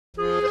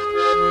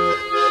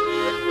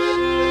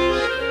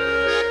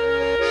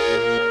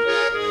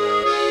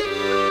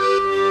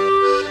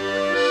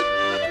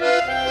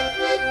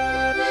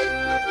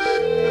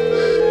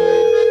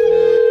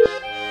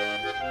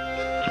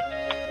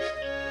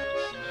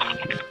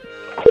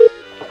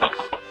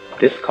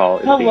This call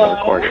is being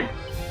recorded.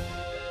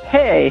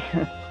 Hey.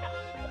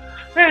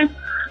 Hey.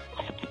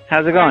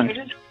 How's it going?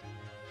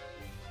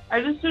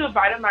 I just took a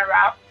bite of my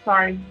wrap.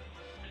 Sorry.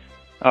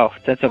 Oh,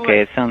 that's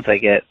okay. It sounds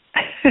like it.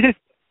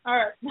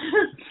 Alright.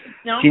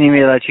 No? Do you need me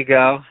to let you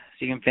go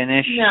so you can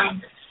finish? No.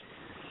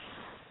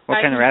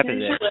 What kind of wrap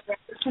is it? I'm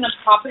just going to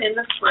pop it in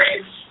the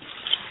fridge.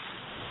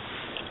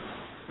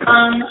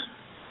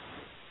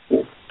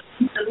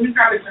 Let me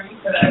grab a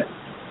drink for this.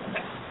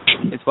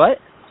 It's what?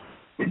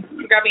 I'm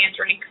grabbing a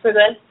drink for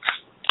this.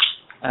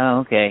 Oh,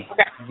 okay.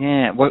 Okay.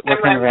 Yeah. What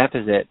kind of wrap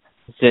is it?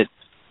 Is it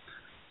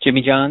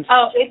Jimmy John's?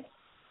 Oh, it's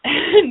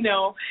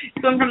no.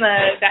 It's one from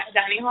the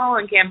dining hall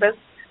on campus.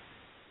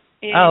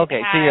 Oh,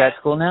 okay. So you're at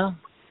school now?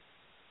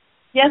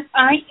 Yes,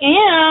 I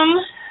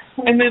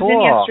am. I moved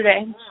in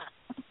yesterday.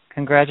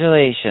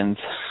 Congratulations.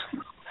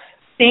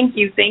 Thank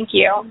you.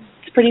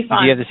 It's pretty fun.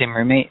 Do you have the same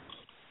roommate?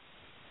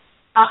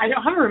 I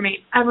don't have a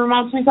roommate. I have a room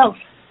all to myself.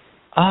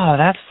 Oh,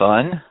 that's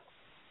fun.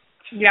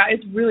 Yeah,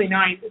 it's really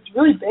nice. It's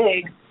really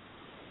big.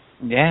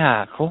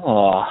 Yeah,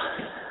 cool.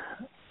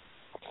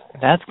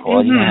 That's cool.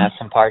 Mm-hmm. You can have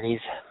some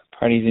parties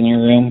in your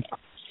room.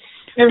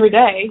 Every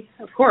day,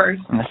 of course.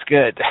 That's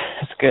good.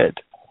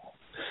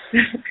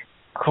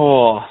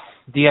 Cool.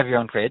 Do you have your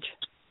own fridge?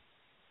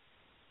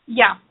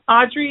 Yeah.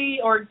 Audrey's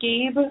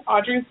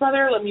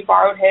brother let me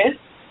borrow his.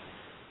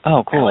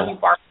 Oh, cool.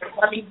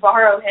 Let me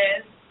borrow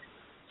his.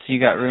 So you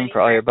got room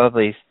for all your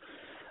bubblies.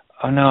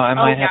 Oh, no, I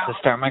might have to Yeah.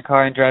 start my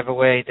car and drive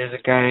away. There's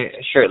a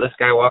shirtless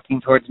guy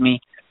walking towards me.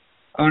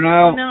 Oh,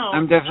 no. No.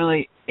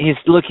 He's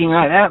looking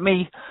right at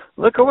me.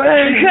 Look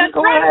away. Look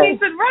away. Run,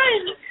 Ethan,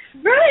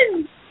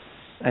 run.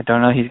 I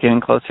don't know. He's getting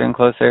closer and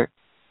closer.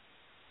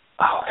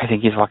 Oh, I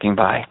think he's walking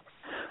by.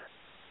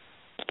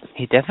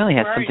 He definitely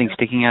has something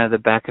sticking out of the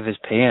back of his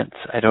pants.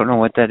 I don't know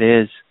what that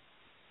is.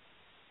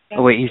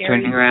 That's wait, he's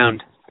scary. turning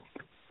around.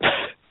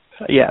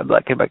 Yeah, I'm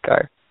blocking my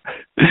car.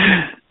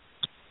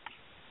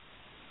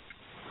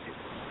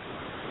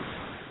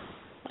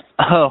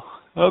 Oh,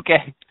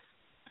 okay.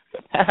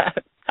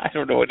 I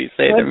don't know what he's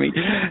saying to me.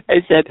 I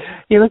said,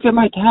 he looked at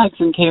my tags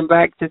and came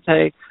back to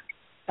say,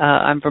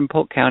 I'm from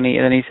Polk County.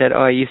 And then he said,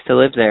 oh, I used to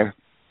live there.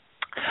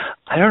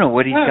 I don't know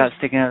what he's got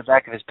sticking out of the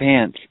back of his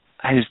pants.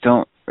 I just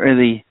don't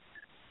really.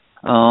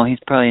 Oh, he's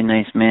probably a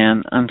nice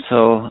man. I'm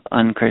so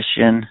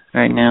unchristian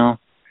right now.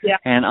 Yeah.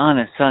 And on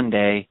a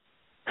Sunday.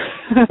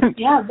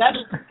 Yeah, that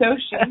is so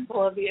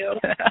shameful of you.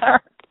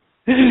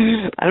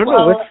 I don't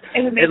know what's.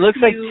 It looks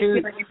like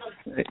two.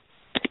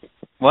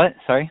 What?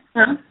 Sorry?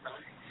 Huh?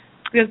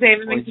 I was going to say,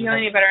 if it makes you feel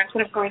any better,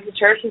 instead of going to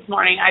church this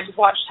morning, I just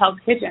watched Hell's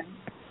Kitchen.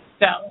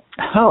 So.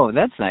 Oh,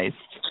 that's nice.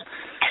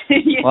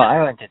 Yeah. Well,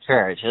 I went to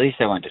church. At least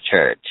I went to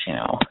church, you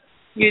know.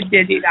 You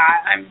did do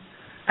that.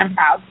 I'm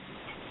proud.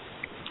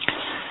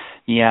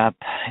 Yep,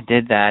 I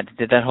did that.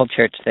 Did that whole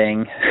church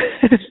thing.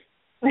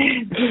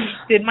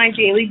 Did my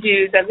daily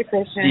dues as a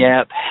Christian.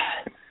 Yep.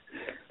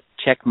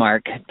 Check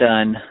mark.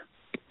 Done.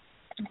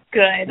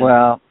 Good.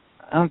 Well,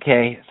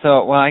 okay.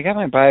 So, I got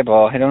my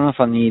Bible. I don't know if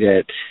I'll need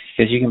it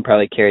because you can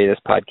probably carry this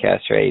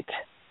podcast, right?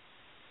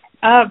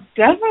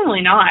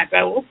 Definitely not,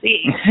 but we'll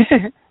see.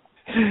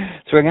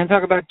 So we're going to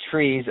talk about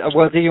trees.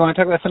 Did you want to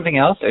talk about something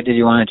else, or did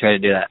you want to try to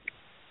do that?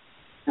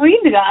 We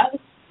can do that.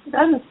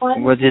 That is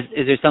fun.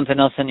 Is there something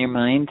else on your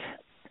mind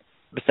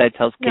besides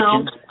Hell's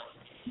Kitchen?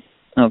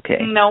 No. Okay.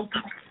 Nope.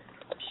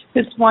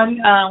 This one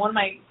of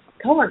my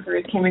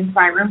coworkers came into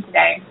my room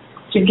today.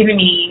 She's giving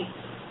me,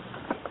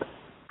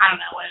 I don't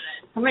know what it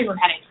is, something for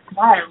headaches, because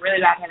I had a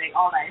really bad headache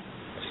all day.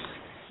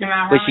 No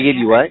matter how Wait, she gave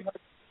you what?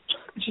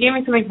 She gave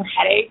me something for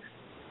headaches.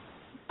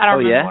 I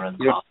don't remember what it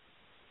was called.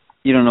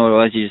 You don't know what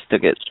it was, you just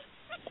took it.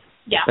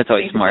 Yeah. That's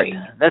always smart.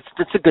 That's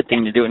a good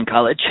thing to do in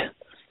college.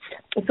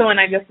 Someone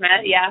I just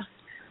met, yeah.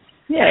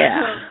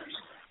 Yeah.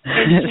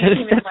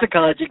 That's the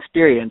college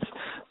experience.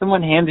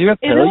 Someone hands you a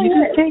pill, you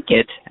just take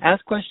it.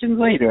 Ask questions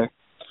later.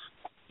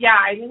 Yeah,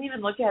 I didn't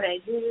even look at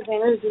it. She was just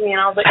saying this to me,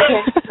 and I was like,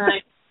 okay, all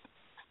right.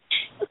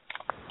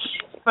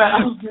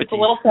 But it's a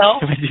little pill.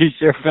 But you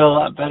sure feel a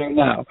lot better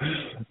now.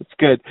 It's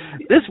good.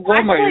 This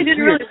Walmart is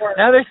didn't weird. really work.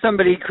 Now there's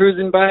somebody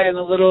cruising by in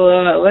a little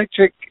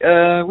electric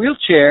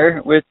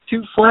wheelchair with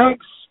two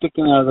flags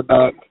sticking out of the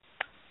back.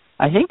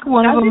 I think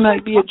one of them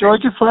might be a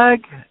Georgia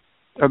flag,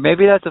 or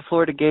maybe that's a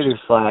Florida Gators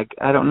flag.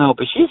 I don't know,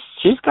 but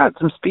she's got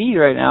some speed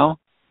right now.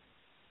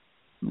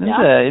 This is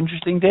an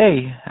interesting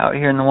day out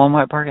here in the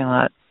Walmart parking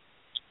lot.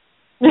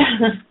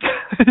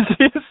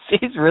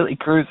 She's really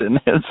cruising.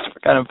 It's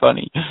kind of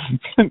funny.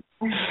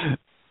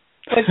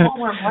 Which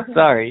Walmart parking lot?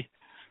 Sorry.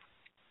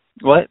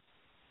 What?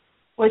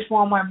 Which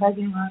Walmart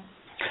parking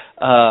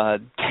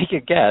lot? Take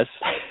a guess.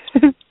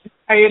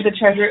 Are you at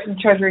the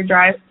Treasury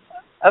Drive?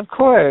 Of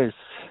course.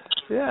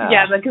 Yeah.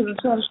 Yeah, because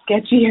it's so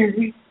sketchy here.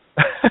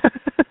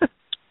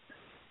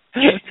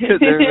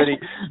 Because everybody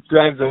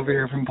drives over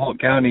here from Polk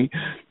County.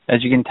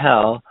 As you can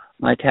tell,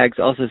 my tags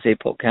also say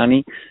Polk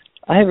County.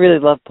 I really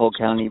love Polk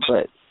County,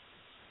 but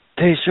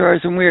they sure are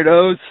some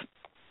weirdos.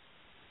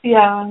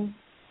 Yeah.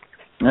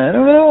 I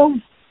don't know.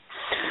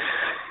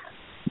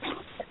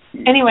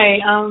 Anyway,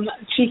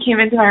 she came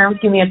into my room to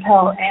give me a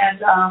pill,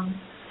 and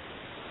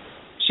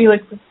she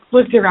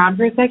looked around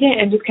for a second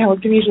and just kind of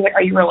looked at me. She's like,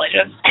 "Are you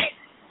religious?"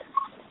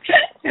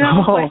 And I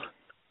was like,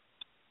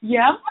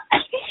 "Yeah."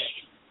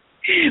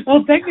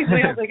 Well,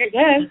 technically, I was like, "I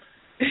guess."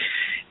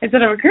 I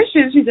said, "I'm a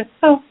Christian." She said,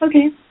 "Oh,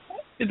 okay."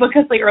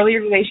 Because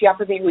earlier today she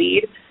offered me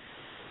weed.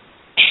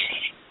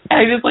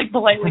 I just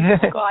politely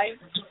declined.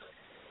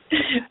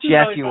 She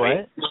asked you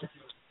what?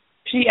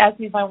 She asked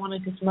me if I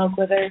wanted to smoke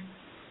with her.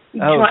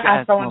 Oh, she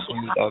asked if I wanted to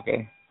smoke.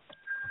 Okay.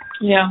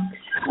 Yeah.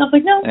 I was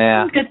like, no,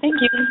 I'm good, thank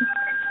you.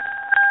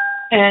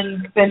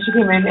 And then she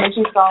came in and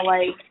she saw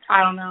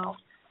I don't know.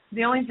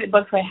 The only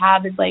books I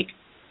have is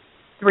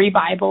 3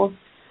 Bibles,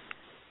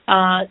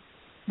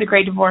 The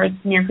Great Divorce,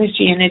 Mere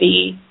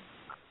Christianity.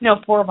 No,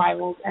 4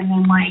 Bibles, and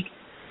then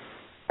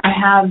I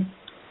have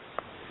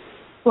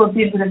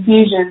Philippians and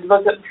Ephesians,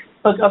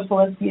 book of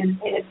Philippians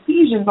and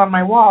Ephesians on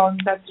my wall, and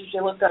that's what she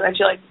looked at, and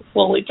she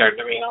slowly turned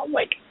to me, and I was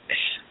like,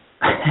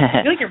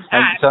 I feel like you're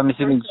mad. So I'm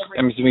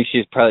assuming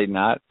she's probably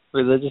not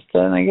religious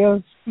then, I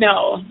guess?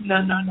 No.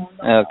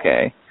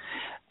 Okay.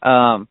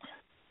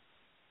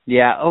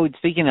 Yeah. Oh,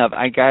 speaking of,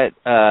 I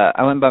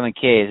went by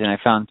McKay's and I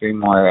found 3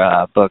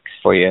 more books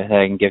for you that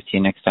I can give to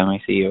you next time I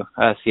see you.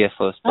 C.S.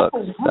 Lewis books.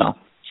 Oh,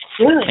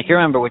 so really? I can't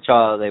remember which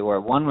all they were.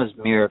 One was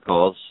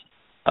Miracles.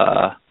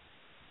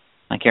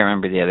 I can't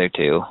remember the other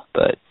 2,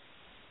 but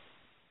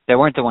they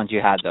weren't the ones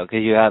you had though,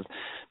 because you have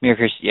Mere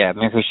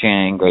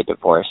Christianity and Great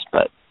Divorce.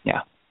 But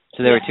yeah,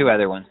 so there were 2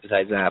 other ones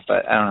besides that,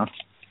 but I don't know.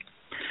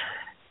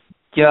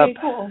 Yep. Okay,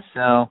 cool.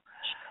 So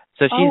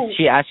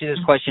she asked you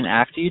this question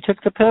after you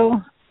took the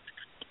pill?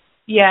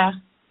 Yeah.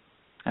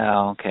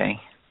 Oh, okay.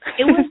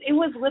 It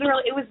was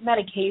literally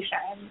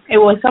medication. It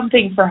was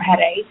something for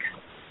headache.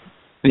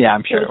 Yeah,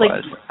 I'm sure it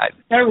was. I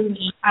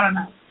don't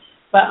know.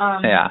 But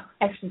yeah.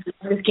 Actually,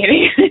 I'm just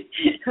kidding.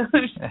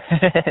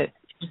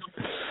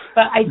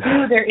 But I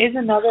do. There is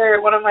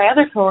one of my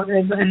other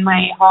coworkers in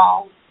my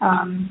hall.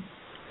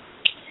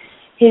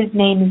 His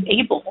name is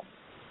Abel,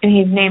 and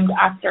he's named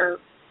after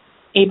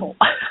Abel.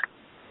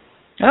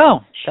 Oh,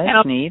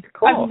 that's neat.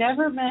 Cool. I've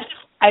never met.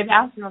 I've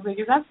asked him. I was like,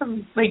 "Is that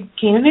some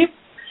Cain name?"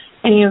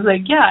 And he was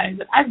like, "Yeah." I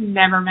said, "I've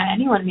never met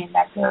anyone named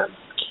after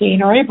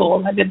Cain or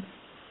Abel." I said,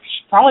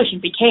 "Probably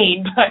shouldn't be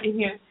Cain," but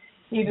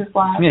he just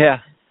laughed. Yeah.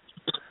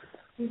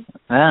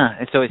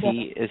 So is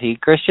he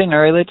Christian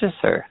or religious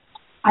or?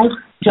 I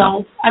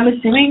don't. I'm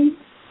assuming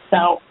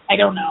so. I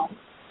don't know.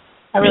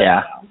 I really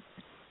don't know.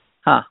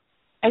 Huh.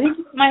 I think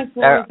my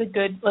floor is a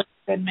good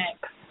mix.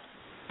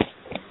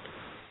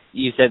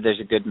 You said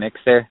there's a good mix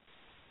there?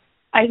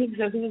 I think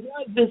so, because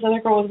this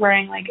other girl was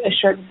wearing a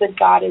shirt that said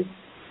God is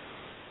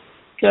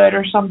good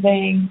or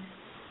something.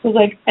 It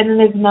was and then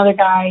there's another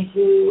guy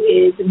who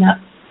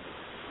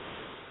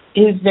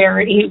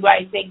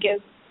I think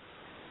is,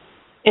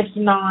 if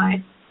not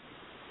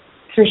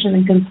Christian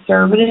and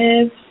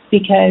conservative,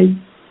 because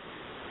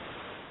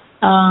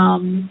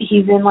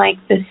he's in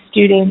the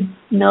student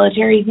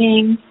military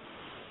thing,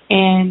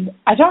 and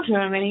I talked to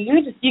him and you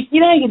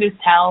can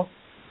just tell,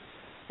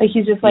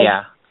 he's just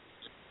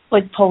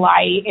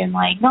polite and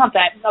not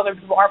that other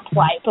people aren't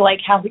polite, but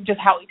how he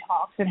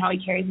talks and how he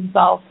carries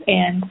himself,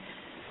 and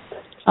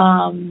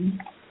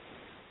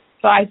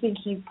so I think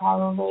he's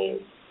probably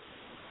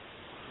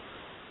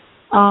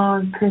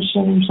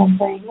Christian or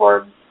something,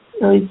 or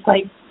at least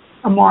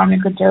more on the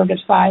conservative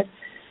side.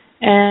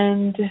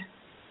 And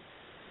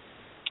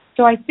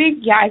so I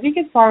think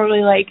it's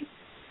probably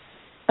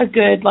a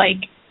good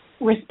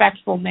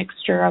respectful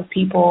mixture of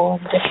people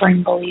and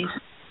differing beliefs.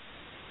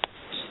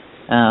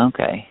 Oh,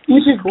 okay.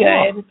 Which is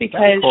good,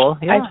 because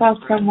I saw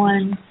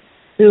someone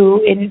who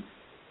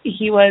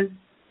he was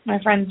my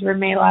friend's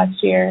roommate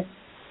last year,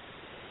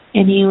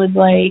 and he was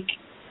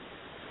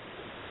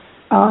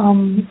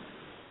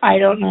I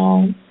don't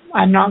know,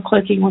 I'm not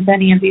clicking with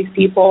any of these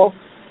people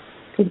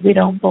because we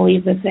don't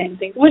believe the same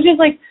thing. Which is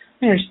I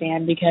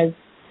understand, because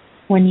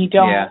when you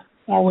don't,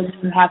 or when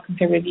you have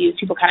conservative views,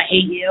 people kind of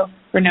hate you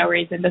for no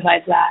reason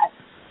besides that.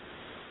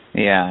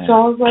 Yeah. So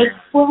I was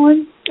well,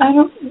 I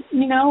don't,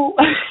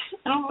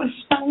 I don't know what to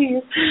tell you.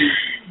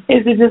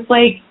 Is it just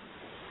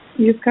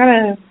you just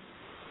gotta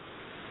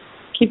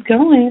keep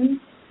going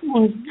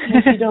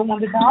if you don't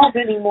want the job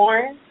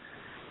anymore, and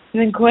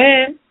then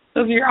quit?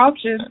 Those are your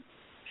options.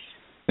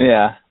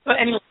 Yeah. But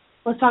anyway,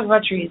 let's talk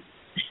about trees.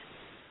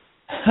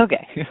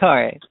 Okay.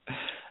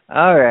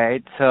 All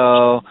right.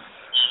 So,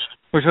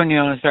 which one do you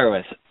want to start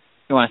with?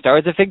 You want to start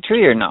with the fig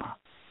tree or no?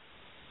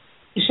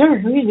 Sure,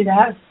 we can do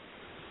that.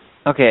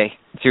 Okay.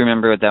 Do you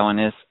remember what that one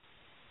is?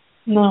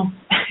 No.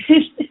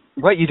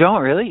 What, you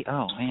don't really?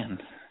 Oh, man.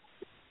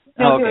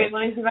 No, okay. Wait,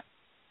 let me see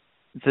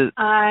if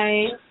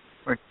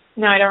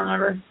No, I don't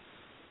remember.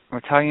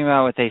 We're talking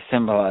about what they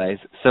symbolize.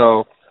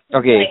 So,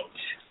 okay. Right.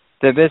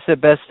 The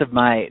best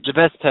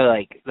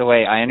to the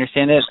way I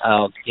understand it,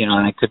 and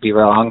I could be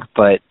wrong,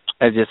 but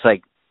I just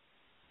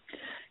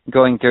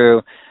going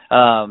through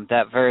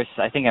that verse.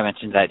 I think I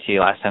mentioned that to you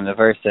last time. The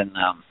verse in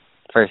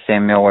 1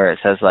 Samuel where it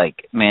says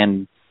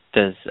man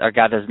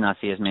God does not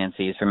see as man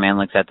sees, for man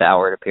looks at the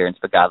outward appearance,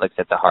 but God looks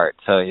at the heart.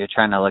 So you're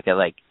trying to look at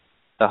like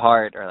the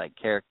heart, or like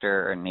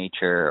character or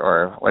nature,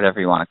 or whatever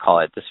you want to call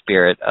it, the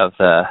spirit of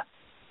the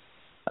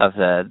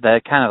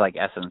kind of like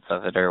essence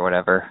of it, or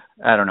whatever.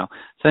 I don't know.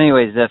 So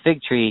anyways, the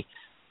fig tree,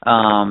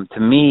 to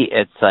me,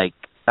 it's like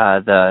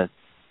a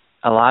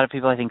lot of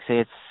people I think say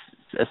it's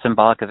a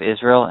symbolic of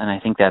Israel, and I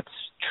think that's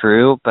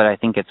true, but I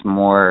think it's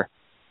more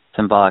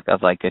symbolic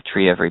of like a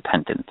tree of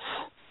repentance.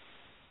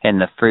 And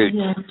the fruit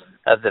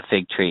of the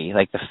fig tree,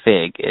 like the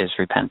fig, is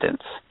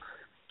repentance.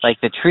 Like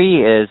the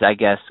tree is, I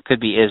guess, could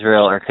be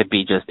Israel or could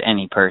be just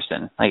any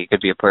person. Like it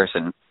could be a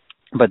person,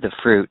 but the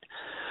fruit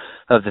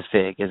of the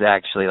fig is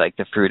actually like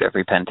the fruit of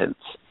repentance.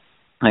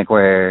 Like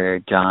where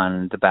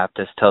John the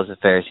Baptist tells the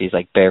Pharisees,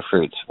 like, bear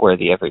fruits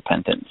worthy of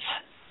repentance.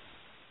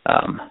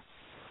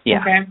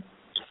 Yeah. Okay.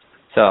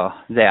 So,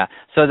 yeah.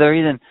 So the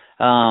reason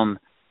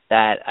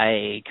that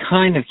I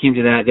kind of came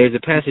to that, there's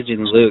a passage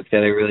in Luke that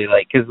I really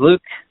like, because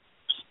Luke,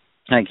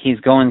 like, he's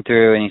going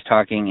through and he's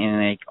talking,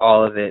 and like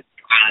all of it,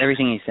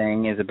 everything he's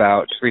saying is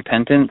about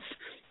repentance.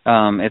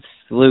 It's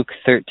Luke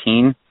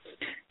 13,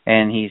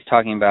 and he's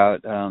talking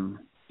about,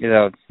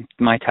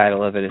 my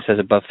title of it, it says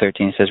above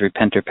 13, it says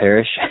repent or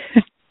perish.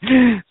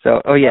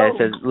 So, it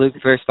says Luke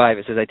verse 5,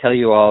 it says, I tell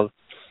you all,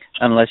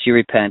 unless you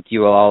repent,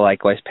 you will all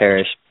likewise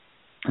perish.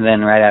 And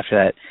then right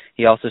after that,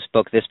 he also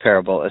spoke this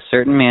parable. A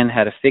certain man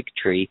had a fig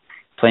tree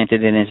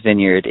planted in his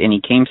vineyard, and he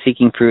came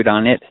seeking fruit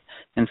on it,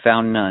 and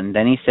found none.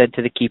 Then he said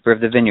to the keeper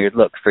of the vineyard,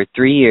 look, for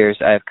 3 years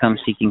I have come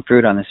seeking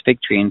fruit on this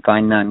fig tree, and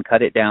find none.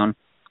 Cut it down.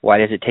 Why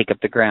does it take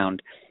up the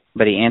ground?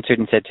 But he answered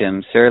and said to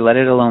him, Sir, let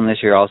it alone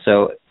this year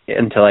also,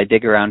 until I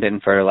dig around it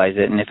and fertilize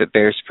it, and if it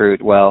bears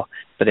fruit, well,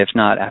 but if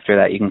not, after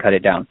that you can cut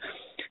it down.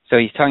 So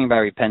he's talking about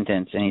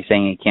repentance, and he's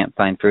saying he can't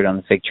find fruit on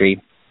the fig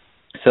tree.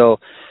 So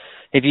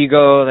if you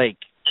go like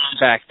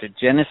back to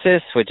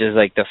Genesis, which is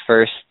like the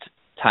first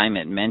time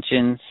it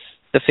mentions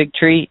the fig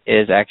tree,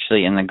 is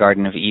actually in the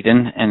Garden of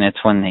Eden, and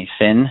it's when they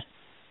sin,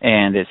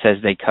 and it says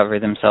they cover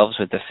themselves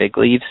with the fig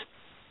leaves,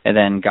 and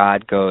then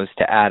God goes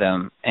to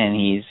Adam, and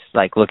he's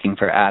like looking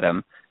for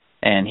Adam,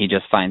 and he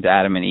just finds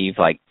Adam and Eve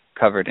like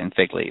covered in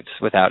fig leaves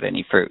without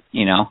any fruit,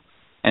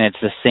 and it's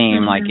the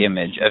same like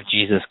image of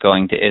Jesus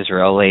going to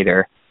Israel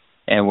later,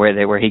 and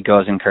where he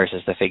goes and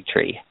curses the fig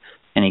tree,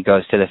 and he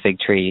goes to the fig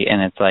tree,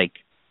 and it's like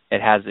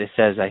it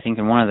says, I think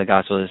in one of the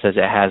Gospels it says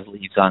it has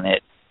leaves on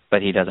it,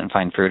 but he doesn't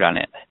find fruit on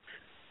it.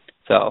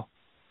 So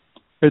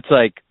it's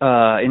like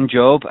in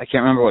Job, I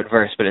can't remember what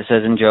verse, but it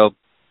says in Job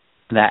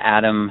that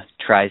Adam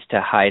tries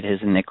to hide his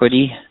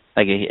iniquity.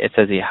 Like it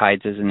says he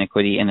hides his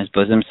iniquity in his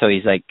bosom, so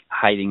he's like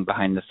hiding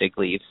behind the fig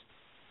leaves.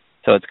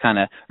 So it's kind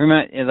of,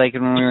 remember, like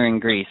when we were in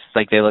Greece,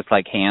 like they looked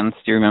like hands.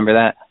 Do you remember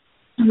that?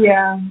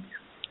 Yeah.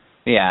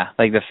 Yeah,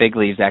 like the fig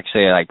leaves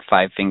actually are like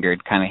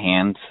 5-fingered kind of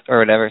hands or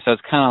whatever. So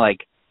it's kind of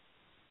like,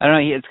 I don't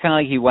know, it's kind of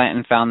like he went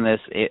and found this,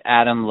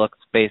 Adam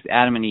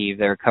and Eve,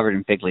 they were covered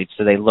in fig leaves,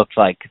 so they looked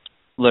like,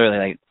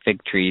 literally like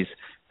fig trees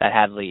that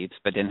had leaves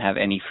but didn't have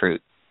any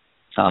fruit,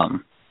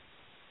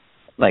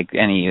 like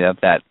any of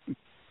that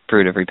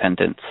fruit of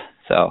repentance.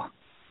 So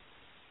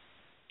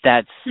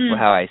that's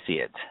how I see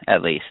it,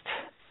 at least.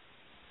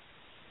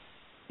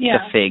 Yeah,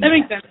 the fig that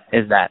makes sense.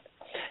 Is that.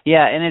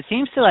 Yeah, and it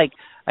seems to like,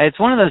 it's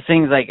one of those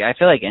things, like, I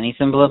feel like any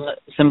symbolism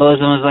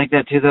is like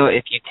that too, though.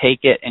 If you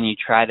take it and you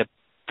try to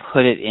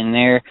put it in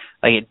there,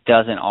 like, it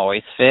doesn't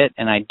always fit,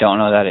 and I don't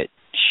know that it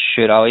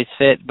should always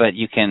fit, but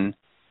you can,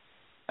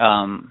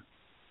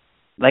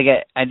 like,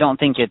 I don't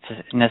think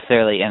it's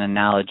necessarily an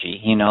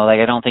analogy, like,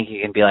 I don't think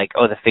you can be like,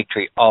 oh, the fig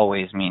tree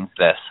always means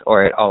this,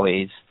 or it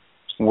always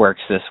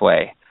works this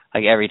way.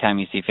 Like, every time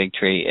you see fig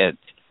tree,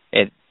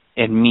 it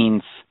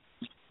means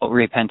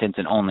repentance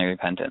and only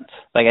repentance.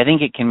 Like, I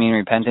think it can mean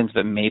repentance,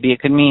 but maybe it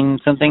could mean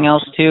something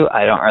else too.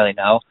 I don't really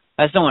know.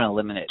 I just don't want to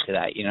limit it to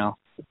that,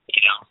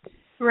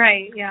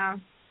 Right, yeah.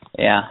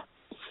 Yeah.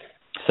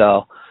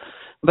 So,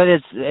 but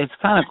it's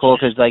kind of cool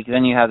because, like,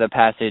 then you have the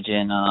passage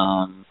in,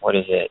 what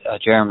is it,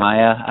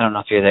 Jeremiah? I don't know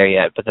if you're there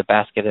yet, but the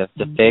basket of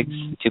the figs,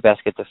 2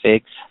 baskets of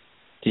figs.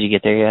 Did you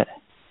get there yet?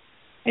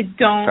 I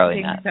don't Probably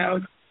think not.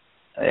 so.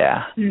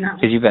 Yeah. No.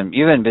 Because you've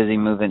been busy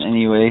moving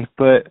anyway,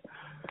 but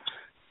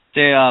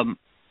they,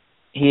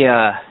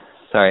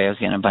 sorry, I was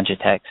getting a bunch of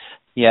texts.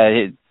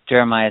 Yeah,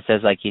 Jeremiah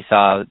says, like, he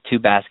saw 2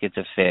 baskets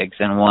of figs,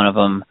 and one of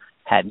them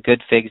had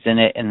good figs in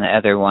it, and the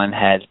other one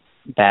had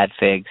bad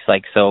figs.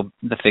 Like, so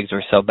the figs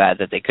were so bad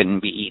that they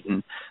couldn't be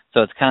eaten.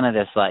 So it's kind of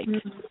this, like,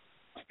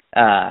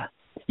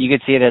 you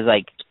could see it as,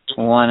 like,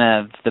 one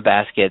of the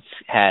baskets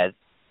had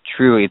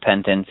true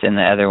repentance, and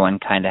the other one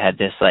kind of had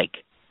this,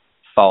 like,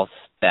 false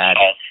bad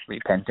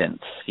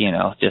repentance,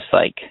 just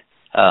like,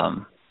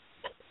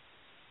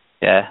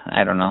 yeah,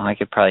 I don't know. I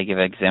could probably give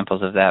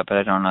examples of that, but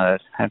I don't know.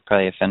 I'd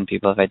probably offend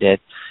people if I did.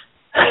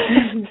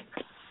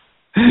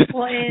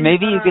 Well,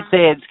 maybe you could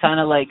say it's kind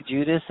of like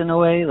Judas in a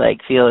way, like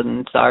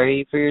feeling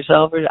sorry for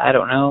yourself, or I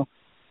don't know.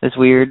 It's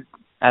weird.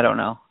 I don't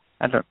know.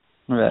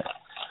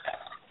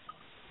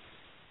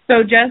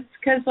 So just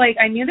because, like,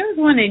 I knew there was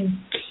one in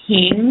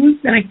Kings,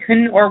 and I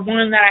couldn't, or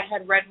one that I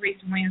had read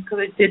recently, because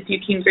I did do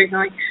Kings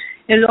recently.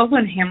 It was also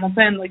in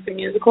Hamilton, like, the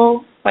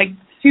musical, like,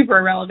 super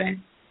irrelevant.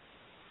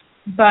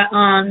 But,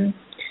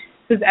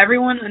 says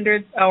everyone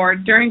under, or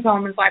during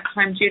Solomon's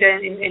lifetime, Judah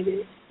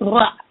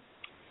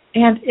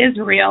and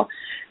Israel,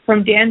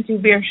 from Dan to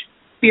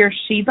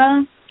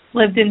Beersheba,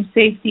 lived in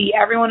safety,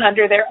 everyone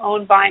under their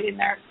own vine and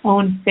their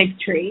own fig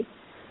tree.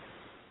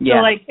 Yeah.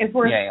 So, like, if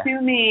we're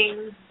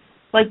assuming,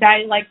 like,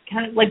 that, like,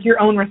 kind of, like, your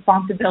own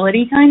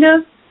responsibility, kind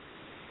of.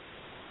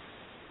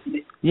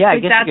 Yeah, I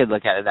like guess you could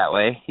look at it that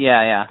way.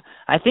 Yeah.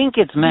 I think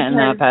it's meant in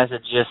that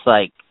passage just,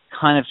 like,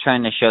 kind of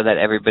trying to show that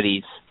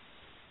everybody's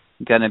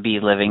going to be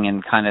living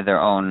in kind of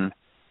their own,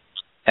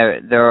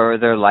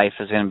 their life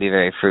is going to be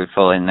very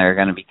fruitful, and they're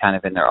going to be kind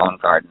of in their own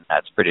garden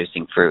that's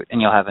producing fruit,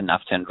 and you'll have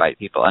enough to invite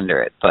people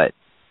under it. But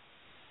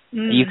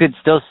you could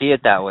still see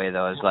it that way,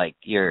 though, as, like,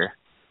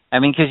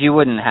 because you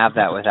wouldn't have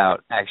that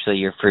without actually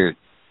your fruit.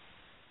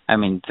 I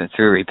mean,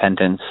 through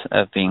repentance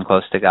of being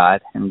close to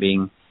God and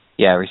being,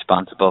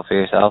 responsible for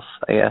yourself,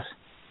 I guess.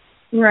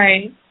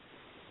 Right.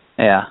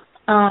 Yeah.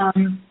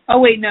 Oh,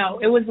 wait, no.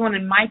 It was one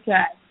in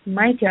Micah.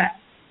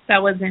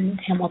 That was in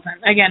Hamilton.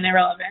 Again,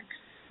 irrelevant.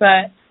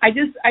 But I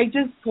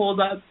just pulled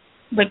up,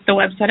 like, the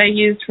website I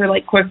used for,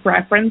 like, quick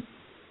reference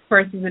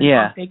versus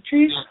a fig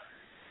tree.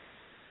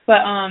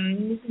 But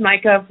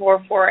Micah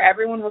 4:4,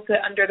 everyone will sit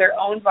under their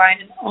own vine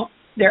and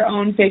their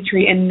own fig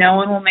tree, and no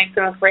one will make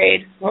them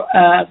afraid,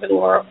 the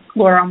Lord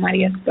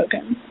Almighty has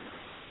spoken.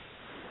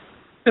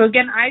 So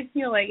again, I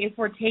feel like if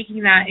we're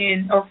taking that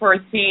in, or if we're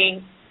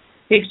seeing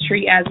fig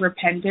tree as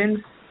repentance,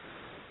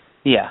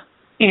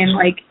 and,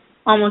 like,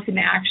 almost in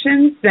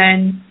actions,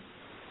 then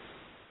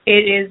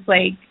it is,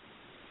 like,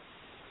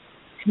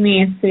 to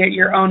me, it's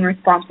your own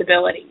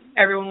responsibility.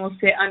 Everyone will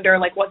sit under,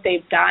 like, what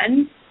they've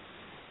done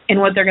and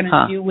what they're going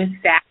to do with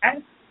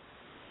that.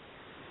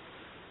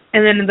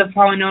 And then the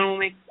following, no one will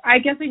make, I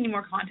guess I need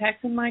more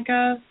context in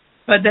Micah,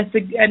 but that's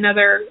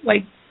another,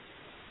 like,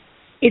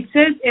 it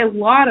says a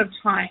lot of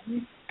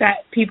times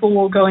that people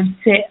will go and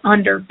sit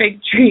under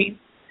fig trees.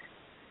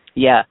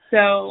 Yeah.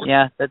 So.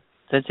 Yeah, that's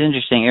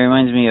interesting. It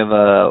reminds me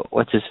of,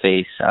 what's his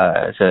face?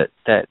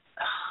 That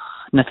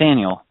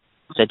Nathaniel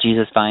that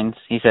Jesus finds.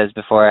 He says,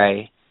 before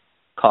I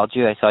called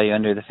you, I saw you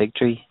under the fig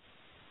tree.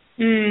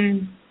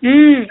 Okay.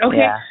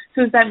 Yeah.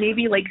 So is that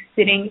maybe, like,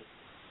 sitting,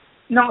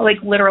 not, like,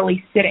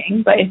 literally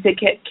sitting, but is it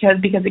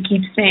because it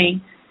keeps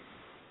saying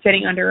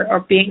sitting under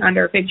or being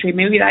under a fig tree,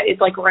 maybe that is,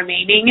 like,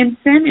 remaining in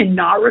sin and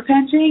not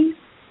repenting?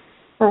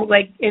 Or,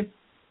 like, if...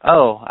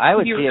 Oh, I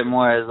would see it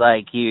more as,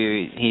 like,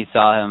 he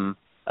saw him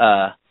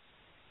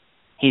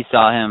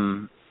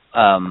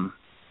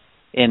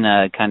in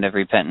a kind of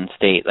repentant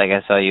state, like,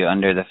 I saw you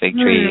under the fig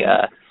tree,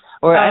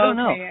 or I don't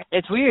know.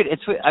 It's weird.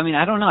 I mean,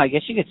 I don't know. I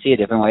guess you could see it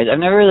different ways. I've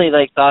never really,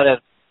 like, thought of...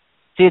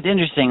 See, it's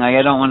interesting. Like,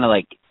 I don't want to,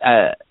 like...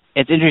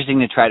 it's interesting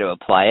to try to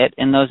apply it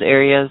in those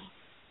areas.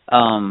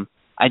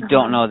 I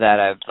don't know that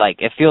I've, like...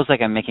 It feels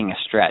like I'm making a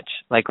stretch,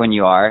 like, when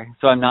you are.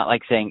 So I'm not,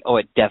 like, saying, oh,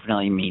 it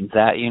definitely means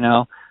that, you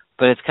know?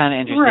 But it's kind of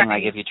interesting,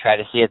 like, if you try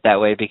to see it that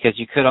way, because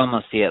you could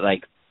almost see it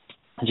like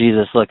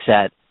Jesus looks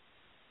at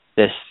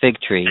this fig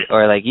tree,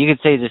 or, like, you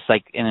could say just,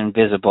 like, an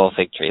invisible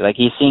fig tree. Like,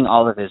 he's seeing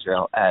all of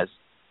Israel as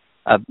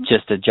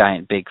just a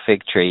giant big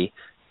fig tree,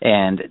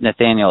 and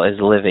Nathaniel is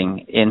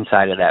living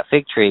inside of that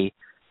fig tree,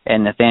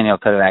 and Nathaniel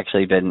could have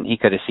actually he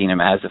could have seen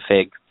him as a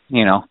fig,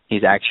 you know?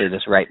 He's actually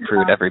this ripe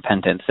fruit of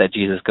repentance that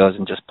Jesus goes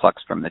and just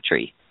plucks from the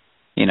tree,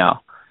 you know?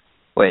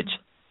 Which,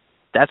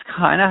 that's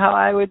kind of how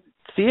I would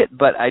see it,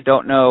 but I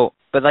don't know.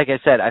 But like I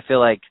said, I feel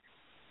like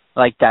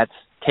that's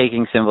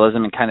taking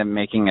symbolism and kind of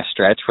making a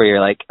stretch where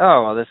you're like,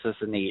 oh, well, this is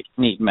a neat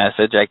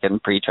message I can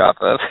preach off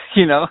of,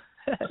 you know?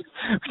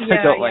 Which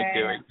I don't like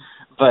doing.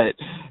 But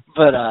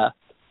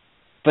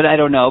I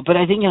don't know. But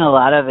I think in a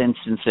lot of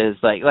instances,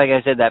 like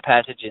I said, that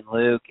passage in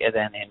Luke and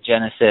then in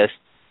Genesis,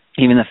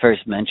 even the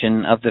first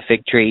mention of the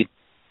fig tree,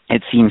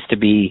 it seems to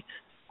be,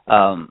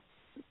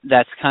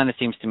 that's kind of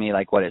seems to me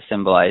like what it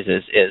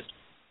symbolizes is,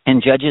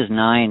 and Judges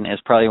 9 is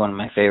probably one of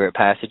my favorite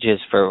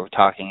passages for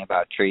talking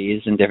about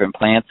trees and different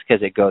plants,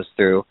 because it goes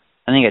through,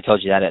 I think I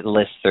told you that, it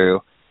lists through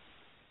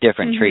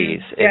different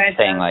trees. It's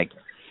saying like,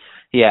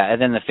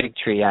 and then the fig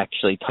tree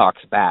actually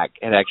talks back.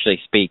 It actually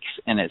speaks,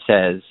 and it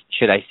says,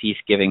 should I cease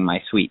giving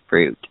my sweet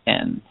fruit,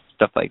 and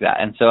stuff like that.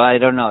 And so I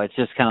don't know, it's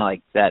just kind of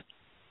like that.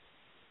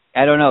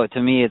 I don't know,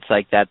 to me it's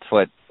like that's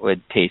what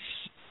would taste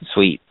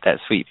sweet, that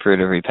sweet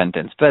fruit of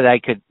repentance. But I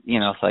could,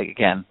 you know, it's like,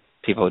 again,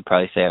 people would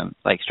probably say I'm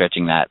like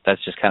stretching that.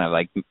 That's just kind of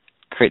like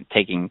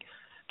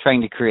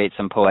trying to create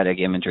some poetic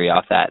imagery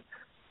off that.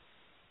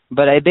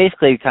 But I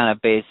basically kind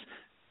of base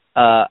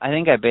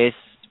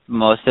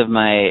most of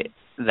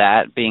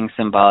that being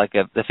symbolic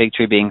of the fig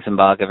tree being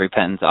symbolic of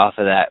repentance off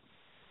of that,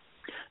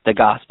 the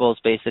Gospels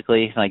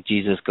basically, like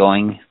Jesus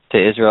going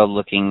to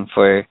Israel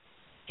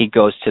he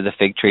goes to the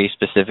fig tree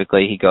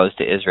specifically, he goes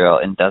to Israel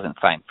and doesn't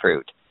find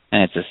fruit.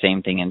 And it's the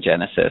same thing in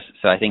Genesis.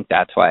 So I think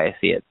that's why I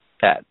see it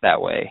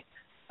that way.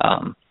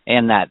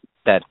 And that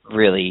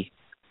really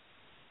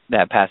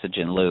that passage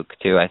in Luke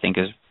too, I think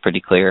is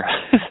pretty clear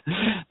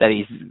that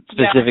he's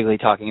specifically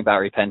talking about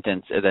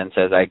repentance, and then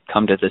says, I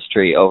come to this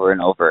tree over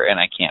and over and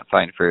I can't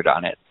find fruit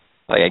on it.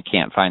 Like, I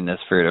can't find this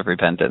fruit of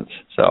repentance.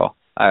 So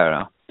I don't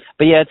know.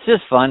 But yeah, it's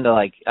just fun to,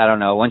 like, I don't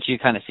know, once you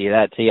kind of see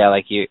that, so yeah,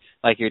 like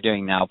you're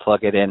doing now,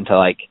 plug it into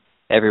like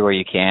everywhere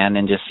you can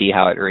and just see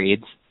how it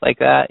reads like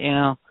that, you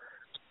know?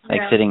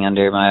 Like sitting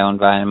under my own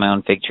vine and my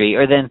own fig tree.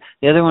 Or then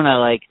the other one I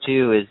like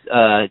too is,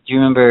 do you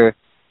remember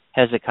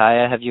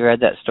Hezekiah? Have you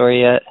read that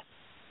story yet?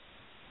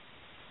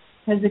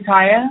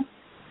 Hezekiah?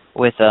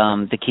 With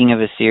the king of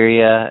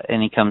Assyria,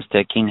 and he comes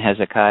to King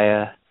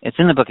Hezekiah. It's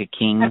in the book of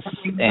Kings,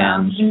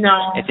 and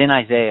it's in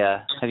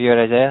Isaiah. Have you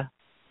read Isaiah?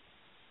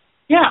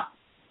 Yeah.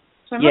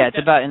 So it's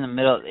about in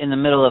the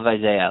middle of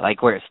Isaiah,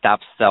 like where it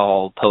stops the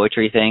whole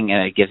poetry thing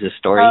and it gives a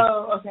story.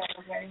 Oh, okay.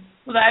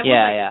 Well, I've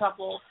read a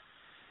couple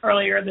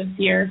earlier this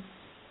year.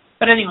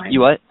 But anyway.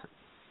 You what?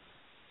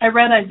 I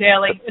read Isaiah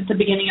like at the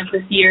beginning of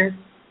this year.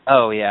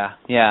 Oh yeah.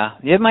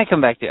 It might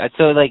come back to it.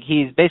 So like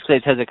he's basically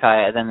it's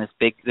Hezekiah, and then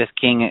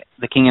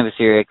the king of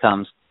Assyria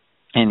comes,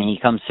 and he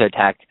comes to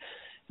attack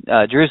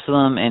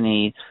Jerusalem, and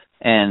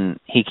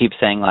he keeps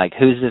saying like,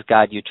 who's this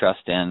God you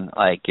trust in?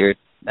 Like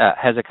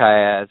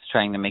Hezekiah is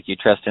trying to make you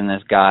trust in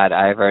this God.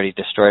 I've already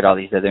destroyed all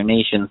these other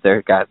nations.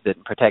 Their God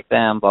didn't protect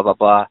them, blah, blah,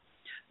 blah.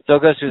 So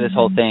it goes through this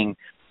whole thing.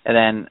 And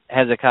then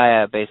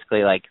Hezekiah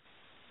basically like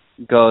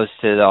goes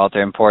to the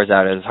altar and pours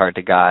out his heart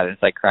to God.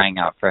 It's like crying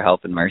out for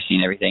help and mercy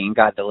and everything. And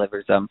God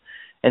delivers him.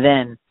 And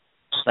then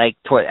like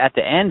at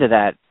the end of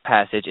that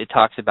passage, it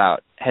talks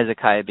about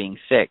Hezekiah being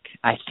sick.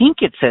 I think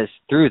it says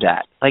through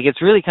that. Like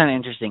it's really kind of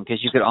interesting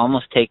because you could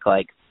almost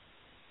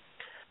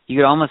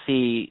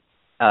see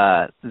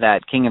that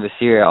king of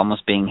Assyria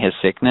almost being his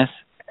sickness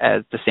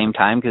at the same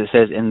time, because it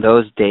says in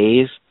those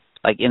days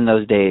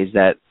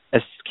that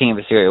as king of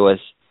Assyria was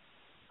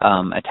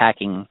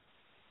attacking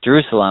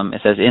Jerusalem,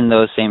 it says in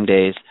those same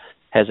days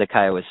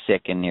Hezekiah was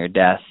sick and near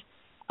death.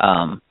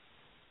 And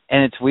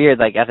it's weird,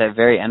 like at that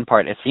very end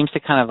part, it seems to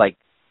kind of like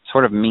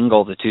sort of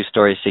mingle the two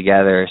stories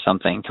together or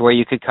something, to where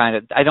you could kind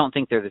of, I don't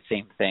think they're the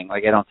same thing.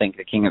 Like I don't think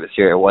the king of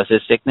Assyria was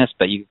his sickness,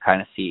 but you could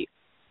kind of see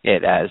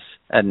it as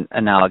an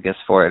analogous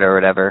for it or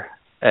whatever.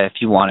 If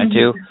you wanted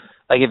to,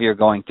 like if you're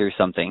going through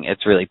something,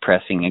 it's really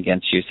pressing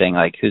against you, saying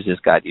like, who's this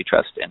God you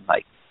trust in?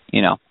 Like,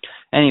 you know,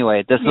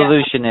 anyway, the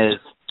solution is,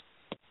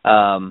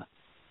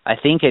 I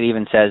think it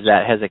even says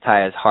that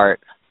Hezekiah's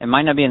heart, it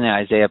might not be in the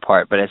Isaiah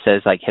part, but it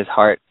says like his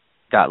heart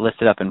got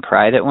lifted up in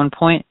pride at one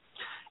point.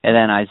 And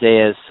then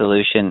Isaiah's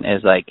solution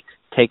is like,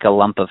 take a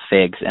lump of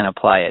figs and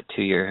apply it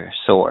to your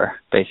sore,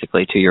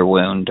 basically to your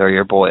wound or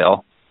your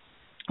boil,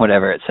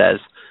 whatever it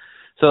says.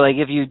 So like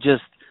if you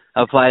just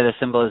apply the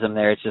symbolism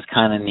there, it's just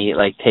kind of neat.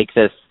 Like take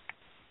this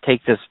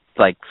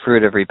like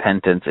fruit of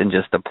repentance and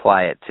just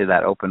apply it to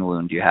that open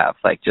wound you have.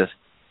 Like just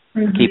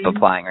keep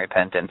applying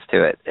repentance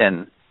to it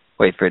and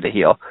wait for it to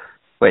heal.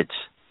 Which,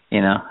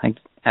 you know, I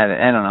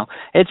don't know.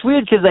 It's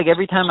weird because like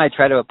every time I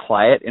try to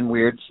apply it in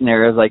weird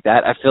scenarios like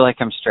that, I feel like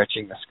I'm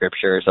stretching the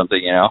scripture or something,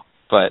 you know.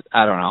 But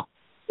I don't know.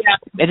 Yeah.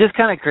 It just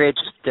kind of creates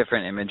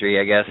different imagery,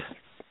 I guess.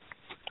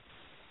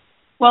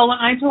 Well, when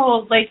I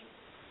told, like,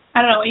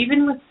 I don't know,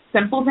 even with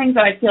simple things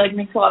that I feel like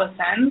makes a lot of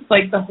sense,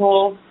 like the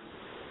whole,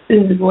 this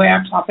is way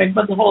off topic,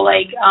 but the whole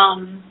like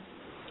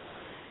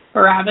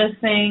Barabbas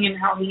thing and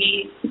how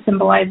he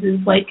symbolizes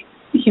like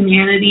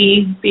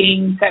humanity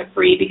being set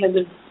free because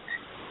of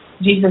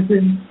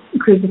Jesus'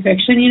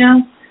 crucifixion, you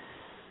know?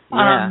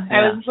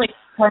 I was like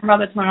talking about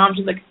that to my mom.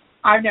 She's like,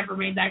 I've never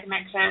made that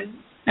connection.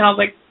 And I was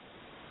like,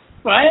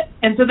 what?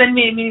 And so then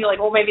made me like,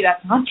 well, maybe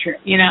that's not true,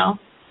 you know?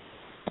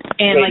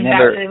 And like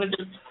that, it was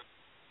just,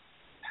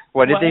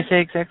 What did they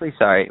say exactly?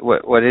 Sorry.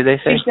 What did they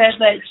say? She said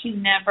that she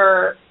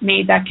never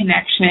made that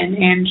connection,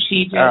 and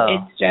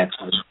it's just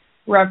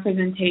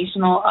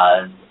representational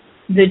of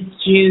the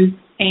Jews'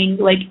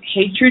 like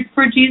hatred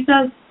for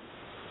Jesus.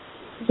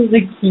 She was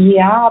like,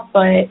 yeah,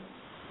 but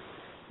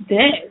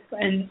this,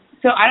 and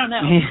so I don't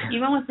know.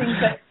 Even with things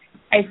that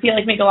I feel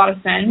like make a lot of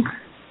sense,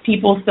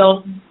 people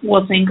still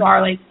will think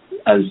are like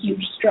a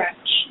huge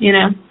stretch, you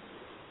know?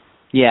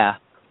 Yeah.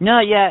 No.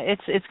 Yeah.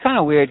 It's kind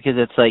of weird because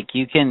it's like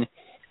you can.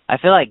 I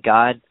feel like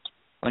God,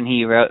 when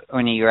he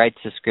writes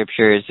the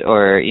scriptures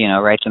or, you know,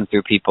 writes them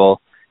through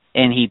people,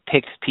 and he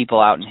picks people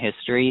out in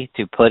history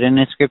to put in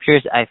his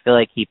scriptures, I feel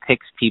like he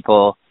picks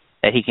people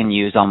that he can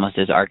use almost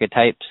as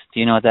archetypes. Do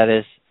you know what that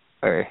is?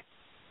 Or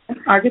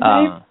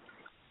archetype?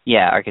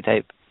 Yeah,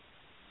 archetype.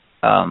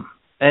 An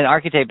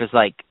archetype is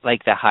like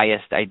the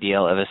highest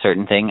ideal of a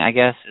certain thing, I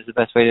guess, is the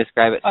best way to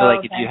describe it. So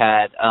like if you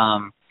had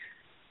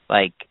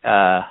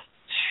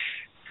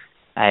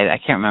I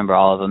can't remember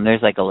all of them.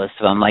 There's like a list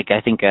of them. Like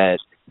I think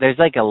there's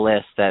like a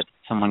list that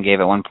someone gave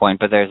at one point,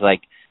 but there's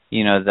like,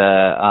 you know,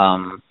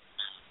 the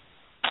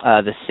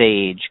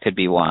sage could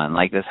be one,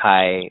 like this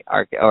high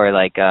or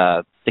like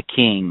the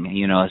king,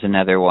 you know, is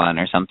another one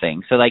or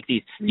something. So like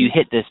these, you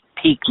hit this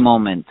peak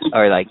moment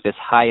or like this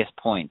highest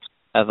point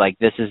of like,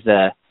 this is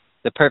the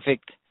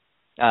perfect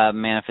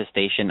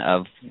manifestation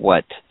of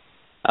what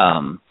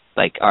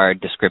like our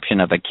description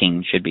of a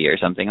king should be or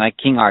something. Like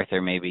King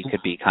Arthur maybe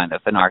could be kind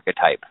of an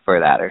archetype for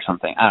that or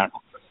something. I don't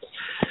know.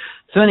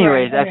 So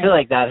anyways, Right. I feel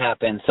like that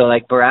happened. So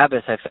like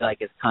Barabbas, I feel like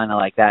it's kind of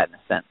like that in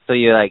a sense. So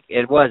you're like,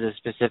 it was a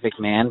specific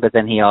man, but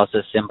then he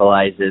also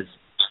symbolizes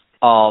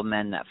all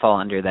men that fall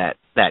under that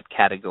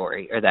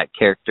category or that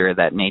character or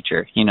that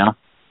nature, you know?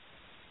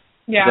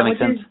 Yeah, Does that make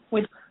sense?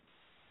 Which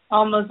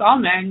almost all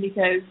men,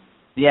 because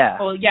Yeah.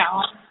 well, yeah,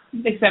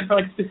 except for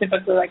like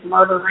specifically like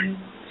murder and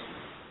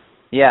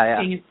Yeah.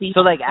 being a thief. So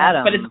like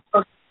Adam. But it's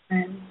both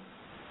men.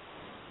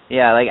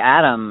 Yeah, like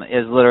Adam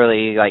is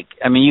literally like,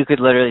 I mean, you could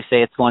literally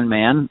say it's one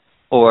man,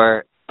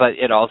 but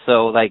it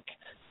also like,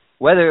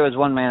 whether it was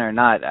one man or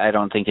not, I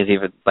don't think is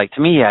even, like,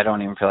 to me, I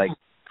don't even feel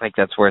like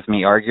that's worth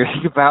me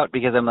arguing about,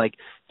 because I'm like,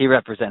 he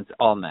represents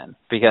all men,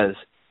 because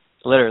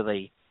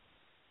literally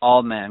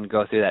all men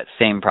go through that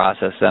same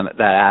process that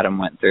Adam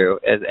went through.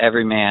 As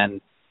every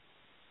man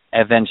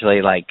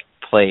eventually like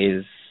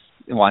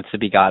wants to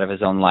be God of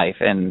his own life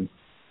and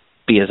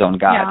be his own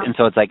God. Yeah. And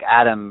so it's like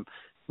Adam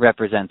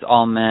represents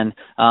all men.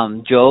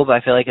 Job,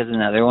 I feel like, is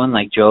another one.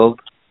 Like Job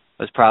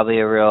was probably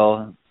a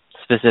real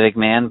specific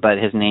man, but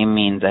his name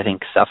means, I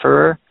think,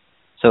 sufferer.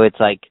 So it's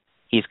like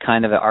he's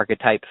kind of an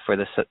archetype for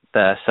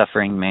the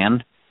suffering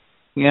man,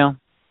 you know?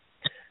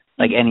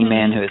 Like any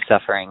man who is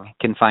suffering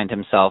can find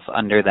himself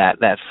under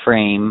that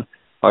frame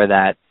or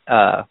that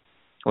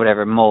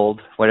whatever mold,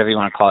 whatever you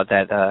want to call it,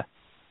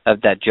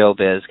 that Job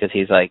is, because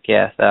he's like,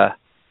 the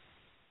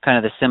kind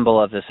of the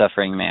symbol of the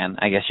suffering man,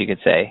 I guess you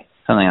could say,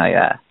 something like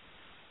that.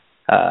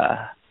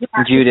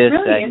 Judas,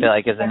 really, I feel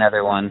like, is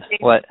another one.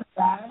 What?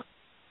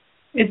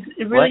 It's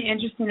really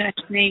interesting that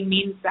his name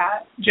means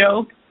that,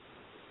 Job.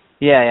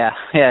 Yeah,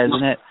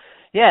 isn't it?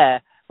 Yeah,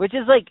 which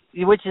is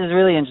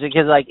really interesting,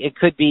 because like it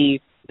could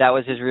be that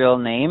was his real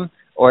name,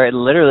 or it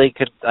literally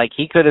could, like,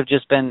 he could have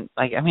just been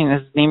like, I mean,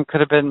 his name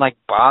could have been like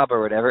Bob or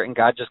whatever, and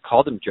God just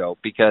called him Job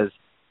because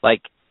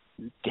like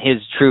his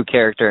true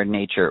character and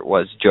nature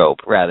was Job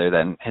rather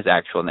than his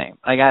actual name.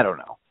 Like, I don't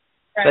know.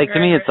 Right, to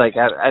me, it's like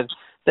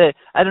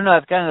I don't know.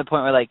 I've gotten to the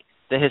point where like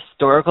the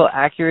historical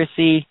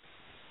accuracy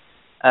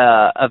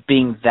of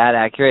being that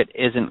accurate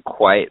isn't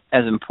quite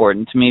as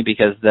important to me,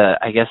 because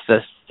I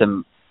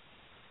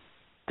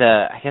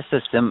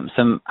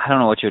don't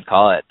know what you would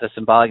call it. The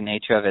symbolic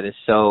nature of it is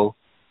so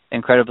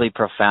incredibly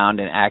profound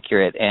and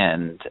accurate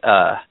and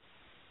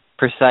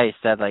precise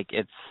that like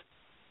it's,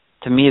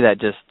 to me, that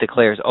just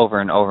declares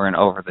over and over and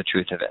over the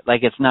truth of it.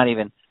 Like it's not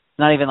even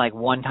like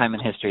one time in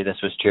history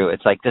this was true.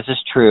 It's like this is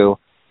true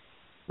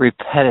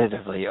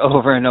repetitively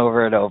over and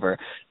over and over.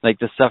 Like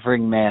the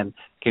suffering man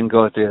can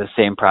go through the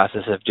same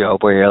process of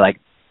Job, where you're like,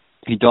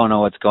 you don't know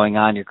what's going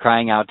on. You're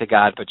crying out to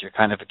God, but you're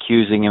kind of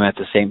accusing him at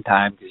the same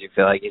time because you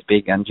feel like he's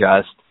being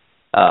unjust.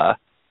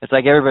 It's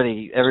like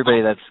everybody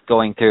that's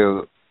going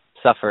through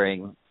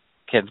suffering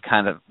can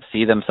kind of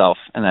see themselves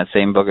in that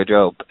same book of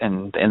Job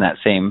and in that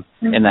same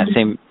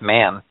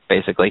man,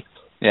 basically.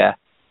 Yeah.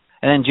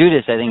 And then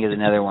Judas, I think, is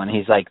another one.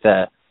 He's like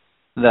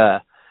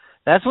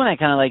that's one I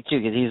kind of like too,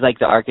 because he's like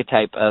the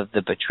archetype of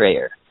the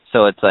betrayer.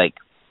 So it's like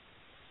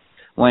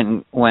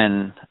when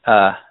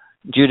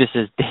Judas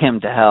is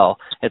damned to hell,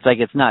 it's like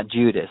it's not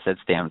Judas that's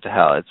damned to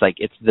hell. It's like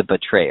it's the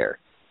betrayer.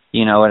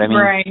 You know what I mean?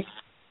 Right.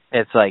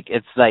 It's like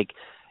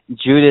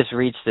Judas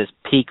reached this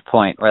peak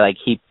point where like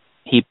he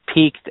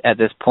peaked at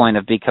this point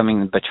of becoming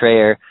the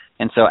betrayer,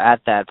 and so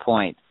at that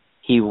point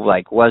he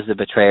like was the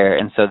betrayer,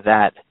 and so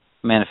that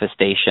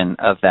manifestation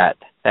of that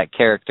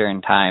character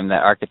in time,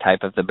 that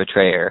archetype of the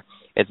betrayer,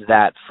 it's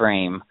that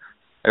frame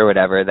or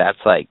whatever that's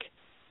like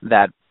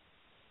that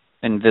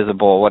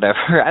invisible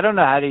whatever. I don't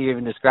know how to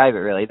even describe it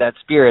really. That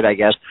spirit, I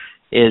guess,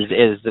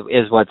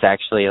 is what's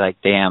actually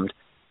like damned.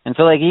 And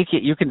so like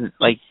you can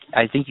like,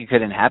 I think you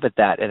could inhabit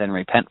that and then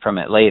repent from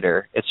it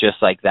later. It's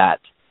just like that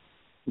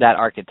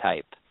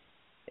archetype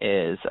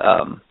is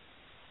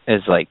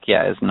like,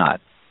 is not,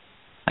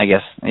 I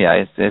guess,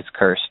 it's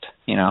cursed,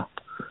 you know.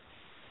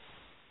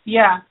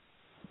 Yeah.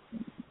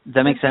 Does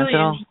that make sense really at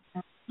all?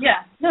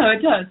 Yeah. No,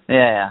 it does.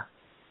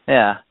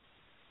 Yeah.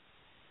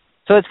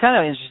 So it's kind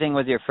of interesting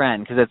with your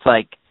friend, because it's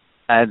like,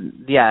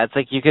 it's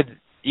like you could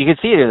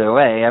see it either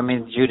way. I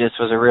mean, Judas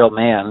was a real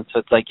man, so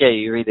it's like,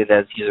 you read it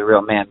as he's a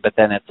real man, but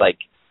then it's like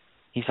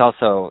he's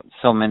also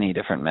so many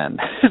different men.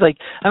 Like,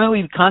 I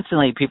mean,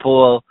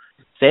 people will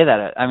say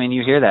that. I mean,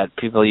 you hear that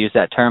people use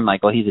that term,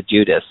 like, well, he's a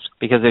Judas,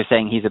 because they're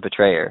saying he's a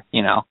betrayer,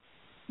 you know?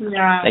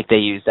 Yeah. Like they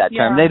use that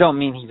term. They don't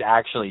mean he's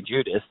actually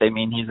Judas. They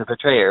mean he's a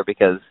betrayer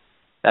because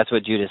that's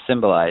what Judas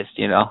symbolized,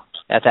 you know,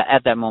 at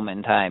that moment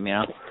in time, you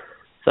know?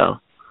 So.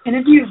 And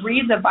if you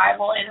read the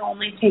Bible and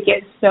only take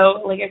it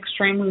so, like,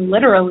 extremely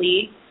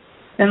literally,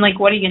 then, like,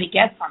 what are you going to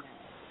get from it?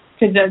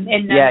 Because none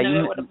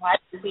of it would apply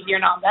if you're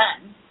not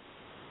then.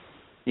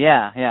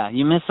 Yeah.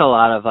 You miss a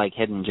lot of, like,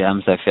 hidden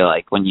gems, I feel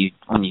like, when you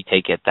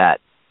take it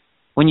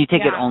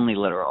it only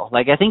literal.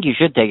 Like, I think you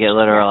should take it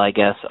literal, I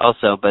guess,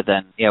 also, but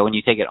then, when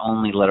you take it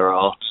only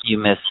literal, you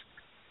miss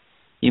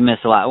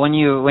a lot. When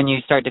you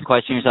start to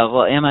question yourself,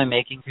 well, am I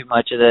making too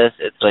much of this?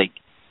 It's like,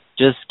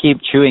 just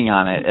keep chewing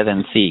on it and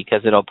then see,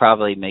 because it'll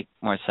probably make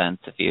more sense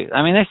if you.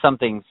 I mean, there's some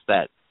things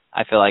that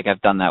I feel like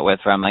I've done that with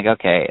where I'm like,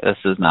 okay, this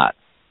is not.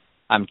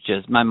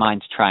 My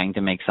mind's trying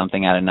to make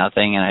something out of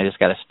nothing, and I just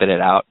got to spit it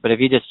out. But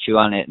if you just chew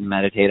on it and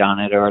meditate on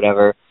it or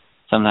whatever,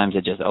 sometimes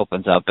it just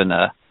opens up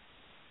into,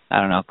 I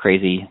don't know,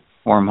 crazy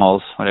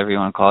wormholes, whatever you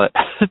want to call it.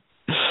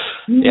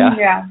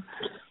 Yeah.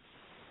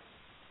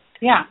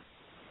 Yeah.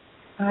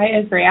 I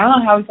agree. I don't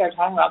know how we started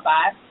talking about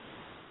that.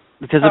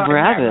 Because of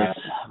Barabbas.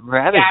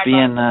 Barabbas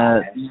being,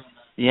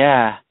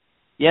 Yeah,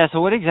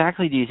 so what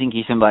exactly do you think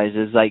he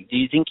symbolizes? Like, do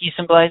you think he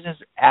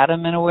symbolizes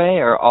Adam in a way,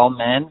 or all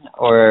men?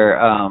 Or,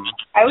 I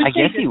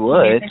guess he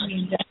would.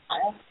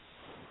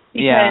 Because,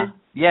 yeah.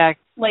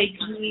 Like,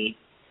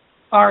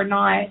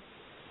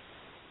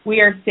 we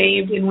are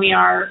saved and we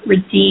are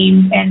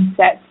redeemed and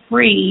set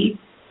free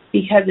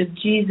because of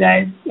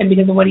Jesus and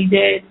because of what he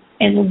did.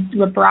 And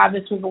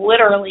Barabbas was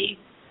literally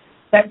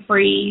set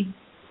free,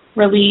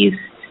 released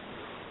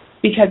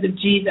because of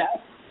Jesus.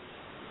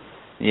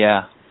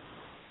 Yeah.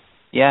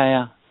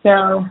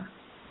 So.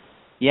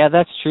 Yeah,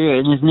 that's true.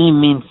 And his name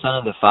means son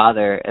of the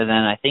Father. And then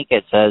I think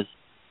it says,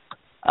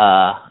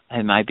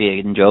 it might be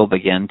in Job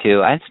again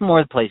too. It's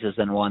more places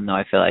than one though,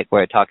 I feel like,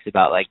 where it talks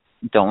about like,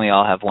 don't we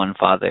all have one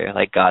Father?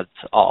 Like God's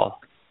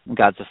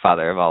the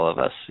Father of all of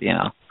us, you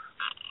know.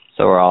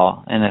 So we're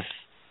all, and if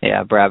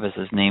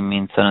Barabbas' name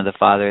means son of the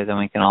Father, then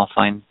we can all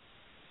find.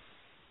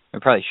 We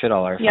probably should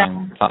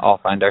all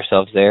find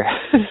ourselves there.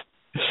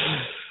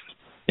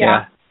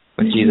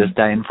 With Jesus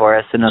dying for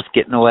us and us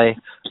getting away.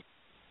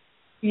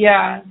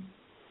 Yeah.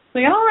 So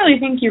I don't really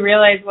think you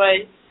realize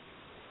what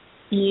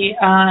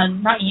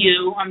not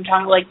you, I'm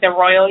talking like the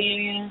royal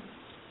union.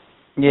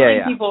 I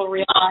think people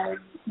realize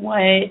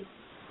what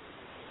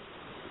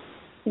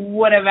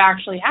would have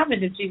actually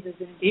happened if Jesus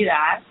didn't do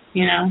that,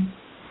 you know?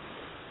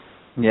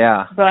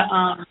 Yeah. But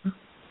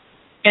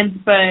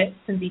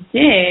since he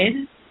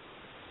did,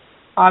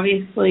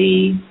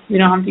 obviously we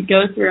don't have to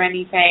go through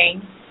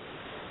anything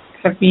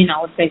except, you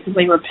know, it's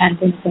basically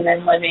repentance and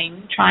then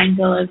trying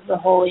to live the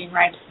holy and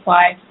righteous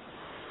life.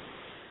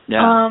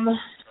 Yeah. I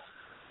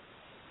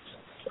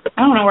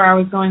don't know where I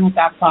was going with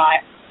that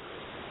thought.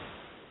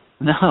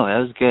 No, that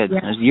was good.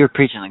 Yeah. You were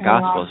preaching the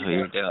gospel is what you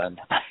were doing.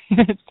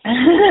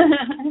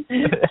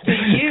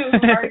 You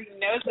already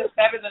know this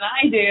better than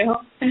I do.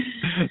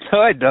 No,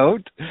 I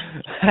don't.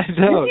 Yes,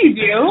 you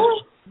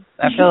do.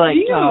 I feel like,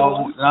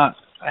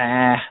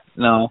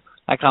 no,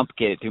 I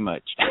complicate it too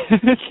much.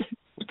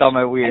 With all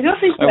my weird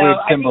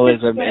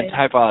symbolism and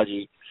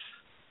typology.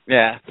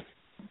 Yeah.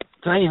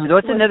 So anyway,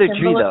 what's another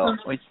tree though?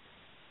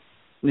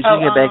 We should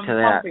get back to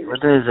that.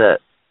 What is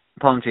it?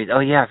 Palm trees. Oh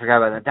yeah, I forgot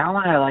about that. That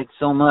one I like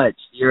so much.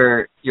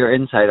 Your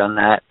insight on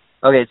that.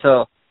 Okay,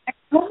 so I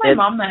told my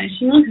mom that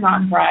she was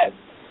not impressed.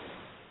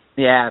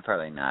 Yeah,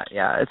 probably not.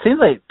 Yeah, it seems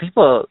like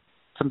people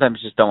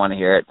sometimes just don't want to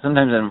hear it.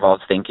 Sometimes it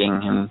involves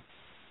thinking, and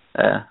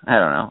I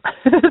don't know.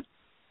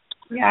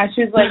 Yeah,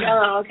 she was like,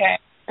 "Oh, okay,"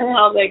 and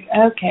I was like,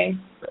 "Okay."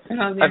 I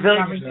feel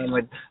like your mom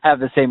would have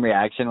the same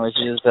reaction, where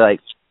she just be like,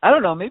 "I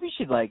don't know, maybe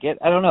she'd like it.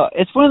 I don't know."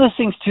 It's one of those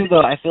things too,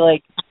 though. I feel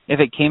like if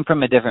it came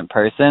from a different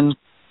person,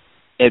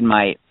 it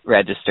might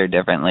register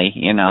differently,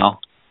 you know?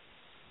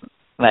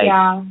 Like,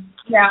 yeah.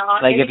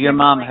 Like if your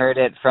mom heard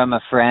it from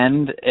a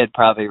friend, it'd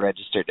probably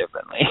register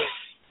differently.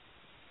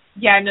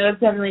 Yeah, no,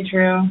 that's definitely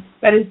true.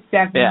 That is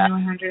definitely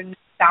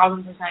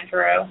 100,000%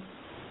 true.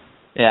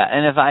 Yeah,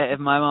 and if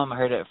my mom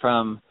heard it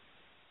from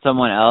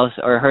someone else,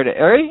 or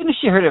even if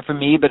she heard it from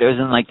me, but it was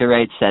in like the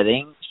right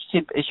setting,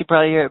 she'd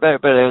probably hear it better.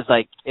 But it was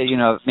like, you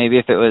know, maybe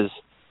if it was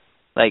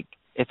like,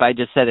 if I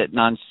just said it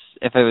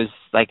if it was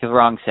like the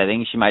wrong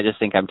setting, she might just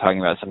think I'm talking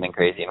about something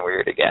crazy and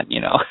weird again,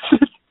 you know?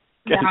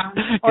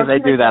 Because I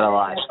do that a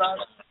lot.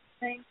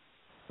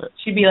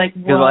 She'd be like,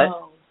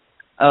 whoa.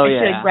 Oh, and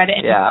she read it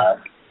in the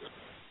book.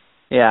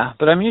 Yeah,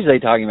 but I'm usually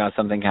talking about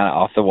something kind of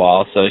off the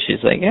wall, so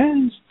she's like, yeah,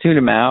 just tune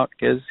him out,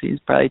 because he's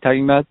probably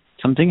talking about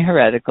something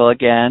heretical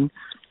again.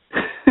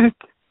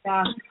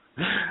 Yeah.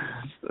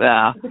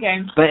 Yeah.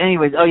 Okay. But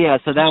anyways,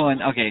 so that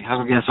one, okay,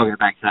 I guess we'll get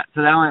back to that.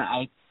 So that one,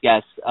 I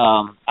guess,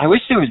 I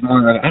wish there was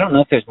more, I don't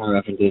know if there's more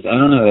references. I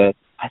don't know.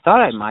 I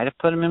thought I might have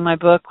put them in my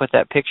book with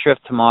that picture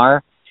of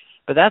Tamar,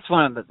 but that's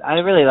one of the, I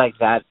really like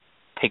that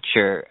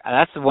picture.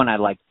 That's the one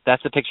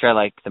that's the picture I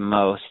like the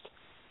most,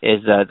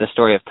 is the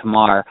story of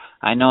Tamar.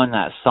 I know in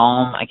that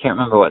psalm, I can't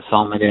remember what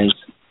psalm it is.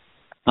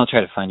 I'll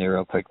try to find it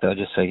real quick, though,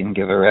 just so you can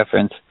give a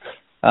reference.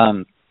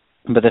 But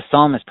the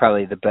psalm is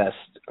probably the best,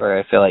 or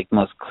I feel like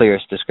most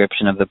clearest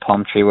description of the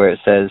palm tree, where it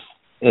says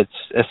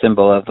it's a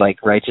symbol of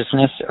like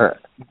righteousness, or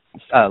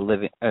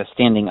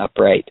standing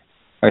upright,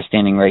 or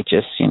standing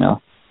righteous, you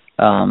know.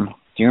 Do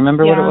you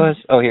remember what it was?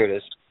 Oh, here it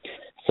is.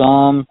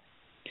 Psalm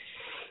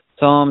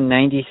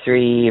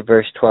 93,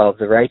 verse 12.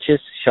 The righteous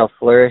shall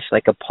flourish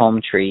like a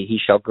palm tree. He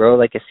shall grow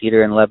like a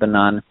cedar in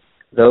Lebanon.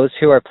 Those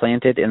who are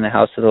planted in the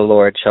house of the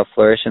Lord shall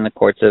flourish in the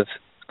courts of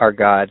our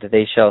God.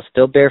 They shall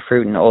still bear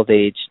fruit in old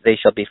age. They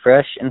shall be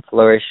fresh and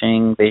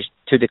flourishing,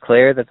 to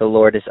declare that the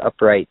Lord is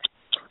upright.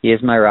 He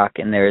is my rock,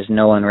 and there is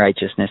no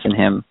unrighteousness in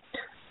him.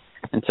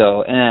 And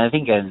so, and I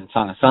think in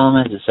Song of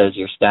Solomon it says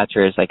your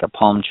stature is like a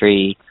palm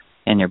tree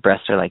and your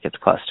breasts are like its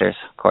clusters.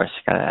 Of course,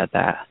 gotta add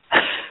that.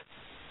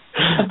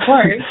 Of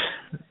course.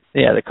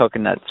 Yeah, the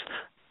coconuts.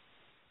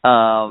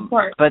 Of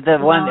course. But the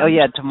one,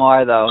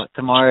 Tamar though.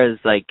 Tamar is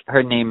like,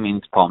 her name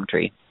means palm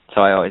tree,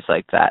 so I always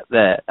like that.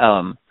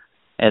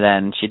 And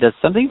then she does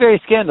something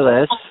very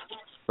scandalous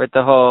with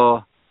the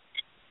whole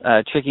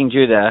tricking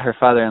Judah, her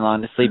father-in-law,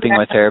 into sleeping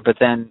with her. But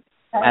then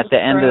at the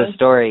end of the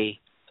story,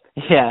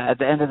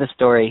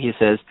 he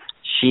says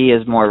she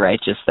is more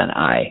righteous than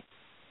I.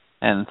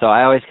 And so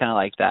I always kind of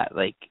like that.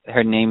 Like,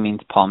 her name means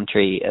palm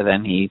tree, and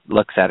then he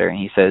looks at her and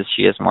he says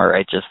she is more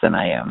righteous than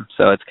I am.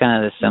 So it's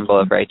kind of the symbol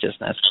of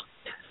righteousness.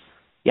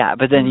 Yeah,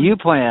 but then you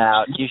pointed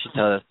out, you should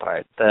tell this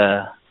part,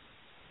 the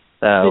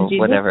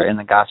whatever in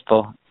the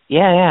gospel.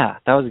 Yeah,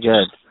 that was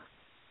good.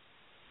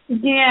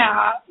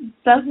 Yeah,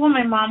 that's what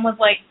my mom was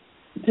like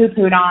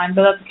poo-pooed on,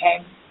 but that's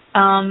okay.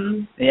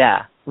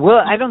 Yeah. Well,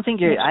 I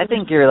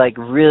think you're like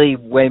really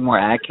way more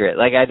accurate.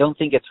 Like, I don't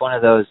think it's one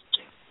of those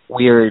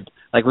weird,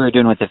 like we were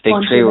doing with the fig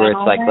tree, where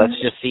it's like, let's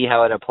just see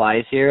how it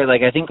applies here.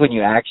 Like, I think when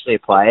you actually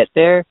apply it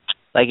there,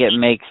 like, it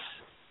makes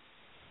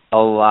a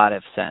lot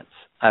of sense.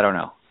 I don't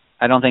know.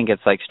 I don't think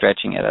it's like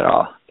stretching it at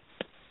all.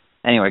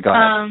 Anyway, go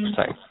ahead.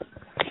 Sorry.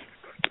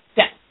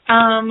 Yeah.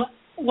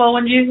 Well,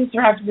 when Jesus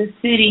arrived at the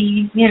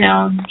city,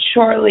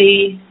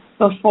 shortly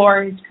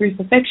before his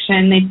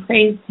crucifixion, they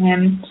praised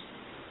him.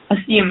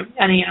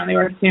 They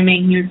were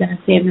assuming he was going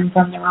to save them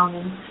from the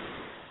Romans.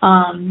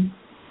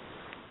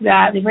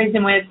 That they praised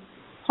him with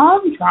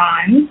palm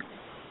fronds.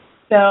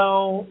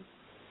 So,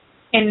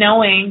 in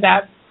knowing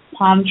that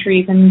palm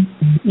trees and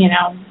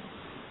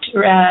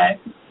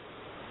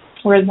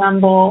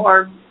resemble,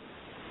 or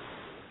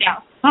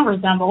not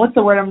resemble. What's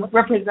the word?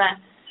 Represent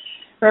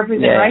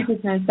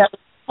righteousness. That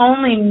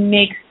only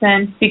makes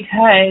sense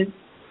because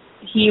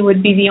he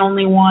would be the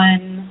only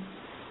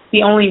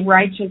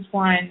righteous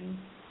one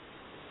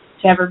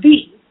to ever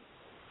be.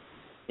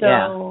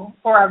 So,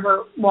 or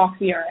ever walk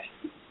the earth.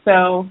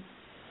 So,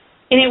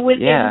 and it would.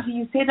 If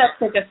you say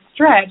that's like a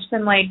stretch,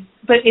 then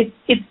but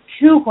it's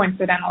too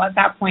coincidental at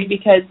that point,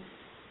 because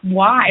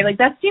why? Like,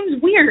 that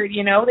seems weird.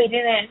 They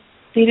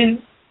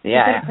didn't.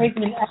 Yeah. Praise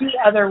him in any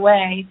other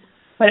way,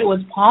 but it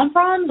was palm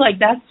fronds. Like,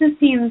 that just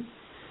seems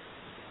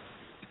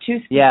too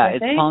specific. Yeah,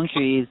 it's palm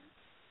trees.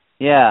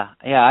 Yeah,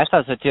 I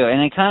thought so too.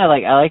 And it kind of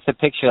like, I like the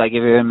picture. Like,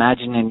 if you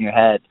imagine in your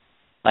head,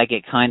 like,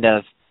 it kind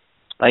of,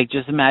 like,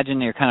 just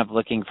imagine you're kind of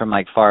looking from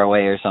like far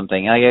away or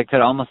something. Like, it could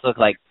almost look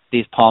like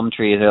these palm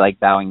trees are like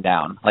bowing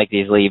down. Like,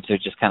 these leaves are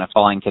just kind of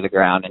falling to the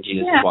ground, and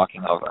Jesus is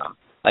walking over them.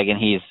 Like, and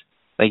he's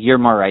like, you're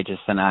more righteous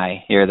than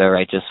I. You're the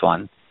righteous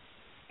one.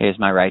 Here's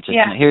my righteousness.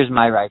 Yeah. Here's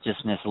my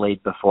righteousness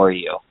laid before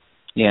you.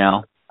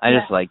 I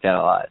just like that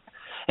a lot.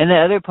 And the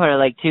other part I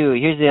like too.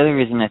 Here's the other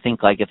reason I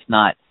think like it's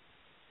not.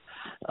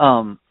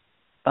 That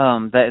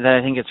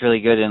I think it's really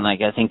good, and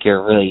like I think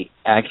you're really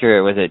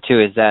accurate with it too.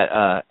 Is that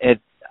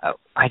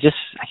I can't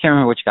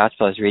remember which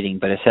gospel I was reading,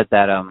 but it said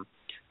that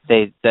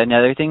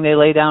another thing they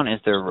lay down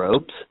is their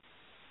robes,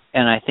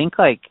 and I think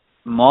like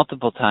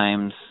multiple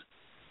times.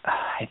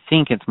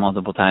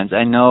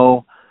 I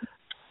know.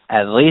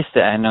 At least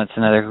I know it's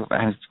another.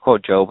 I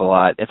quote Job a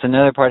lot. It's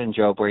another part in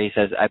Job where he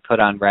says, "I put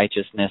on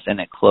righteousness and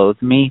it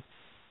clothed me."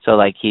 So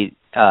like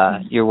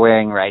you're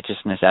wearing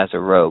righteousness as a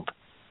robe.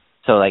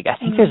 So like I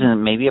think there's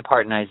maybe a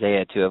part in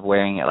Isaiah too of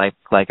wearing it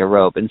like a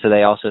robe, and so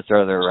they also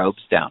throw their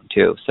robes down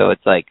too. So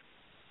it's like,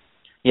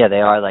 they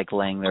are like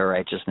laying their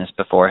righteousness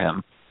before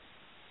him.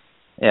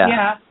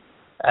 Yeah.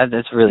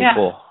 That's really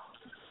cool.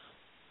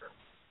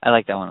 I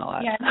like that one a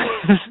lot. Yeah,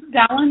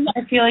 that one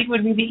I feel like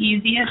would be the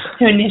easiest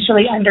to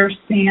initially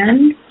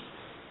understand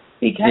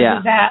because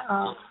of that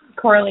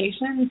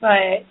correlation.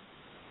 But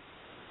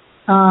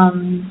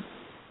my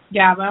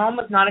mom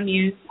was not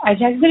amused. I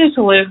texted it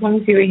to Luke. Let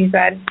me see what he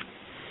said.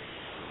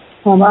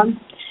 Hold on.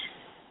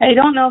 I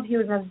don't know if he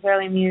was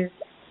necessarily amused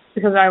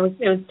because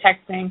it was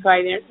texting, so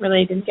I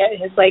didn't get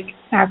his like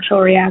actual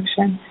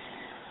reaction.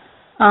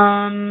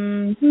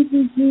 Sorry,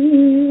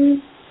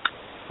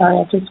 I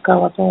have to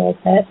scroll up a little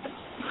bit.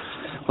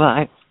 Well,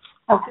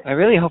 I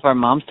really hope our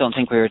moms don't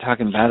think we were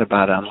talking bad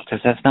about them, because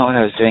that's not what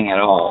I was doing at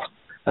all.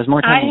 I was more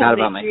talking bad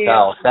about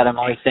myself. That I'm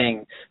always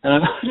saying,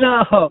 I'm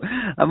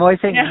always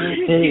saying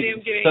new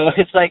things. So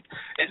it's like,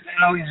 it's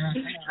not always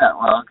received that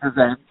well, because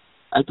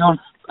I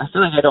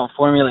feel like I don't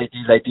formulate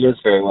these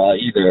ideas very well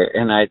either,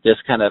 and I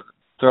just kind of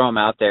throw them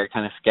out there,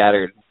 kind of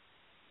scattered,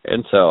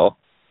 and so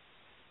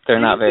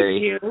they're not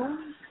very.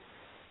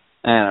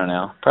 I don't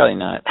know, probably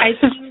not. I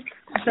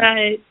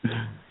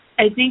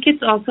think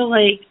it's also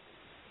like.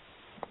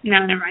 No,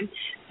 never mind.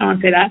 I don't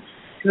want to say that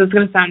because it's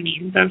going to sound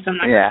mean, so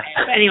I'm not going to say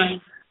it. But anyway,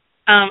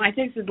 I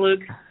texted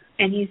Luke,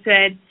 and he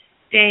said,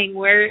 dang,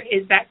 where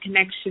is that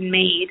connection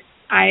made?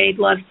 I'd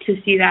love to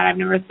see that.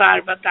 I've never thought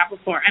about that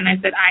before. And I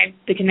said,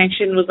 the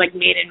connection was, like,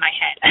 made in my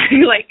head.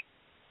 Like,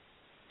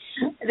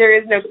 there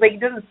is no, like, it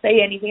doesn't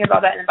say anything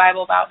about that in the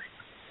Bible about,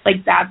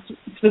 like, that's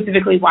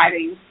specifically why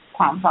they use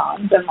palm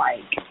fronds and,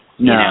 like,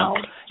 No. You know?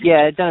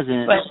 Yeah, it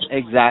doesn't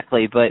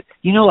exactly. But,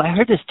 I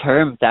heard this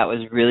term that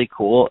was really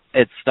cool.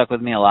 It stuck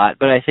with me a lot.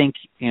 But I think,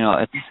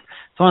 it's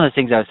one of those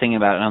things I was thinking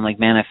about. And I'm like,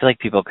 man, I feel like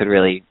people could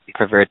really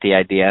pervert the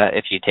idea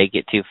if you take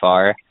it too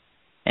far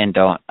and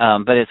don't.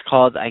 But it's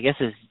called, I guess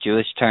it's a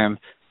Jewish term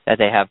that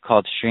they have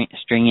called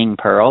stringing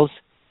pearls.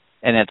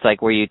 And it's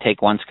like where you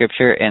take one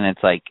scripture and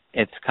it's like,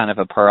 it's kind of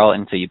a pearl.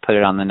 And so you put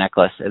it on the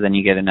necklace and then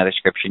you get another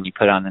scripture and you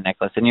put it on the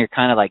necklace. And you're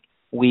kind of like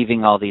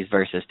weaving all these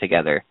verses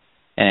together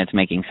and it's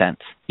making sense,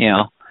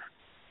 Yeah.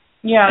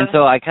 And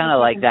so I kind of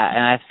like that.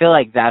 And I feel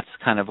like that's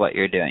kind of what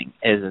you're doing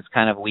is it's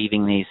kind of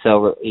weaving these.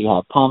 So you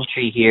have palm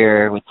tree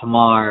here with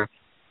Tamar.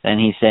 And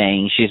he's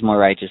saying she's more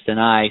righteous than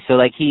I. So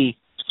like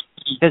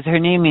because her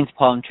name means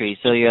palm tree.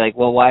 So you're like,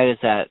 well, why does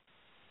that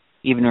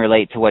even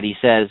relate to what he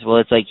says? Well,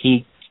 it's like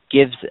he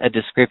gives a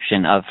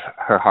description of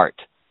her heart.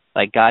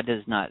 Like God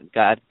does not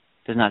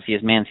see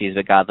as man sees,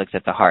 but God looks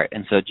at the heart.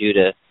 And so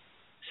Judah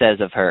says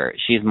of her,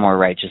 she's more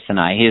righteous than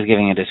I. He's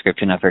giving a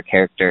description of her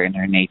character and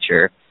her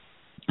nature.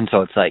 And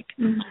so it's like,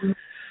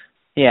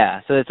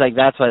 yeah, so it's like,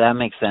 that's why that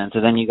makes sense.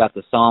 And then you got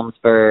the Psalms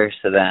verse,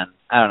 and then,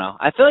 I don't know.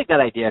 I feel like that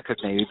idea could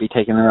maybe be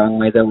taken the wrong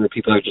way, though, where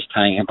people are just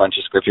tying a bunch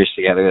of scriptures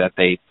together that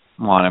they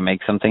want to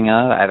make something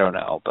of. I don't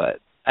know, but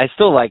I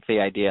still like the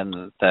idea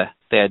and the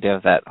idea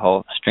of that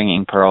whole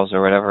stringing pearls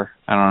or whatever.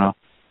 I don't know.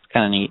 It's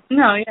kind of neat.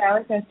 No, yeah, I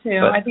like that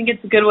too. But, I think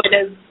it's a good way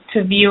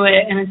to view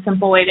it and a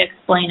simple way to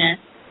explain it.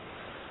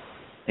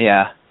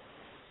 Yeah.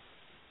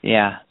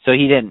 Yeah. So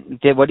he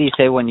what did he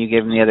say when you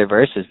gave him the other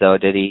verses, though?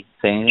 Did he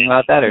say anything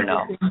about that or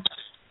no?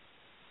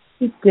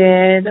 He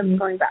did. I'm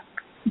going back.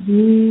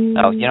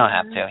 Oh, you don't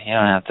have to. You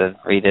don't have to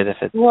read it if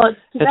it's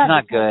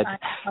not good. I'm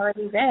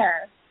already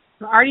there.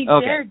 I'm already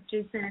there,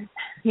 Jason.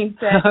 He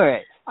said, all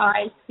right.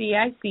 I see.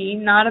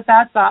 Not a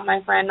bad thought,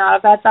 my friend. Not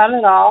a bad thought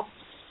at all.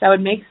 That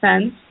would make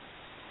sense.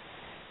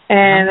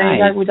 And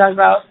then we talked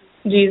about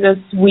Jesus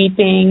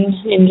weeping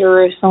in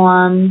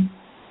Jerusalem.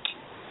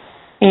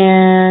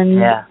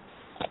 And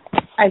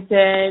I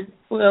said,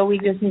 well, we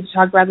just need to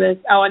talk about this.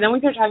 Oh, and then we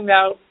started talking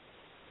about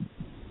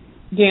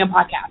doing a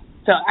podcast.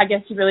 So I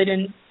guess he really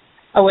didn't.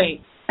 Oh,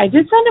 wait. I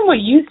did send him what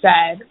you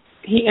said.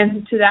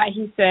 And to that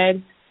he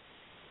said,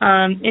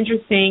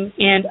 interesting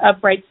and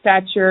upright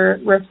stature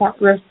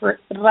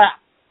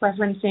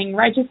referencing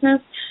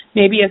righteousness.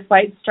 Maybe a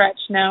slight stretch,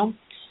 no?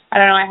 I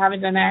don't know. I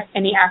haven't done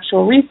any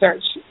actual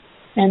research.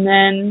 And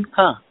then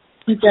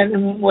he said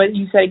what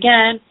you said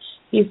again.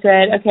 He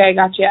said, okay, I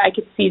got you. I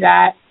could see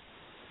that.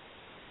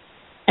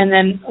 And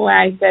then when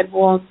I said,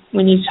 well,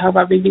 we need to talk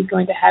about babies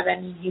going to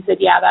heaven, he said,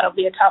 yeah, that'll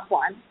be a tough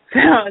one.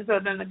 So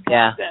then that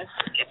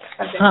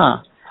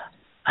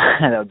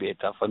would be a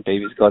tough one,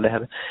 babies going to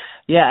heaven.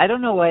 Yeah, I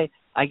don't know why.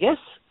 I guess,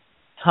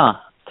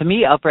 to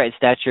me, upright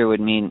stature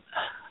would mean,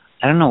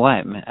 I don't know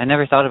why. I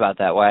never thought about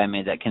that, why I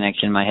made that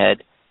connection in my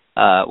head,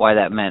 why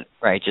that meant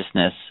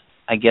righteousness.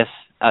 I guess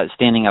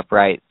standing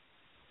upright.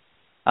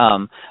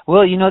 Well,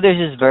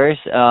 there's this verse,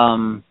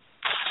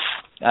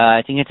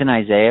 I think it's in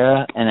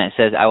Isaiah, and it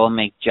says, I will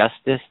make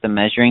justice the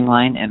measuring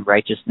line and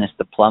righteousness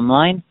the plumb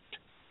line.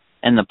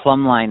 And the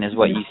plumb line is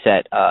what you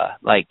set,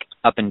 like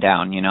up and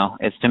down,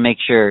 It's to make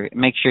sure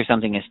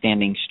something is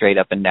standing straight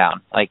up and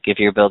down. Like if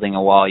you're building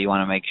a wall, you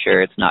want to make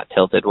sure it's not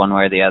tilted one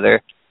way or the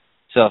other.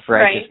 So if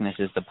righteousness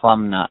is the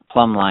plumb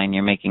line,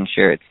 you're making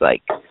sure it's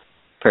like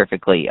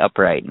perfectly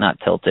upright, not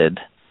tilted.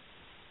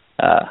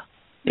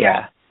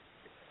 Yeah.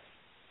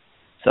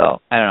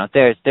 So I don't know.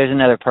 There's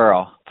another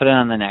pearl. Put it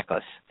on the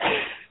necklace.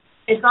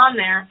 It's on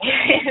there.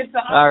 It's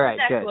on all right,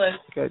 the necklace.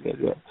 Good.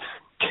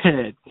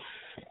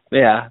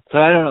 Yeah. So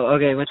I don't know.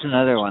 Okay, what's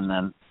another one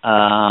then?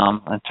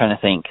 I'm trying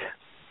to think.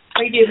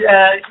 We did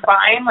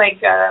vine, like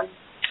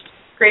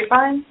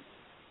grapevine.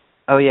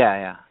 Oh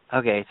yeah.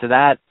 Okay, so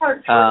that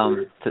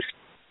to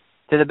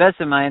the best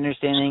of my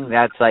understanding,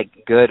 that's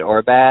like good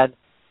or bad.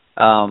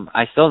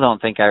 I still don't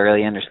think I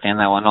really understand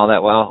that one all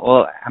that well.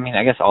 Well, I mean,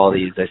 I guess all of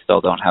these I still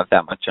don't have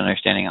that much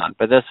understanding on.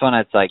 But this one,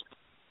 it's like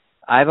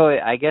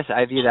I guess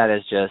I view that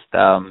as just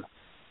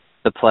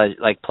the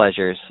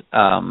pleasures,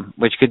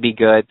 which could be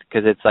good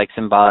because it's like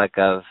symbolic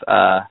of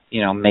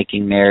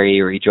making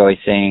merry,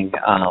 rejoicing,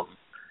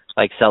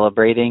 like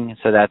celebrating.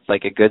 So that's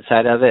like a good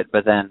side of it.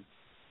 But then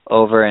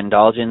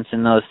overindulgence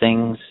in those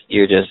things,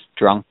 you're just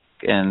drunk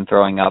and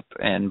throwing up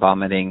and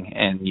vomiting,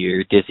 and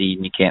you're dizzy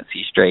and you can't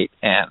see straight,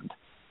 and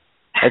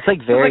it's like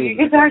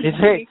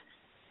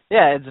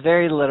it's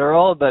very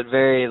literal, but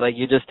very like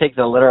you just take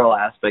the literal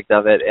aspect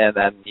of it and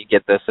then you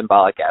get the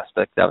symbolic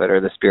aspect of it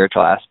or the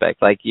spiritual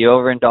aspect. Like you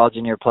overindulge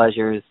in your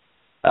pleasures,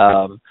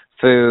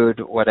 food,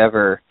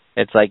 whatever.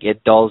 It's like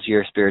it dulls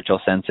your spiritual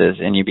senses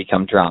and you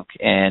become drunk,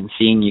 and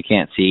seeing you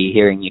can't see,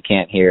 hearing you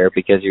can't hear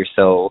because you're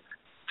so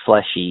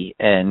fleshy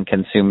and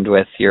consumed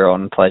with your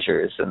own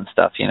pleasures and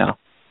stuff, Does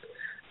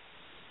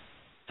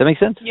that make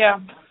sense? Yeah.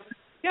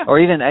 Or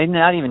even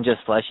not even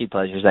just fleshy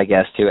pleasures, I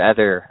guess, too.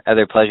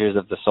 Other pleasures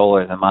of the soul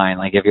or the mind.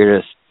 Like if you're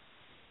just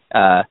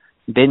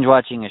binge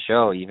watching a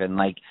show, even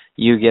like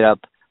you get up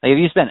Like if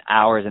you spend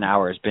hours and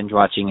hours binge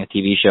watching a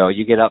TV show,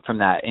 you get up from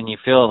that and you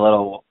feel a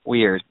little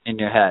weird in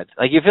your head.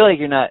 Like you feel like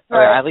you're not,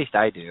 or at least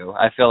I do.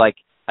 I feel like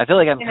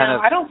I'm kind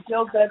of. I don't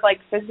feel good like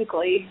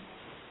physically.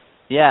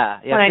 Yeah,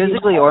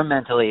 physically or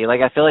mentally.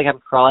 Like I feel like I'm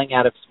crawling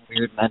out of some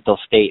weird mental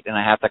state, and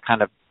I have to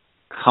kind of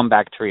come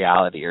back to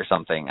reality or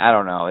something. I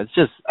don't know. It's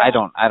just I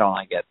don't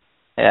like it.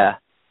 Yeah.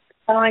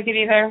 I don't like it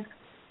either.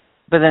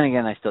 But then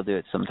again, I still do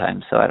it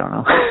sometimes, so I don't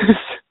know.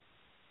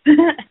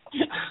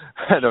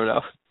 I don't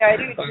know. Yeah, I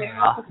do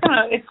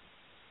too.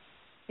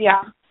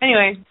 Yeah.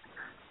 Anyway.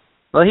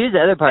 Well, here's the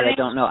other part I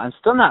don't know. I'm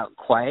still not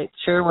quite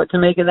sure what to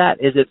make of that.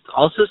 Is it's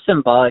also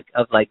symbolic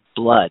of like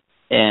blood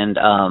and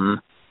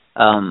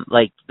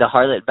like the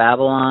harlot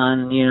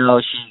Babylon, you know,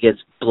 she gets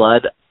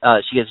blood,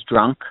 she gets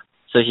drunk.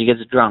 So she gets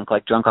drunk,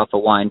 like drunk off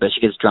of wine, but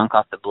she gets drunk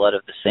off the blood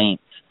of the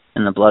saints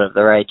and the blood of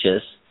the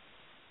righteous.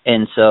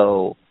 And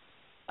so,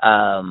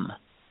 and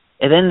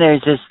then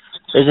there's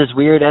this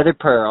weird other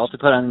pearl to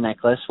put on the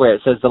necklace where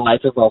it says the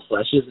life of all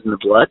flesh is in the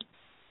blood.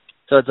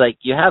 So it's like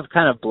you have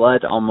kind of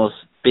blood almost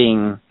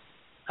being,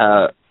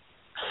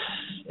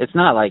 it's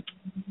not like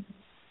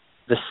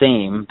the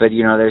same, but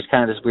you know, there's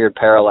kind of this weird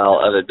parallel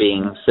of it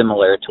being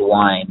similar to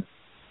wine.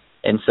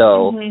 And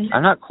so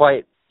I'm not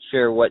quite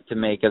sure what to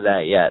make of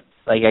that yet.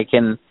 Like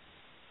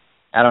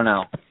I don't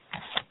know.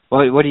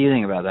 What do you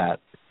think about that?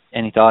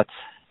 Any thoughts?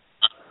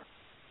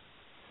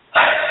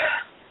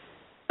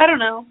 I don't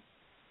know.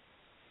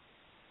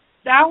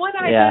 That one,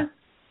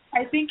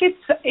 I think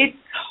it's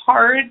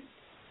hard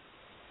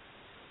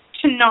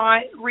to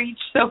not reach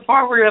so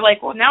far where you're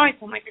like, well, now I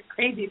sound like a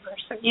crazy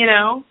person, you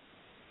know?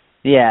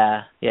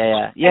 Yeah,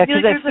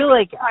 because I feel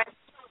like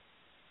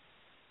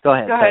Go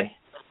ahead.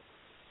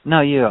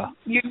 No, you.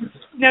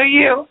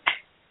 You.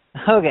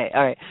 Okay,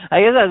 all right.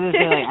 I guess I was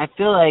just saying,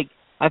 like,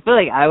 I feel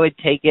like I would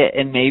take it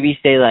and maybe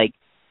say like,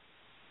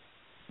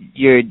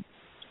 you're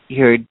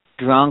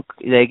drunk.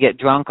 They get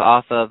drunk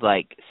off of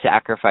like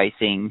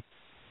sacrificing,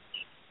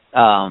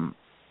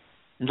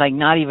 like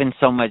not even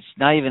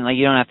like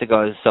you don't have to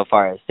go so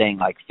far as saying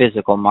like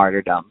physical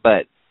martyrdom,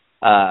 but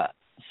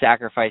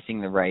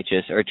sacrificing the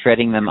righteous or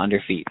treading them under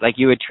feet. Like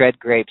you would tread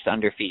grapes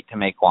under feet to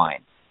make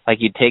wine. Like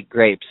you'd take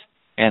grapes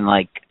and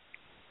like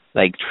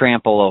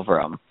trample over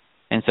them.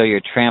 And so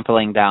you're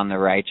trampling down the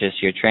righteous,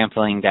 you're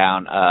trampling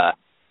down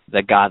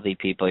the godly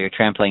people, you're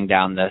trampling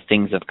down the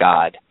things of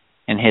God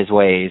and his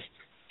ways,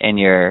 and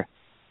you're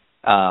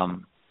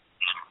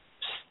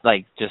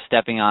like just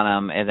stepping on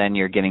them, and then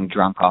you're getting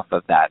drunk off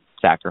of that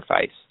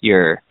sacrifice.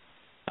 You're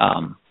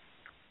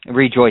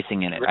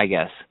rejoicing in it, I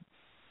guess.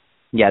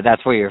 Yeah,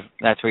 that's where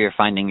you're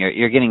finding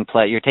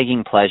you're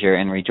taking pleasure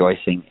and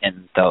rejoicing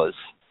in those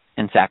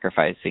and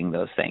sacrificing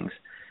those things.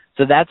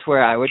 So that's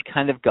where I would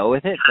kind of go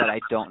with it, but I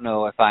don't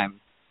know if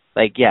I'm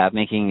like,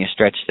 making a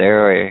stretch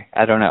there, or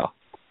I don't know.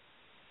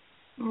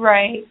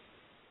 Right.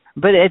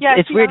 But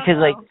it's weird because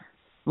like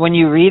when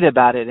you read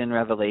about it in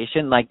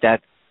Revelation, like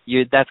that's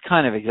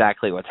kind of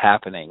exactly what's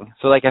happening.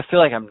 So like I feel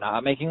like I'm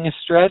not making a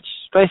stretch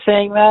by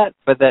saying that,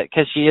 but that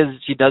because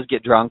she does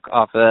get drunk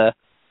off the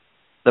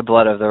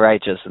blood of the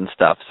righteous and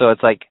stuff. So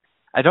it's like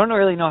I don't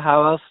really know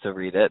how else to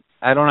read it.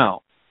 I don't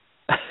know.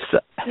 So,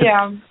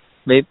 yeah.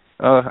 Maybe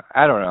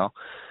I don't know.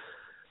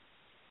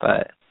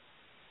 But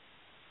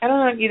I don't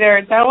know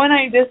either. That one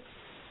I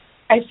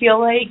feel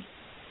like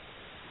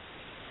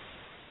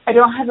I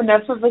don't have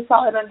enough of a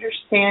solid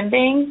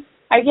understanding,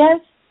 I guess,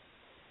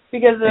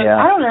 because of,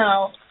 I don't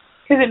know,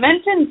 because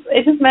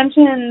it just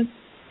mentions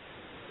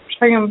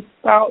talking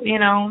about, you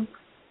know,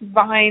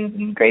 vines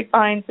and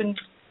grapevines and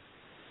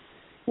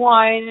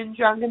wine and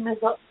drunkenness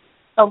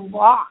a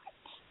lot,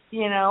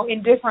 you know,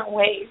 in different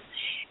ways.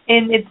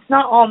 And it's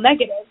not all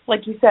negative,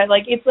 like you said.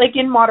 Like, it's like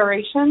in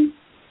moderation.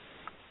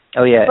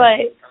 Oh, yeah.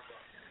 But,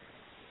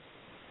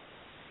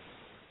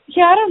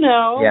 yeah, I don't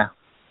know. Yeah.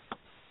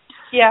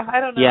 Yeah, I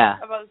don't know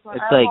about this one.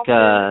 It's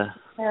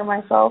like,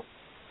 myself.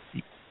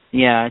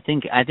 Yeah, I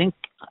think,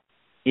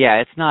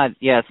 it's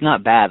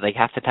not bad. Like,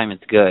 half the time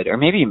it's good. Or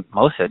maybe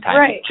most of the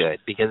time it's good.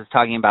 Because it's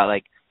talking about,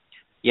 like,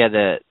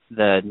 the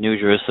New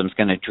Jerusalem's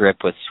going to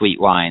drip with sweet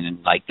wine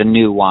and, like, the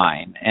new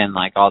wine. And,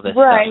 like, all this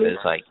stuff is,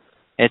 like,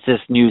 it's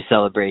this new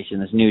celebration,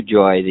 this new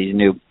joy, these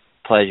new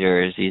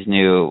pleasures, these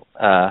new,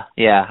 I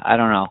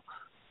don't know.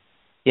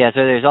 Yeah,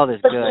 so there's all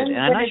this good. And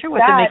I'm not sure what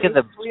to make of the...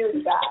 It's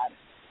really bad.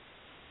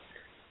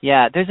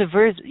 Yeah, there's a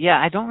verse. Yeah,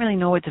 I don't really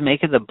know what to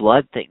make of the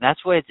blood thing.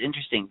 That's why it's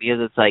interesting, because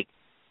it's like,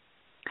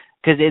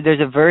 because there's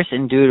a verse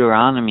in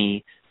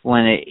Deuteronomy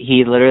when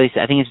he literally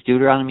said, I think it's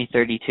Deuteronomy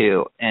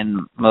 32,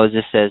 and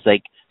Moses says,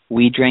 like,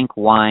 we drank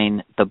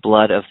wine, the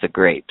blood of the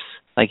grapes.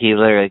 Like, he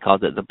literally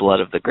calls it the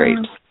blood of the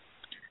grapes.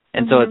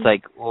 And so it's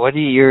like,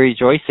 you're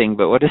rejoicing,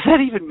 but what does that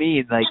even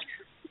mean? Like,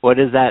 what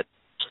is that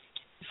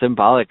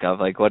symbolic of?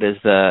 Like, what is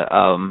the,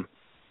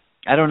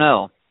 I don't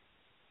know.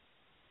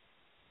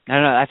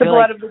 I feel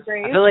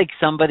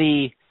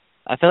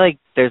like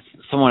there's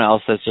someone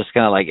else that's just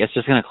gonna like, it's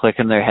just gonna click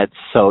in their head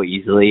so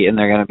easily, and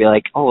they're gonna be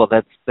like, oh, well,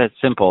 that's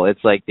simple.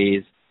 It's like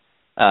these,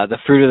 the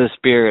fruit of the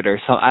spirit or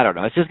something. I don't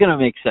know. It's just gonna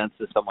make sense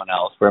to someone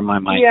else. Where my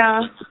mind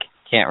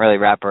can't really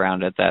wrap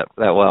around it that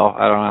well.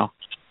 I don't know.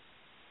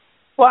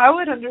 Well, I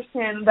would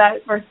understand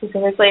that verse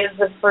specifically as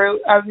the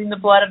fruit. I mean, the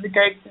blood of the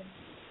grapes is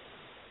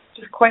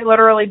just quite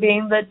literally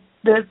being the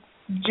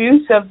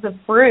juice of the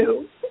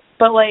fruit.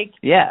 But like,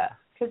 yeah,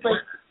 because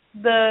like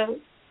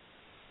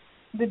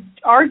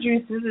our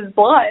juices is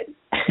blood,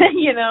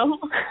 you know.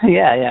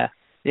 Yeah.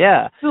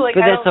 So, like,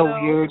 but that's a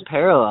weird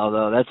parallel,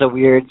 though. That's a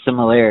weird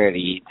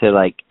similarity to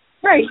like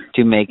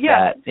to make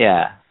that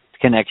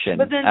connection.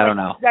 But then I don't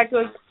know. That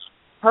goes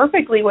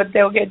perfectly with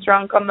they'll get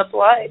drunk on the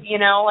blood, you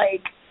know,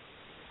 like.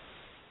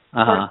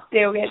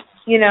 They'll get,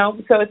 you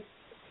know. So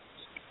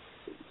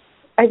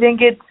I think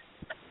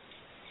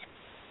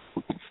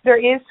there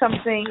is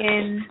something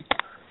in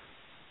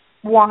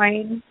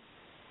wine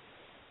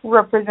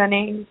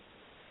representing.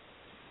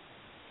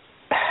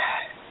 I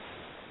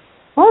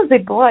won't say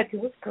blood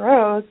because it's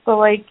gross, but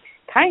like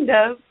kind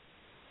of.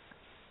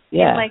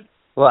 Yeah. And, like,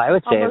 well, I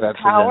would say it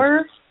represents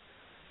power.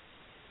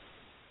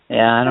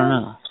 Yeah, I don't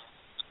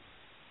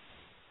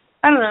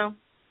know.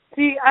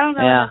 See, I don't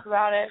know enough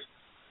about it.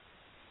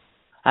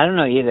 I don't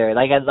know either.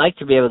 Like, I'd like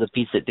to be able to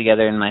piece it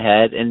together in my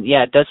head, and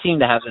yeah, it does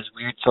seem to have this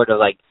weird sort of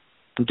like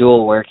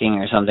dual working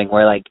or something,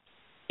 where like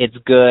it's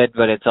good,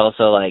 but it's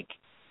also like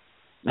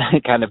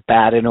kind of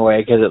bad in a way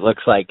because it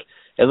looks like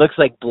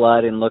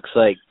blood and looks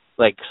like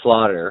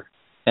slaughter.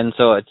 And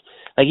so it's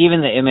like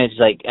even the image,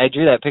 like I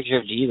drew that picture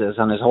of Jesus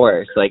on his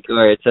horse, like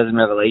where it says in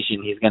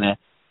Revelation he's gonna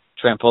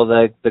trample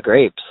the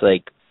grapes,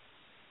 like,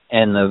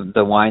 and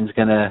the wine's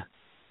gonna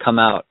come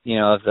out, you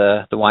know, of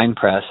the wine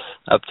press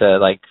up to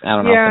like I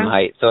don't know some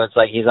height. So it's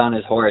like he's on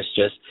his horse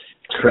just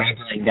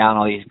trampling down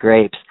all these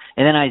grapes.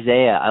 And then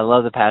Isaiah, I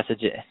love the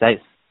passage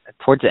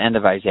towards the end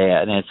of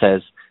Isaiah, and it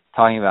says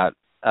talking about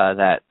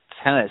that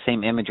kind of that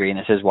same imagery, and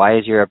it says, "Why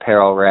is your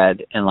apparel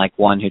red and like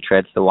one who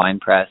treads the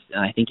winepress?"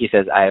 And I think he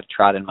says, "I have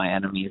trodden my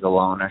enemies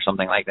alone," or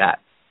something like that.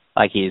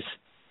 Like he's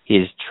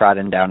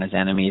trodden down his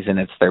enemies, and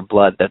it's their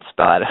blood that's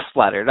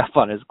splattered up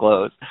on his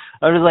clothes.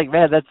 I was like,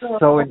 man, that's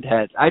so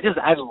intense. I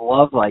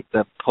love like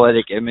the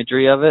poetic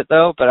imagery of it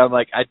though, but I'm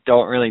like, I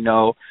don't really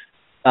know.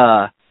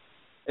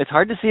 It's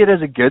hard to see it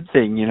as a good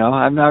thing, you know.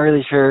 I'm not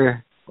really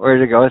sure where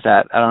to go with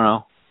that. I don't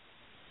know.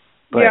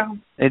 But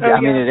I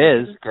mean, it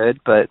is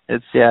good, but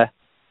it's I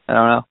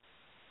don't know.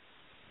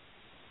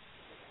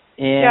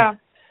 Yeah.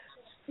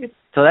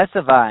 So that's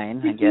the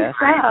vine, I guess.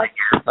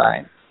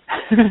 Vine.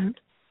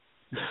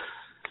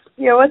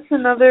 Yeah, what's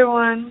another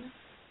one?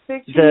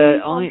 The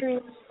only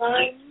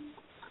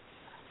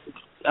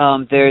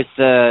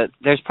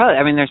there's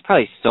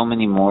probably so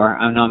many more.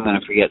 I know I'm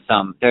gonna forget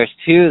some. There's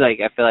two like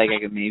I feel like I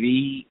could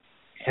maybe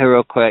hit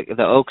real quick.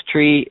 The oak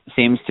tree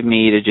seems to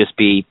me to just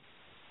be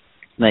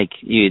like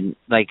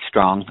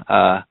strong.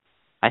 I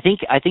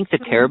think the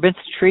terebinth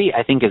tree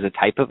I think is a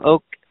type of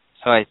oak.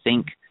 So I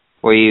think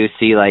where you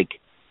see like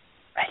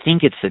I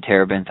think it's the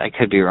terebinth. I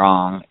could be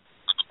wrong.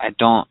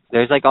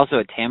 There's like also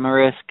a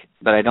tamarisk,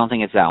 but I don't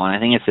think it's that one. I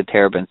think it's the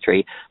terebinth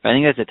tree. But I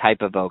think that's a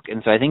type of oak.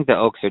 And so I think the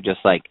oaks are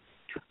just like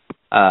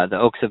the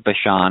oaks of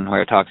Bashan,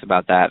 where it talks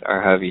about that,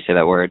 or however you say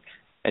that word.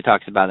 It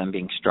talks about them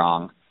being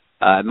strong.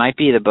 It might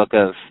be the book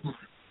of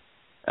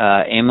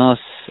Amos.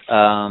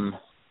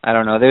 I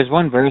don't know. There's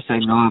one verse I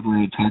know of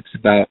where it talks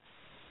about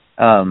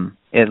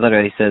it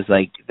literally says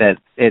like that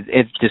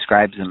it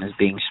describes them as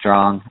being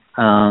strong.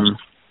 Man,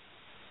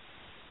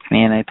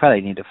 I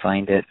probably need to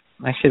find it.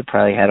 I should have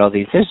probably had all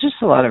these. There's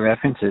just a lot of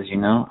references, you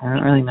know. I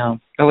don't really know.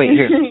 Oh, wait,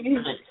 here.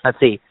 Let's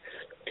see.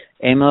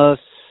 Amos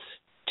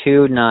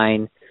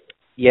 2:9.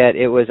 Yet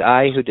it was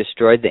I who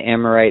destroyed the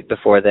Amorite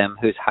before them,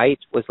 whose height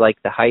was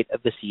like the height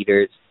of the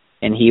cedars,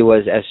 and he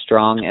was as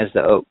strong as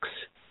the oaks.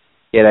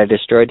 Yet I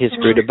destroyed his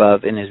fruit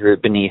above and his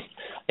root beneath.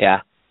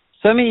 Yeah.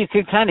 So, I mean, you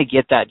could kind of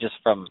get that just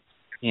from,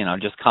 you know,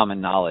 just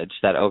common knowledge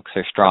that oaks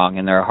are strong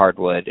and they're a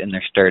hardwood and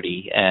they're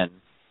sturdy and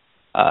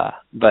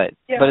but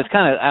it's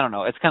kind of, I don't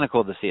know, it's kind of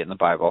cool to see it in the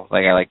Bible.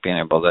 Like I like being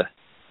able to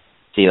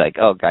see like,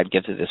 oh, God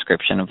gives a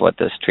description of what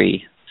this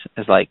tree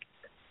is like.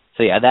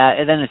 So yeah, that,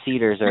 and then the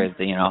cedars are,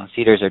 you know,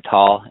 cedars are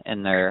tall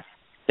and their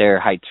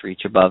heights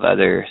reach above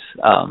others.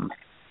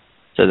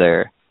 So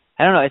they're,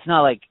 I don't know, it's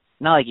not like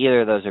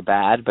either of those are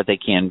bad, but they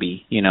can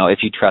be, you know,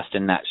 if you trust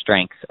in that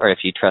strength or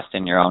if you trust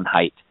in your own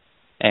height.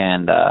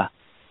 And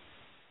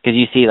because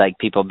you see like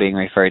people being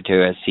referred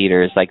to as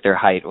cedars, like their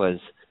height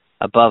was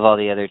above all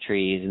the other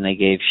trees, and they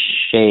gave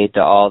shade to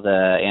all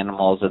the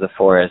animals of the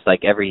forest.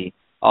 Like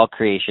all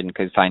creation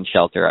could find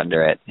shelter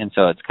under it. And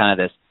so it's kind of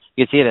this,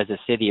 you can see it as a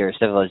city or a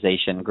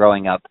civilization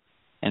growing up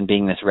and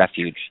being this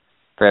refuge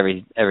for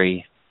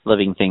every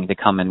living thing to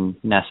come and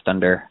nest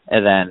under.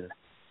 And then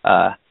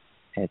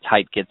its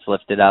height gets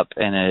lifted up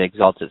and it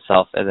exalts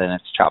itself, and then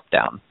it's chopped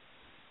down.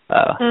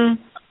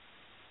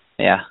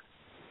 Yeah.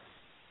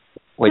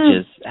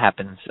 Which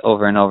happens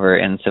over and over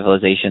in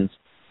civilizations.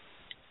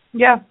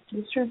 Yeah,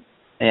 that's true.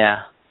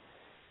 Yeah.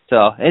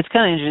 So it's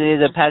kind of interesting.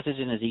 The passage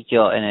in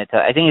Ezekiel, and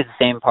I think it's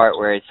the same part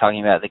where it's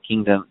talking about the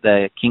king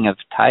of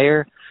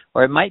Tyre,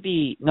 or it might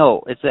be,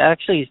 no, it's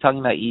actually he's talking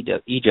about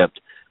Egypt,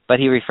 but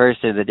he refers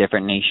to the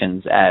different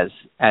nations as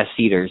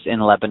cedars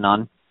in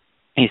Lebanon.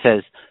 he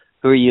says,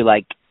 who are you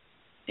like?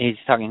 He's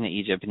talking to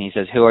Egypt, and he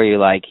says, who are you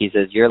like? He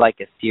says, you're like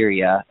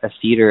Assyria, a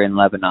cedar in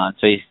Lebanon.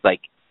 So he's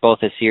like, both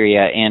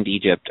Assyria and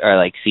Egypt are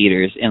like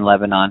cedars in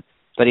Lebanon.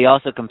 But he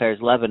also compares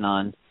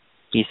Lebanon.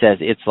 He says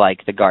it's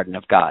like the Garden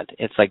of God.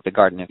 It's like the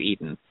Garden of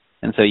Eden.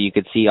 And so you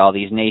could see all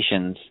these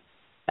nations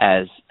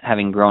as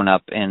having grown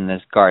up in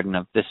this garden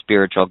of this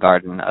spiritual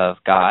garden of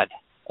God.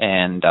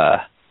 And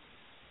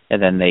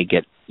then they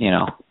get,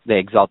 they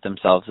exalt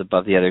themselves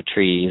above the other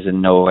trees,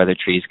 and no other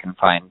trees can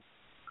find,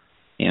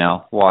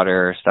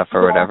 water or stuff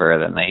or whatever.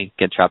 Then they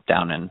get chopped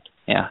down, and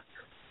because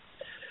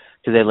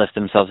they lift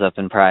themselves up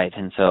in pride,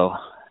 and so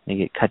they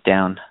get cut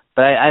down.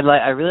 But I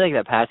really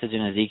like that passage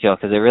in Ezekiel,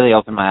 because it really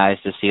opened my eyes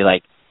to see,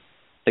 like,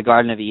 the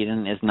Garden of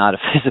Eden is not a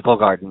physical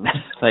garden.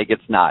 Like,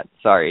 it's not,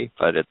 sorry,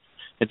 but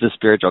it's a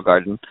spiritual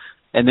garden.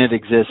 And it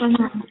exists,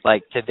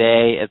 like,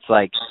 today. It's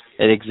like,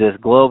 it exists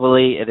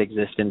globally, it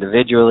exists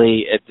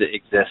individually, it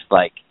exists,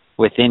 like,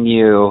 within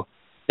you,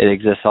 it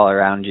exists all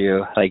around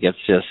you. Like,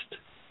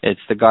 it's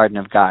the Garden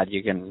of God.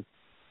 You can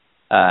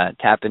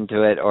tap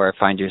into it or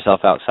find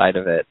yourself outside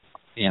of it,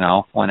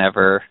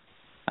 whenever,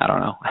 I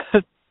don't know,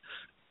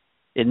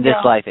 in this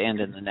life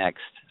and in the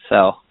next.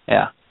 So,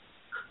 yeah.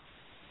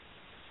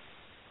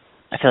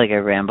 I feel like I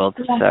rambled.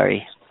 Yeah.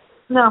 Sorry.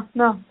 No,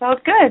 that was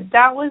good.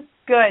 That was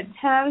good.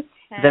 10 out of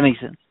 10. That makes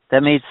sense.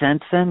 That made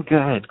sense then?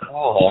 Good.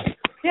 Cool.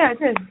 Yeah, it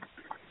did.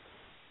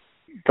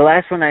 The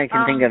last one I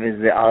can think of is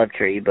the olive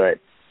tree, but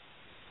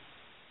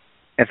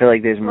I feel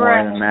like there's more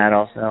than that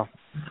also.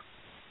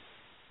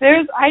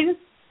 I just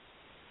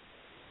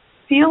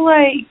feel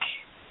like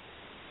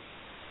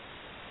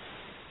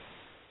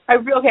I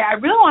really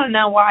want to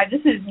know why.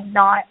 This is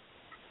not,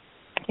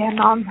 again,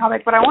 on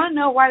topic, but I want to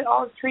know why the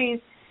olive trees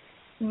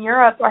in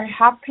Europe are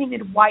half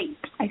painted white.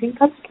 I think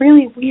that's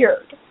really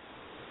weird.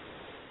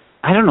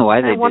 I don't know why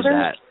they did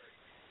that.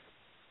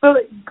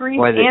 But Greece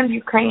and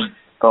Ukraine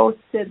both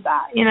did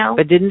that,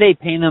 But didn't they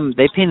paint them?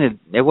 They painted,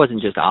 it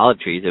wasn't just olive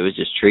trees, it was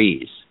just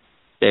trees.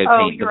 They would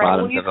paint the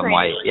bottoms of them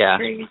white. Yeah.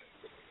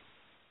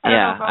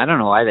 I don't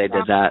know why they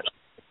did that.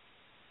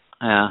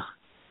 Yeah.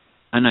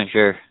 I'm not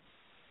sure.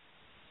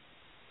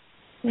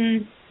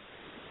 Anyway,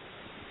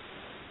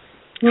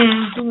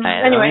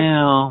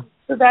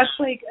 so that's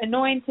like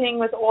anointing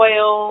with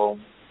oil,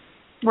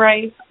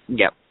 right?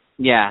 Yep.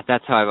 Yeah,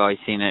 that's how I've always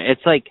seen it.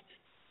 It's like,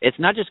 it's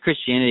not just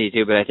Christianity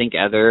too, but I think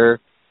other,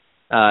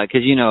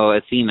 because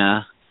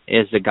Athena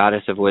is the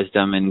goddess of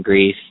wisdom in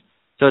Greece.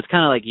 So it's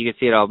kind of like you could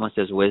see it almost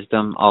as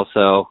wisdom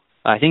also.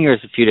 I think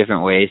there's a few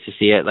different ways to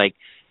see it. Like,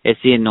 it's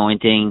the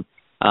anointing.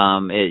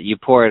 You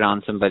pour it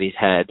on somebody's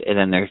head, and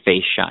then their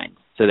face shines.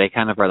 So they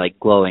kind of are like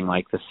glowing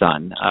like the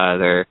sun.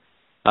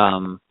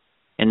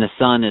 And the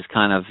sun is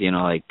kind of,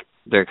 like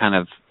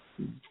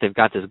they've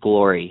got this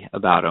glory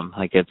about them.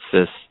 Like it's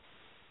this,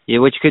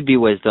 which could be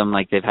wisdom.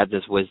 Like they've had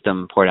this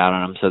wisdom poured out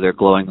on them, so they're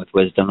glowing with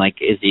wisdom.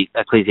 Like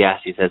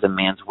Ecclesiastes says, a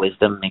man's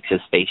wisdom makes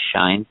his face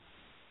shine.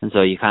 And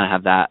so you kind of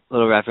have that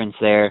little reference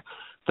there.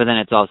 But then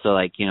it's also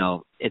like,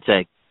 it's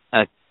a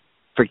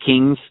for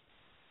kings,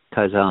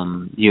 because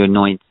you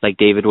anoint, like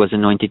David was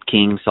anointed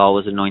king, Saul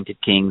was anointed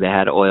king. They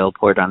had oil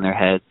poured on their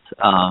heads.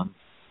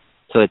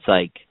 So it's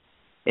like,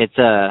 it's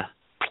a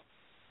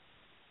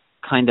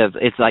kind of,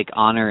 it's like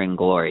honor and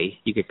glory.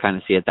 You could kind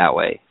of see it that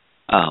way.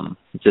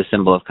 It's a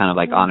symbol of kind of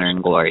like honor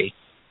and glory,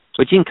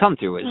 which can come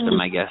through wisdom,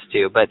 I guess,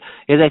 too. But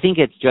I think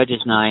it's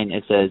Judges 9.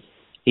 It says,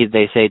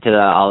 they say to the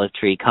olive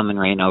tree, come and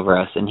reign over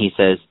us. And he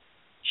says,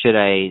 should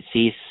I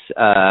cease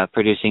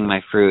producing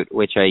my fruit,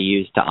 which I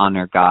use to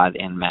honor God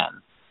and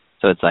men?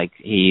 So it's like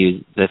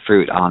the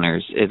fruit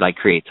honors, it like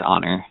creates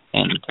honor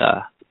and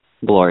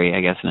glory,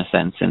 I guess, in a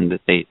sense, and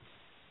that they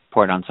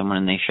pour it on someone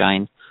and they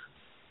shine.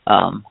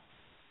 So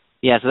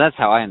that's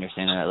how I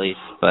understand it, at least.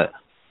 But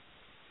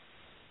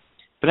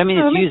I mean,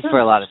 it's used for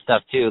a lot of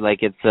stuff too. Like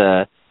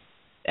it's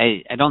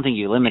I don't think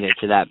you limit it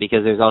to that,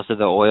 because there's also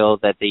the oil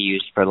that they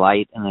used for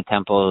light in the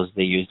temples.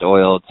 They used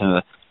oil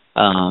to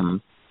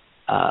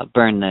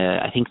burn the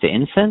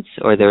incense,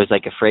 or there was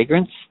like a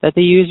fragrance that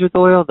they used with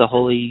oil.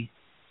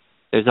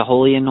 There's a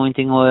holy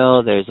anointing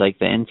oil. There's like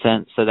the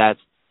incense. So that's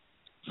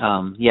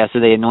so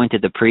they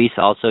anointed the priests.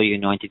 Also, you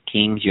anointed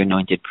kings. You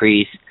anointed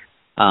priests.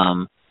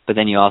 But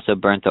then you also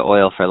burnt the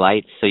oil for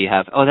lights. So you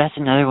have, that's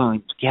another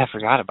one. I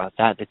forgot about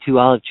that. The 2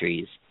 olive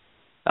trees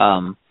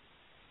in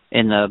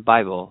the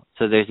Bible.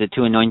 So there's the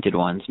 2 anointed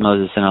ones,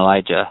 Moses and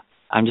Elijah.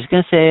 I'm just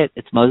going to say it.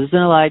 It's Moses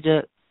and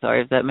Elijah.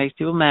 Sorry if that makes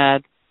people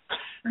mad.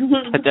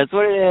 But that's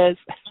what it is.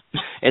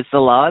 It's the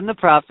law and the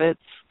prophets.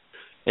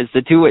 It's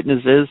the 2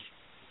 witnesses.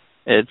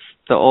 It's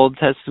the Old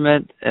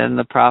Testament and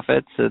the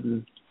prophets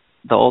and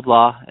the old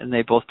law, and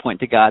they both point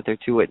to God. They're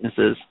 2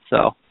 witnesses.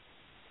 So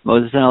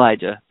Moses and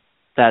Elijah.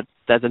 That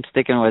I'm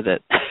sticking with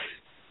it.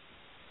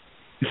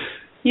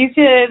 You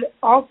could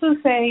also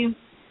say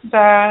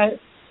that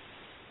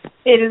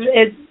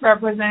it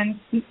represents,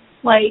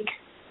 like,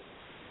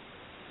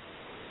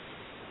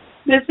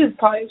 this is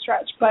probably a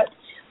stretch, but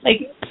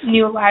like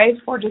new life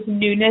or just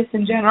newness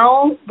in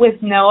general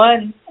with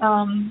Noah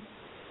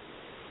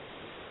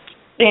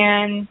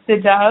and the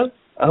dove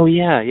Oh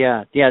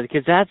yeah,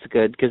 because that's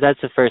good, because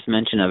that's the first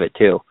mention of it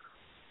too.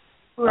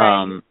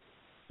 Right.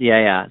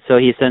 Yeah. So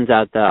he sends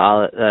out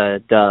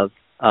the dove,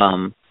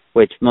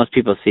 which most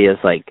people see as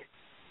like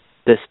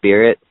the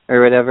spirit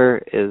or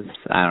whatever. Is,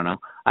 I don't know.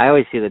 I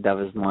always see the dove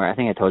as more. I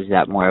think I told you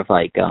that, more of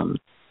like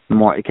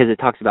more, because it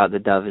talks about the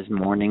dove is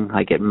mourning,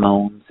 like it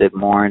moans, it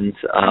mourns,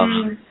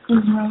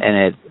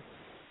 and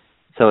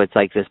so it's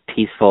like this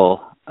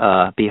peaceful,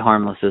 be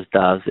harmless as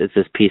doves. It's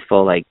this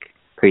peaceful like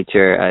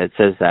creature. It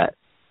says that.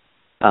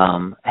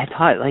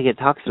 It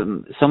talks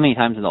so many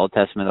times in the Old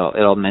Testament.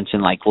 It'll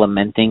mention like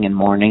lamenting and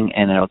mourning,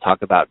 and it'll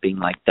talk about being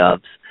like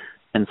doves.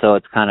 And so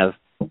it's kind of,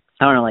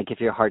 I don't know, like if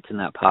your heart's in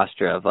that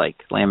posture of like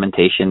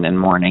lamentation and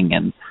mourning,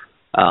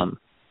 and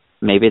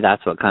maybe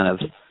that's what kind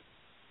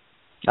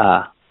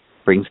of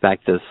brings back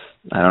this,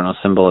 I don't know,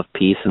 symbol of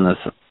peace and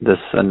this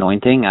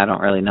anointing. I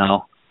don't really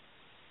know.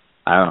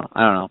 I don't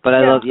know. But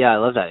I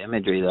love that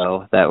imagery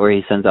though, that where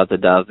he sends out the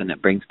dove and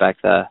it brings back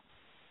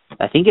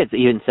I think it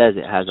even says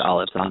it has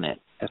olives on it,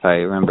 if I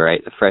remember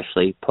right, the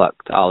freshly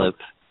plucked olive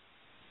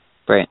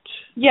branch.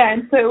 Yeah,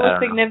 and so it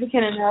was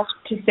significant enough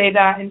to say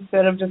that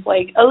instead of just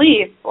like a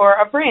leaf or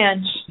a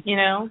branch, you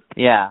know?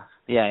 Yeah.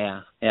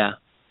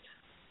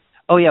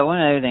 Oh yeah,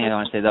 one other thing I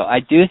want to say though, I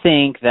do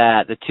think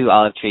that the two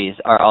olive trees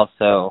are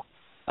also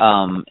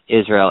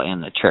Israel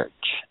and the church.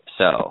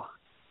 So,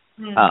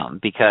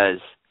 because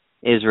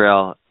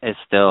Israel is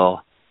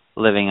still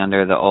living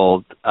under the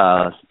old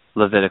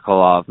Levitical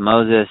law of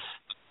Moses,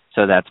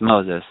 so that's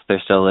Moses.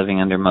 They're still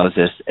living under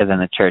Moses, and then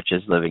the church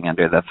is living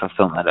under the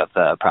fulfillment of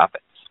the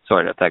prophets,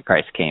 sort of, that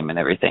Christ came and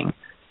everything.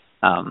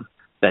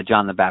 That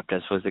John the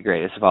Baptist was the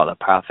greatest of all the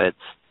prophets.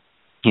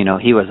 You know,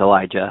 he was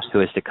Elijah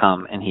who is to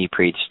come, and he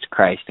preached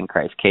Christ, and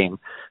Christ came.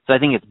 So I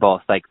think it's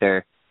both. Like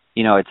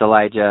it's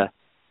Elijah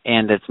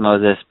and it's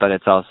Moses, but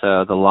it's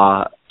also the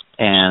law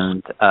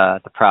and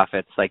the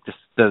prophets, like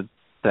the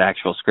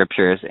actual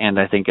scriptures, and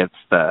I think it's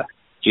the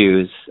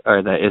Jews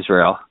or the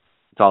Israel.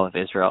 It's all of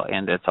Israel,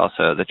 and it's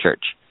also the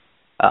church.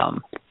 I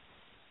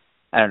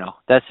don't know.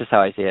 That's just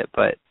how I see it,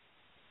 but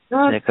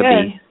it could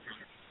be.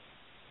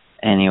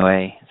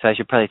 Anyway, so I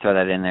should probably throw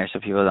that in there so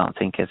people don't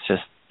think it's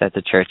just that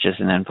the church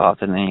isn't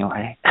involved in any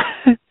way.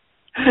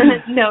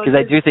 No, because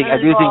I do think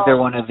they're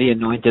one of the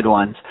anointed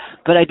ones,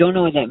 but I don't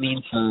know what that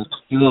means for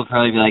people. Will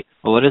probably be like,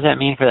 well, what does that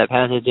mean for that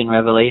passage in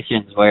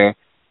Revelations where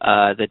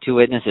the two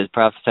witnesses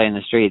prophesy in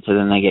the streets and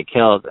then they get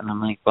killed? And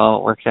I'm like,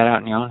 well, work that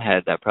out in your own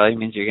head. That probably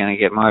means you're going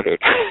to get martyred.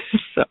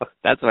 So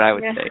that's what I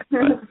would say.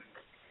 But,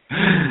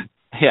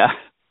 yeah,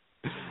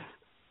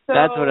 so,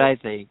 that's what I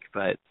think.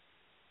 But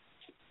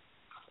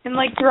and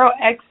like throughout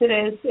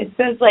Exodus, it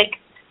says like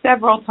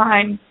several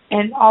times,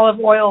 and olive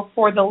oil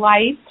for the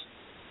light.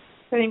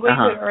 I think what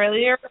you said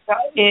earlier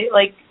about it,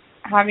 like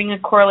having a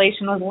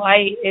correlation with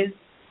light,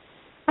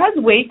 has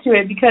weight to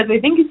it, because I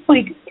think it's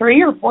like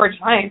 3 or 4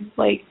 times,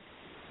 like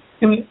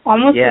in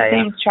almost the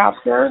same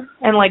chapter,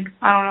 and like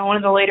I don't know, one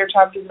of the later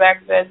chapters of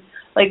Exodus,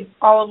 like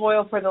olive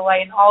oil for the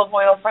light, olive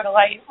oil for the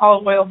light,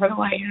 olive oil for the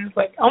light, and it's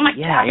like, oh my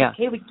God,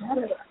 okay, we get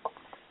it.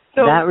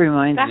 So that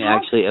reminds me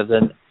actually of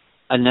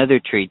another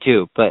tree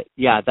too, but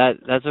yeah,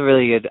 that's a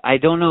really good. I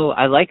don't know.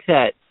 I like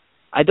that.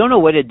 I don't know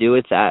what to do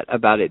with that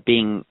about it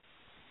being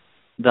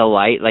the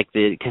light, like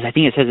because I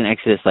think it says in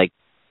Exodus like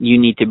you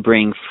need to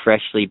bring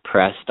freshly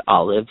pressed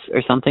olives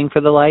or something for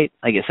the light.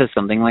 Like it says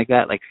something like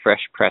that, like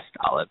fresh pressed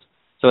olives.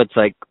 So it's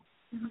like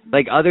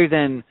other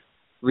than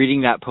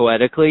reading that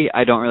poetically,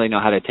 I don't really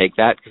know how to take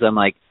that, because I'm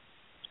like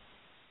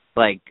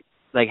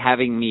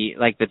having me,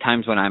 like the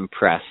times when I'm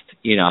pressed,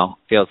 you know,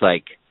 feels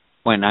like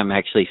when I'm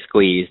actually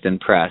squeezed and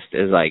pressed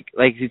is like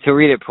to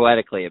read it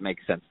poetically, it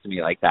makes sense to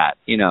me like that,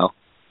 you know.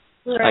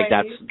 Right. Like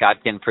that's,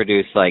 God can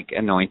produce like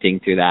anointing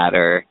through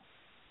that,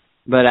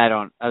 but I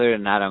don't, other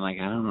than that, I'm like,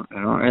 I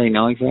don't really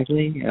know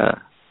exactly.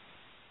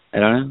 I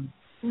don't know.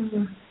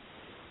 Mm-hmm.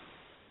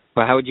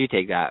 But how would you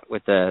take that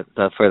with the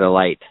for the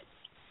light?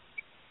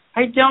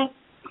 I don't,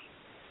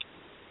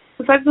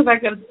 besides the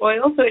fact that it's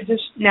oil, so it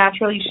just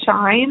naturally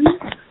shines.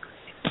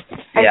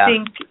 Yeah. I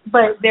think,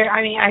 but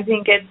I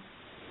think it's,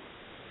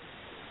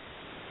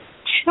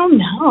 I don't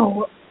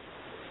know.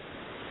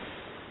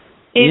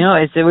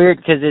 It's weird,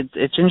 because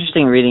it's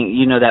interesting reading,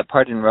 you know, that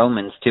part in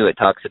Romans too. It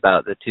talks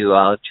about the 2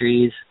 olive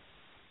trees.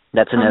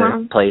 That's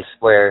another place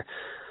where,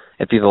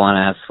 if people want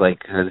to ask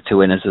like who the 2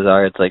 witnesses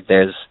are, it's like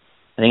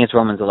I think it's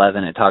Romans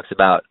 11. It talks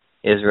about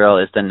Israel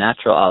is the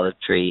natural olive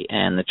tree,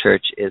 and the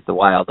church is the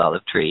wild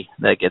olive tree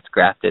that gets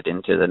grafted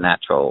into the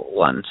natural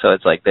one. So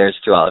it's like there's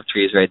 2 olive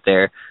trees right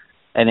there,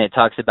 and it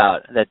talks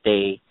about that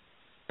they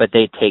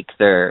take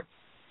their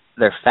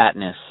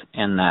fatness,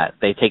 and that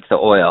they take the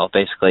oil,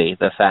 basically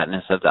the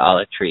fatness of the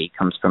olive tree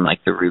comes from like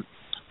the root,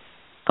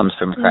 comes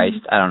from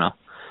Christ. I don't know,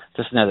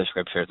 just another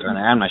scripture thrown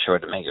there. I'm not sure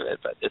what to make of it,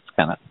 but it's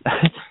kind of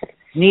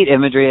neat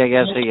imagery, I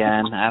guess.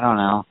 Again, I don't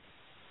know,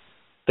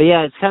 but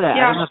yeah, it's kind of, I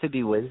don't know if it'd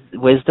be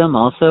wisdom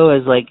also,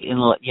 as like, it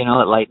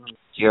lightens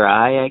your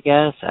eye, I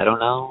guess. I don't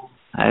know,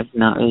 I'm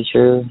not really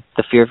sure.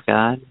 The fear of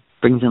God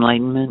brings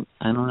enlightenment.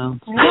 I don't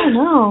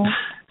know.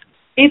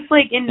 It's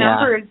like in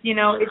Numbers, you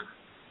know, it's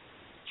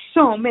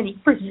so many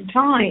freaking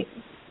times,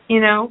 you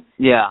know?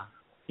 Yeah.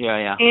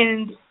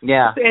 And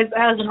Yeah.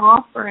 as an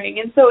offering.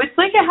 And so it's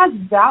like it has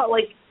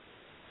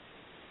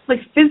like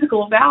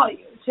physical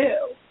value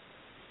too.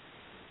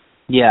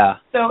 Yeah.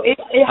 So it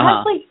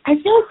has like, I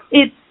feel like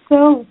it's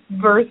so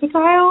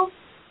versatile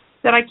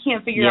that I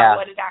can't figure out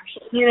what it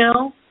actually, you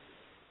know?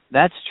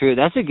 That's true.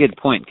 That's a good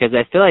point, because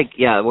I feel like,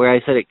 where I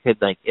said it could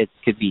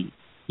be,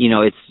 you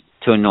know, it's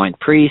to anoint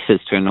priests,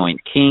 it's to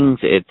anoint kings,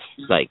 it's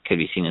like could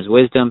be seen as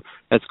wisdom.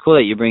 That's cool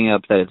that you bring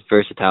up that it's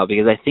versatile,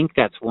 because I think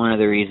that's one of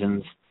the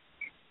reasons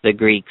the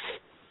Greeks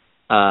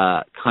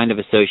kind of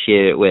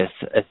associate it with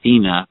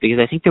Athena, because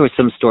I think there was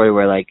some story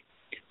where like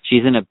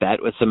she's in a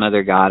bet with some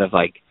other god of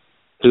like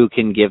who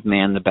can give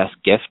man the best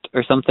gift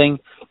or something,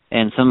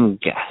 and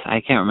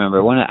I can't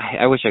remember.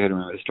 I wish I could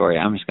remember the story.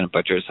 I'm just going to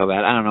butcher it so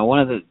bad. I don't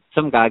know.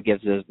 Some god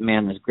gives this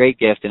man this great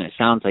gift, and it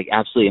sounds like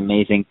absolutely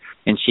amazing,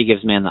 and she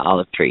gives man the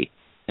olive tree,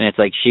 and it's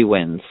like she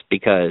wins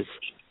because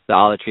the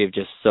olive tree is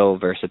just so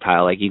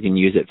versatile. Like you can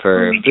use it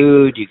for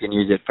food, you can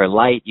use it for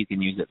light, you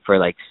can use it for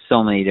like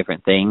so many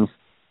different things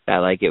that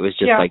like it was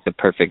just like the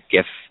perfect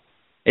gift,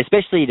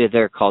 especially to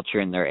their culture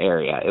and their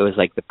area. It was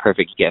like the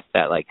perfect gift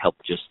that like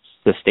helped just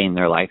sustain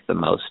their life the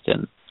most.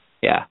 And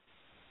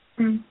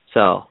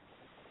so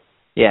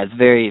it's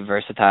very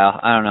versatile.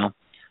 I don't know.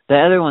 The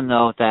other one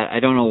though that I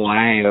don't know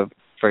why I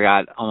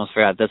almost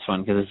forgot this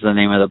one, because it's the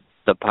name of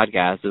the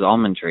podcast, is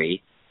almond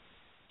tree.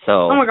 So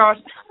oh my gosh,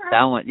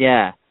 that one,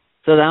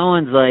 so that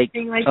one's like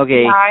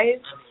okay,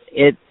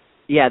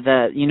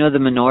 the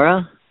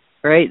menorah,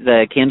 right,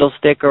 the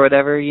candlestick or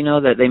whatever, you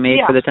know, that they made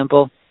for the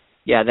temple.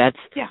 And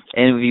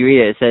if you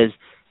read it, it says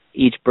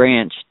each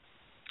branch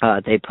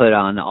they put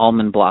on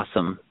almond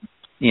blossom,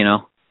 you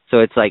know. So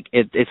it's like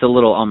it's a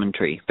little almond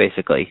tree,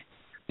 basically.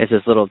 It's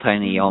this little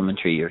tiny almond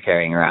tree you're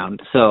carrying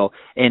around. So,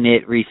 and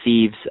it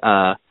receives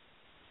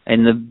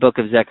in the book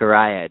of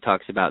Zechariah, it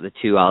talks about the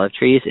two olive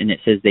trees, and it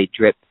says they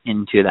drip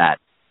into that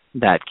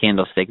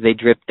candlestick. They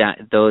drip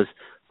down those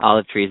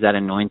olive trees, that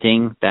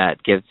anointing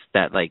that gives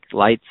that like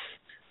lights,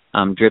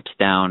 drips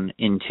down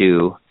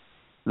into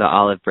the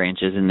olive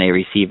branches, and they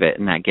receive it,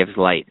 and that gives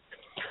light.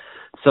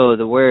 So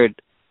the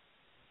word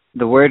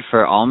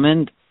for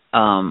almond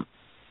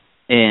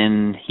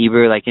in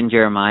Hebrew, like in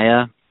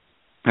Jeremiah,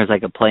 there's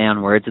like a play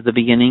on words at the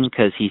beginning,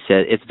 because he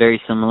said it's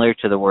very similar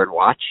to the word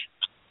watch.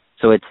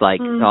 So it's like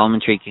the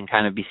almond tree can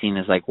kind of be seen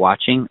as like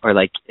watching, or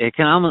like it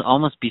can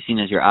almost be seen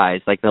as your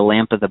eyes. Like the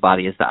lamp of the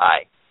body is the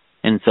eye,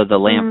 and so the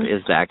lamp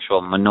is the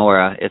actual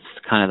menorah. It's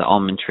kind of the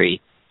almond tree.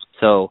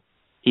 So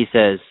he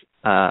says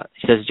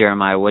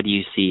Jeremiah, what do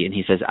you see? And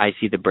he says, I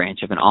see the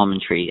branch of an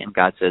almond tree. And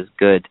God says,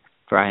 good,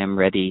 for I am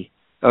ready.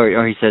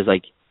 Or he says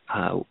like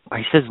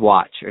he says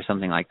watch or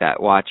something like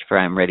that. Watch, for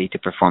I am ready to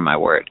perform my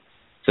word.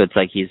 So it's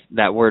like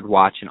that word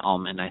watch and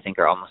almond I think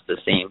are almost the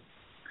same.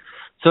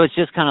 So it's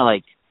just kind of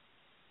like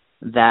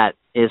that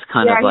is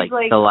kind of like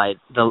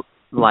the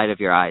light of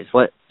your eyes.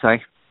 What?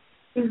 Sorry?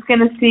 He's going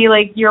to see,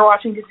 like, you're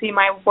watching to see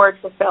my word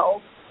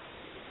fulfilled.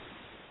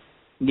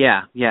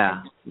 Yeah.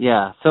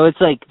 So it's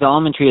like the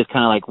almond tree is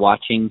kind of like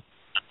watching.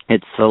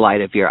 It's the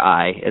light of your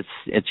eye.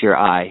 It's your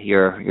eye.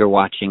 You're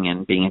watching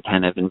and being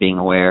attentive and being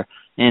aware.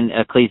 In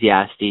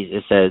Ecclesiastes,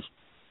 it says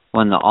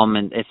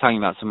it's talking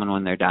about someone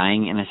when they're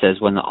dying, and it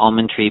says when the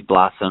almond tree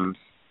blossoms,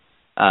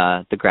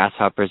 the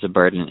grasshopper is a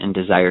burden and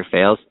desire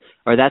fails.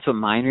 Or that's what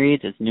mine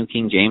reads. It's New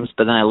King James.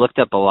 But then I looked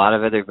up a lot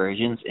of other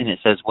versions, and it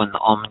says when the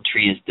almond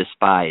tree is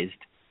despised.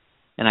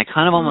 And I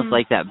kind of almost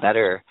like that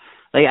better.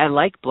 Like I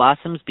like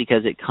blossoms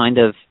because it kind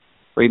of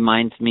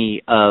reminds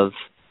me of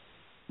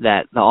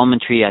that the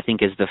almond tree, I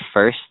think, is the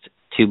first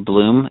to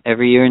bloom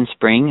every year in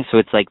spring. So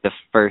it's like the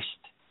first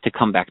to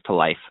come back to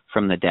life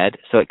from the dead.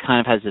 So it kind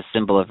of has this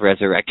symbol of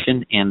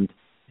resurrection and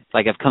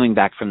like of coming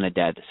back from the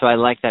dead. So I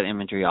like that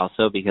imagery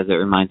also because it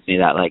reminds me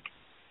that like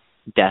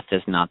death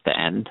is not the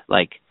end.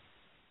 Like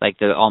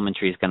the almond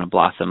tree is going to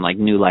blossom. Like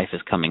new life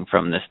is coming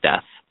from this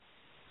death.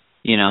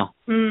 You know?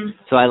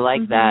 So I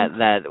like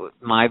that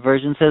my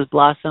version says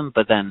blossom,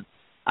 but then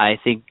I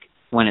think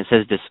when it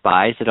says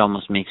despise, it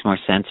almost makes more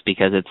sense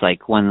because it's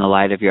like when the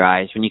light of your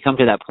eyes, when you come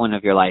to that point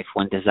of your life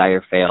when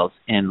desire fails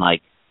and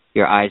like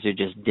your eyes are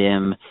just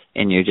dim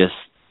and you're just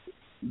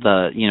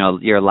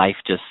your life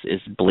just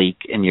is bleak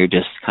and you're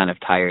just kind of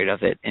tired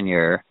of it and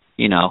you're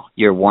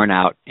worn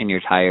out and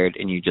you're tired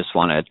and you just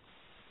want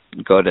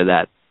to go to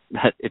that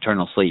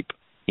eternal sleep,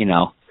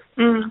 the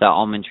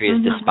almond tree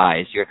is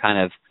despised. You're kind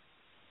of,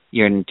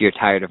 you're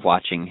tired of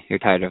watching. You're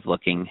tired of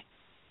looking.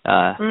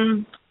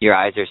 Your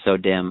eyes are so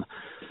dim.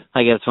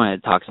 I guess when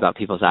it talks about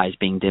people's eyes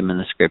being dim in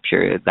the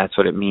scripture, that's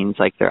what it means.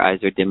 Like their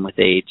eyes are dim with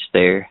age.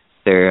 Their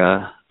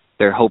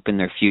hope in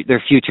their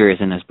future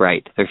isn't as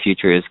bright. Their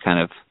future is kind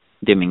of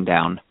dimming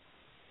down.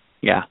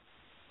 Yeah.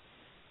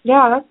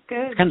 Yeah, that's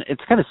good.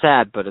 It's kind of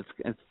sad, but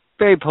it's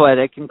very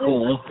poetic and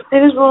cool. It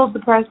is a little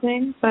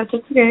depressing, but it's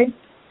okay.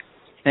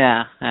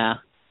 Yeah.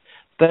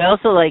 But I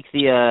also like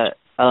there's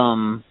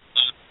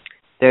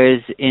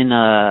in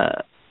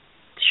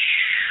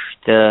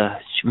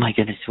my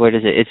goodness, what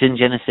is it? It's in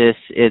Genesis.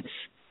 It's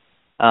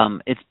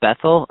it's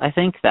Bethel, I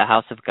think, the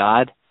house of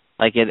God.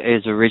 Like it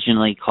is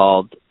originally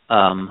called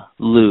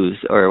Luz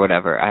or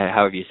whatever,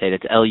 however you say it.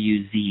 It's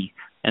Luz,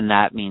 and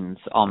that means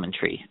almond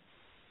tree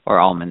or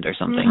almond or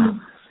something. Mm-hmm.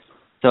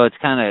 So it's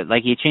kind of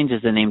like he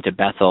changes the name to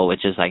Bethel,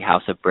 which is like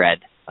house of bread.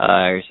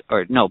 Or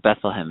no,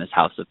 Bethlehem is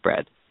house of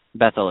bread.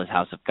 Bethel is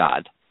house of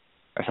God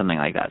or something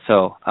like that.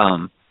 So,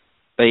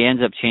 but he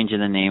ends up changing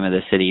the name of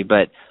the city.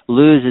 But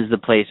Luz is the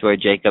place where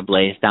Jacob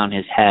lays down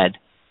his head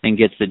and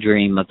gets the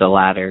dream of the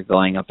ladder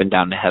going up and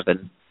down to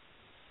heaven.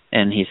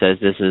 And he says,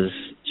 this is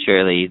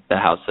surely the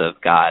house of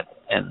God,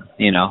 and,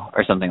 you know,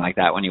 or something like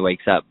that when he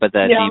wakes up. But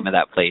the name of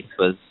that place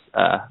was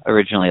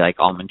originally like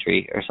almond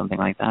tree or something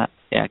like that.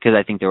 Yeah, because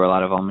I think there were a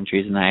lot of almond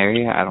trees in that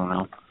area. I don't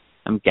know.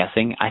 I'm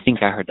guessing. I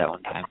think I heard that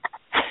one time.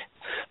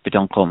 But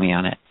don't quote me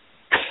on it.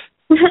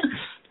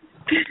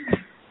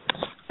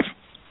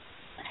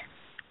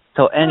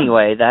 So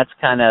anyway, that's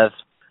kind of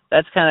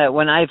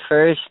when I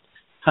first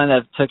kind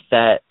of took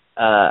that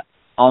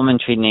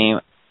almond tree name,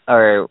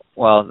 or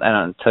well, I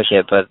don't took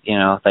it, but you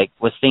know, like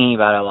was thinking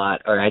about it a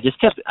lot, or I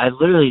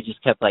literally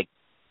just kept like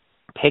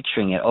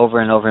picturing it over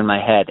and over in my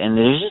head, and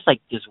there's just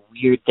like this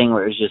weird thing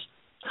where it was just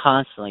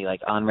constantly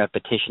like on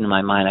repetition in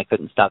my mind. I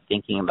couldn't stop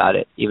thinking about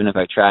it, even if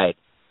I tried,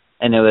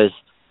 and it was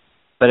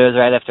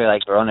right after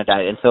like Verona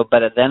died, and so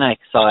but then I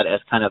saw it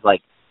as kind of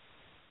like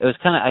it was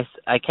kind of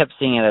I kept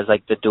seeing it as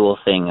like the dual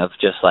thing of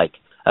just like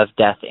of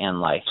death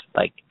and life,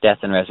 like death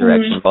and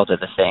resurrection, both are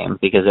the same,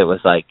 because it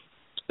was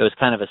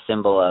kind of a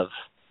symbol of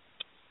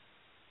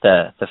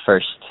the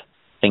first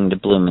thing to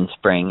bloom in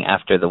spring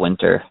after the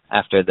winter,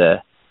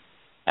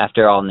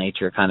 after all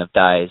nature kind of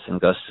dies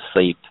and goes to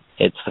sleep.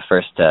 It's the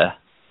first to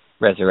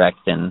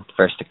resurrect and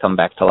first to come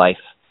back to life.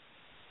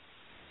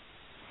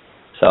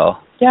 So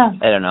yeah,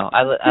 I don't know.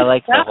 I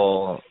like the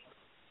whole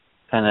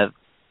kind of,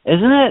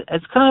 isn't it?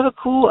 It's kind of a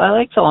cool. I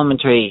like the almond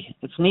tree.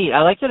 It's neat.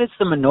 I like that it's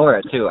the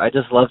menorah too. I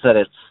just love that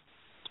it's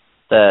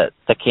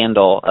the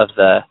candle of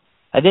the.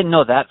 I didn't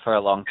know that for a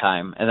long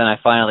time, and then I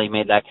finally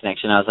made that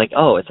connection. I was like,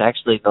 oh, it's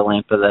actually the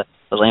lamp of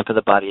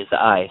the body is the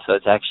eye, so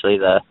it's actually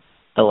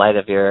the light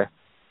of your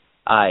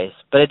eyes.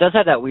 But it does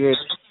have that weird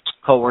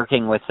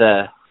co-working with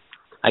the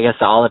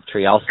olive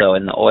tree also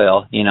in the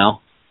oil. You know,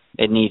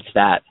 it needs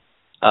that.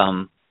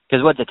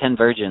 Because the 10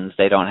 virgins,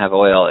 they don't have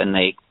oil and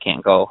they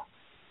can't go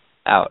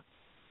out.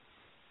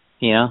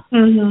 You know,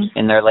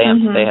 in their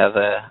lamps they have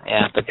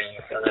but they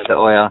don't have the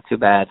oil. Too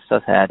bad, so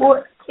sad.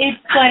 Well, it's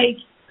like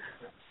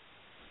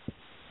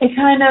it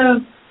kind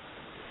of.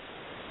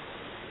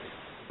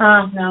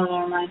 No,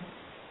 never mind.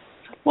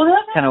 Well,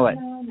 that's kind of what?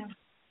 No.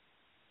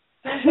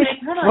 It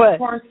kind of like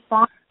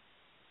corresponds.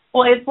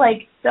 Well, it's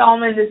like the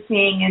almond is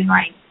seeing and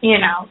like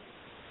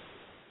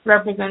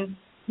represents.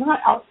 Not,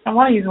 I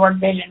want to use the word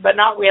vision, but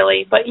not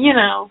really. But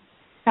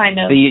kind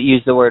of. So you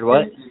use the word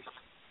what?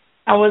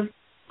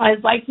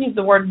 I'd like to use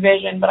the word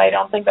vision, but I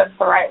don't think that's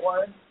the right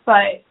word.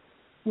 But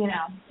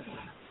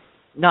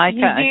No, I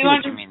see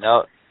what you mean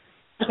though.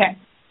 Okay,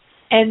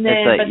 and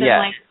then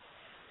like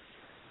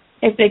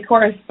if they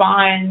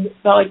correspond,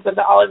 so like with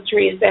the olive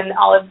trees and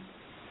olive,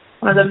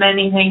 one of the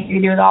many things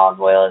you do with olive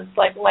oil is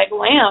like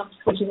lamps,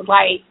 which is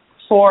light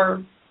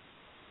for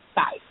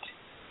sight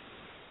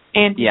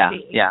and to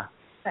see. Yeah.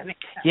 That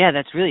makes sense. Yeah,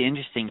 that's really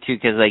interesting too,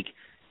 because like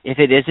if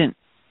it isn't,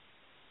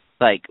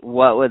 like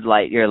what would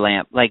light your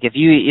lamp? Like if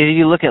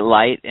you look at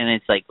light and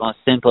it's like most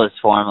simplest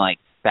form, like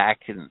back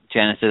in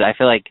Genesis, I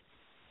feel like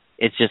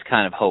it's just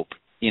kind of hope.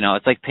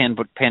 It's like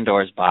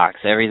Pandora's box.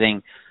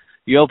 Everything,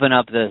 you open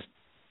up this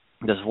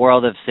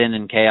world of sin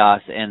and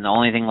chaos, and the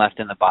only thing left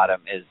in the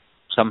bottom is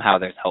somehow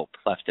there's hope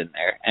left in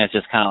there, and it's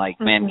just kind of like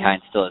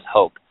mankind still has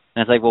hope.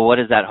 And it's like, well, what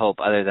is that hope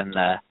other than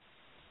the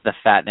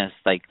fatness?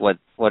 Like what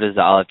is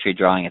the olive tree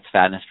drawing its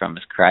fatness from?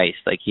 Is Christ.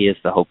 Like he is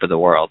the hope of the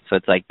world. So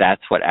it's like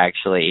that's what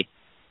actually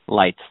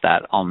lights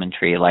that almond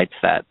tree, lights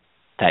that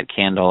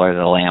candle or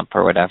the lamp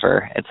or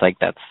whatever. It's like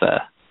that's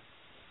the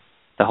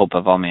hope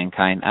of all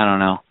mankind. I don't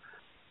know.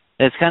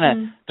 It's kind of,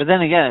 but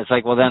then again, it's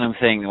like, well, then I'm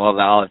saying, well,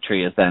 the olive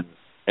tree is then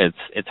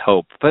it's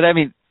hope. But I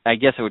mean, I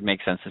guess it would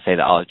make sense to say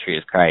the olive tree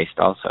is Christ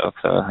also.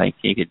 So like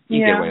you get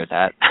away with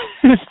that.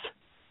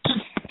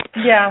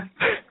 Yeah.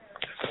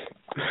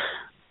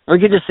 We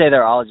could just say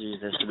they're all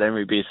Jesus, and then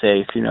we'd be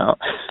safe,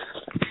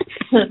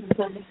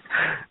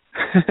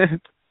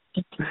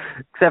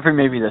 Except for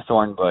maybe the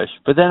thorn bush.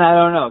 But then I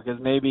don't know,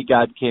 because maybe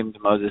God came to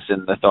Moses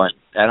in the thorn.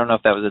 I don't know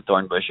if that was a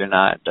thorn bush or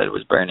not, that it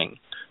was burning.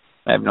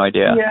 I have no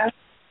idea. Yeah.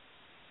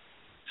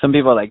 Some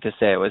people like to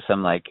say it was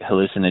some, like,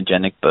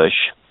 hallucinogenic bush.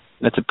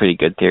 That's a pretty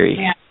good theory.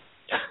 Yeah.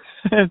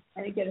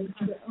 I get it.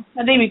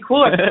 I think it'd be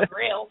cooler if it was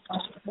real.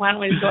 Why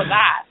don't we just go with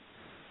that?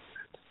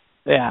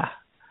 Yeah.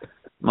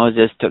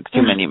 Moses took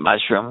too many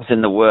mushrooms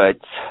in the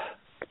woods.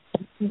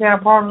 Yeah,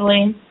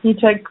 probably. He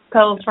took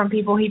pills from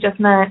people he just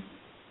met.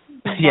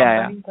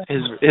 Yeah.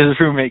 His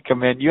roommate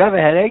come in. You have a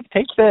headache?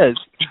 Take this.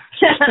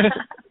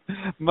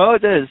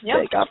 Moses,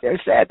 take off your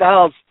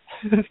sandals.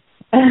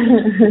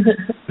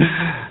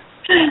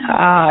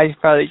 I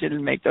probably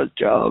shouldn't make those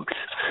jokes.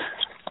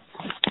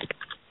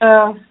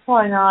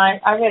 Probably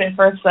not. I get it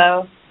first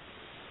though.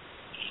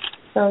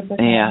 So it's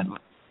okay. Yeah.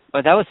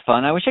 But that was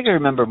fun. I wish I could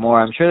remember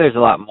more. I'm sure there's a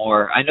lot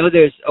more. I know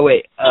there's,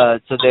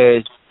 so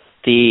there's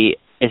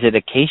is it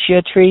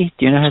acacia tree?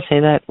 Do you know how to say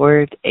that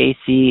word?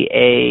 Acacia,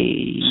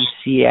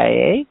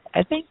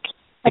 I think?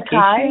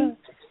 Acai?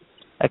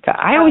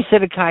 I always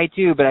said acai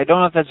too, but I don't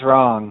know if that's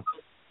wrong.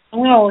 I'm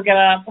going to look it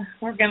up.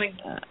 We're going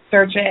to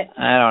search it.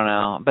 I don't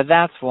know. But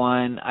that's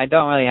one. I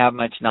don't really have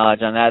much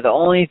knowledge on that. The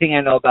only thing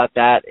I know about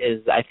that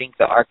is I think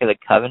the Ark of the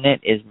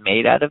Covenant is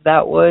made out of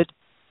that wood.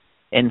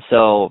 And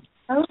so,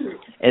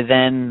 and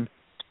then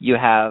you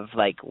have,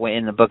 like,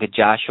 in the book of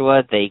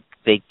Joshua, they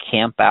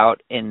camp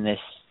out in this,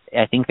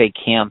 I think they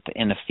camp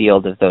in a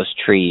field of those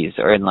trees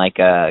or in, like,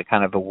 a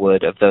kind of a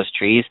wood of those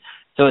trees.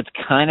 So it's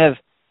kind of,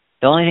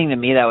 the only thing to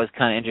me that was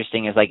kind of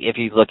interesting is, like, if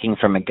you're looking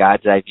from a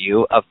God's eye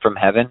view up from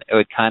heaven, it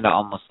would kind of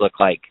almost look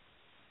like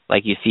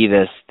you see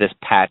this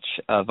patch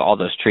of all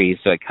those trees.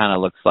 So it kind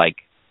of looks like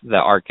the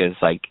Ark is,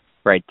 like,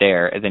 right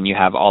there. And then you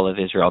have all of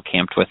Israel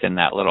camped within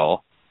that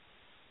little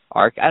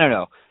Ark. I don't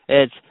know.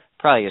 It's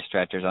probably a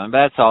stretch or something,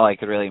 but that's all I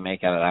could really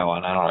make out of that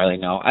one. I don't really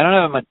know. I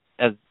don't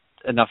have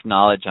enough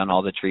knowledge on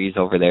all the trees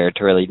over there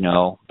to really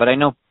know. But I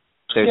know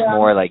there's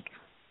more, like,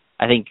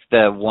 I think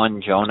the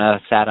one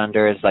Jonah sat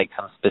under is like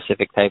some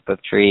specific type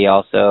of tree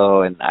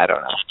also, and I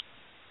don't know.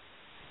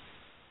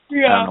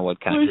 Yeah. I don't know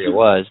what kind of tree it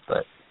was,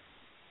 but.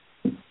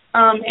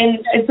 And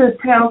it's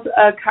pronounced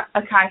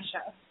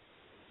acacia.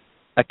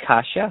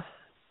 Acacia?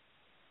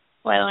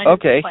 Well,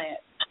 okay.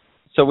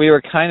 So we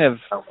were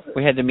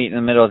we had to meet in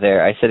the middle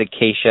there. I said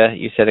acacia,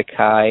 you said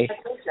acai.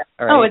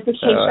 Right, oh, it's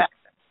acacia.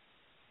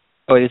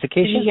 Oh, it is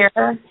acacia? Did you hear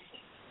her?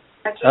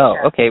 Acacia. Oh,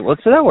 okay. Well,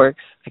 so that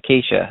works.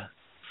 Acacia.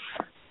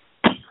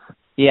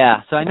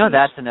 Yeah, so I know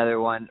that's another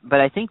one, but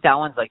I think that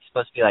one's like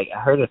supposed to be like, I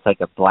heard it's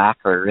like a black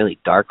or a really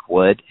dark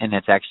wood, and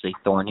it's actually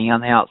thorny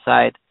on the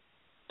outside.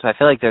 So I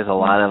feel like there's a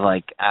lot of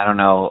like, I don't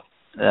know,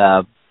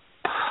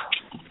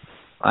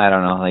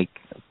 like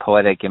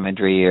poetic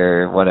imagery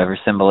or whatever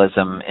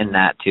symbolism in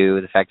that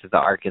too. The fact that the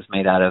Ark is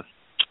made out of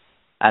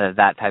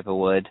that type of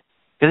wood,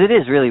 because it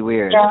is really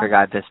weird for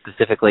God to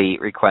specifically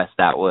request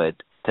that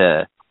wood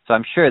to. So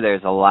I'm sure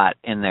there's a lot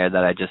in there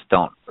that I just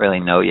don't really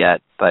know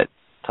yet, but.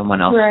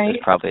 Someone else is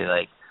probably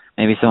like,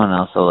 maybe someone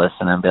else will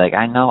listen and be like,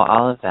 I know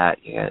all of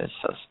that. You guys are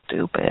so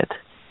stupid.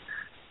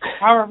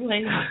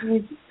 Probably.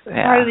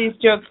 Part of these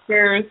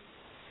jokesters.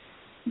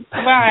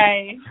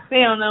 Why?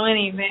 They don't know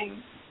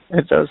anything.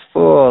 It's those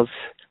fools.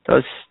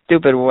 Those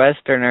stupid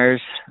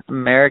Westerners.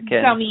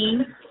 Americans.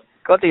 Dummy.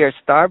 Go to your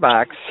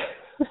Starbucks.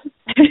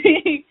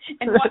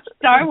 And watch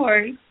Star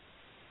Wars.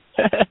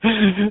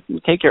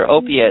 Take your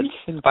opiates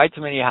and buy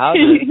too many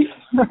houses.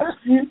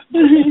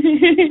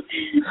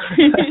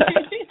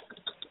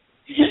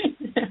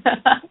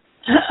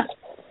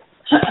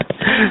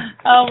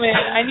 Oh man,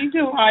 I need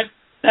to watch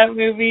that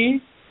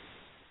movie.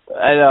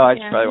 I know, I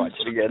should probably watch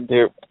it again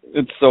too.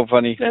 It's so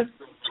funny.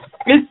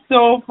 It's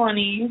so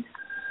funny.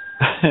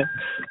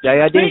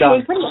 Yeah, Ding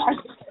Dong.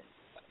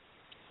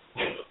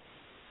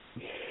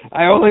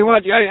 I only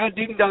want Yeah,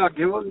 Ding Dong.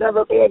 It will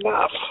never be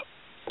enough.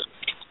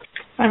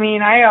 I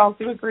mean, I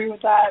also agree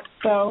with that,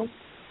 so.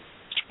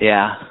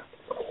 Yeah.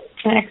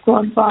 An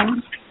excellent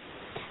song.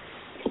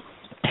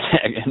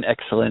 An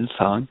excellent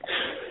song.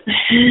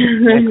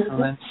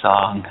 Excellent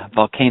song.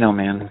 Volcano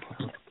Man.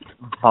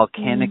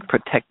 Volcanic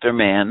Protector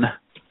Man.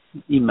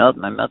 You melt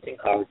my melting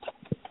heart.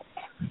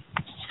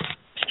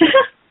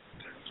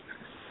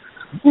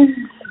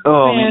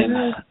 Oh,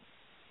 man.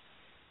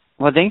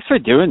 Well, thanks for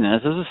doing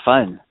this. This was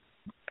fun.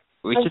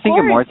 We should think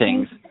of more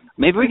things.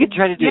 Maybe we could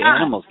try to do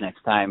animals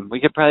next time. We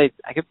could probably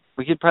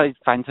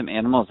find some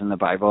animals in the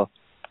Bible,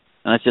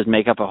 and let's just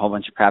make up a whole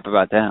bunch of crap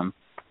about them.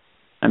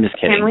 I'm just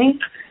kidding. Can we?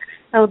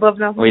 I would love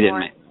nothing more.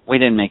 We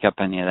didn't make up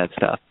any of that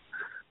stuff.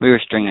 We were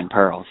stringing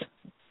pearls.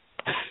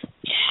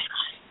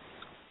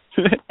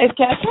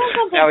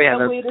 Now we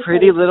have a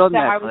pretty little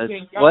necklace.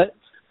 What?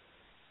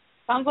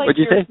 Sounds like What'd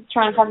you say?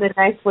 Trying to find a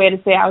nice way to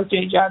say I was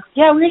doing drugs.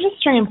 Yeah, we were just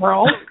stringing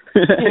pearls.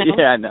 You know?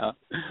 Yeah, I know.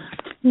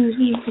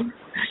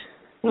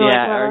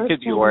 Yeah, or it could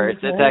be worse.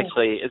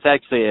 It's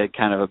actually a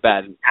kind of a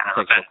bad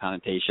sexual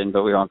connotation,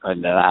 but we won't go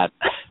into that.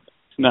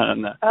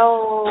 No.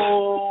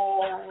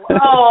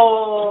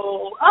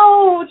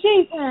 Oh,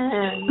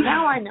 Jason!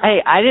 Now I know.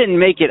 Hey, I didn't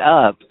make it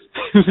up.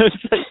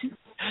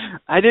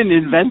 I didn't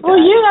invent that. Well,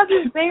 you have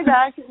to say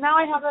that because now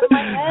I have that in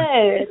my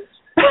head.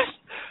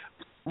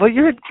 Well,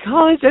 you're in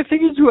college. I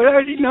figured you had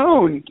already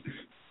known.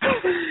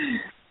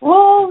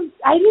 Well,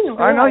 I didn't realize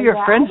Are all your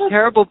friends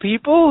terrible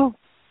people?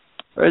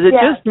 Or is it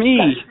just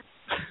me?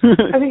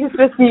 I think it's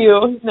just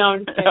you. No,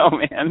 I'm just kidding. Oh,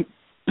 man.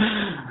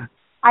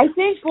 I do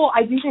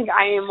think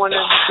I am one of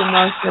the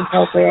most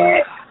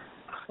appropriate.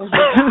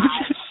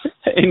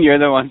 And you're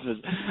the one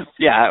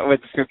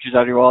with scriptures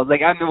on your walls.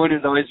 Like, I'm the one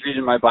who's always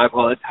reading my Bible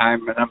all the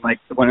time, and I'm like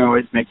the one who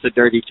always makes a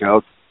dirty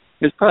joke.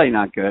 It's probably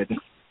not good.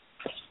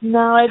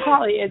 No, it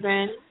probably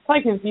isn't. It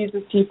probably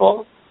confuses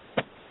people.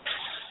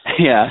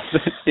 Yeah.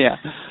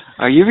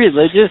 Are you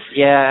religious?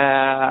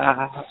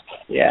 Yeah.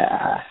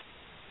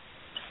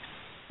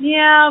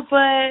 Yeah, but,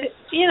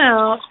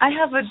 I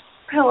have a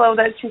pillow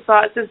that she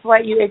thought says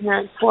 "Sweat, you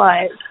ignorant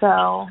slut."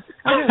 So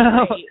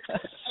that was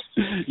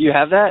great. You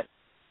have that?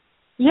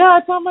 Yeah,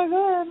 it's on my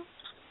bed.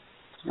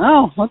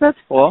 Oh, well, that's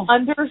cool.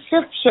 Under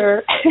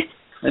scripture.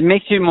 It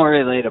makes you more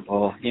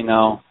relatable, you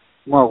know,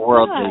 more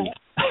worldly.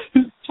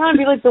 Yeah. Trying to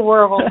be like the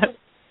world.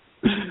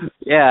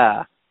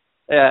 Yeah.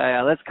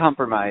 Yeah, let's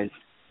compromise.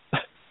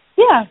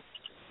 Yeah,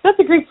 that's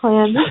a great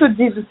plan. That's what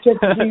Jesus gets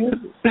to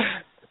do.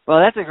 Well,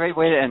 that's a great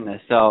way to end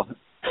this. So,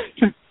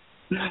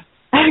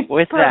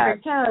 with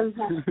Perfect. that,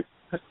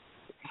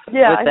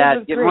 yeah, with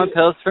that, get more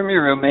pills from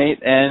your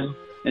roommate and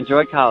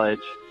enjoy college.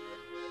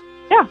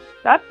 Yeah,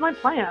 that's my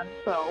plan.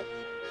 So.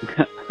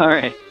 All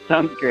right,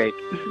 sounds great.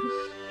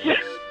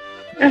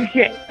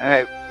 Okay. All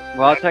right.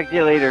 Well, I'll talk to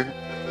you later.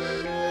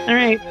 All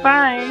right.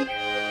 Bye.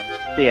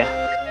 See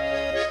ya.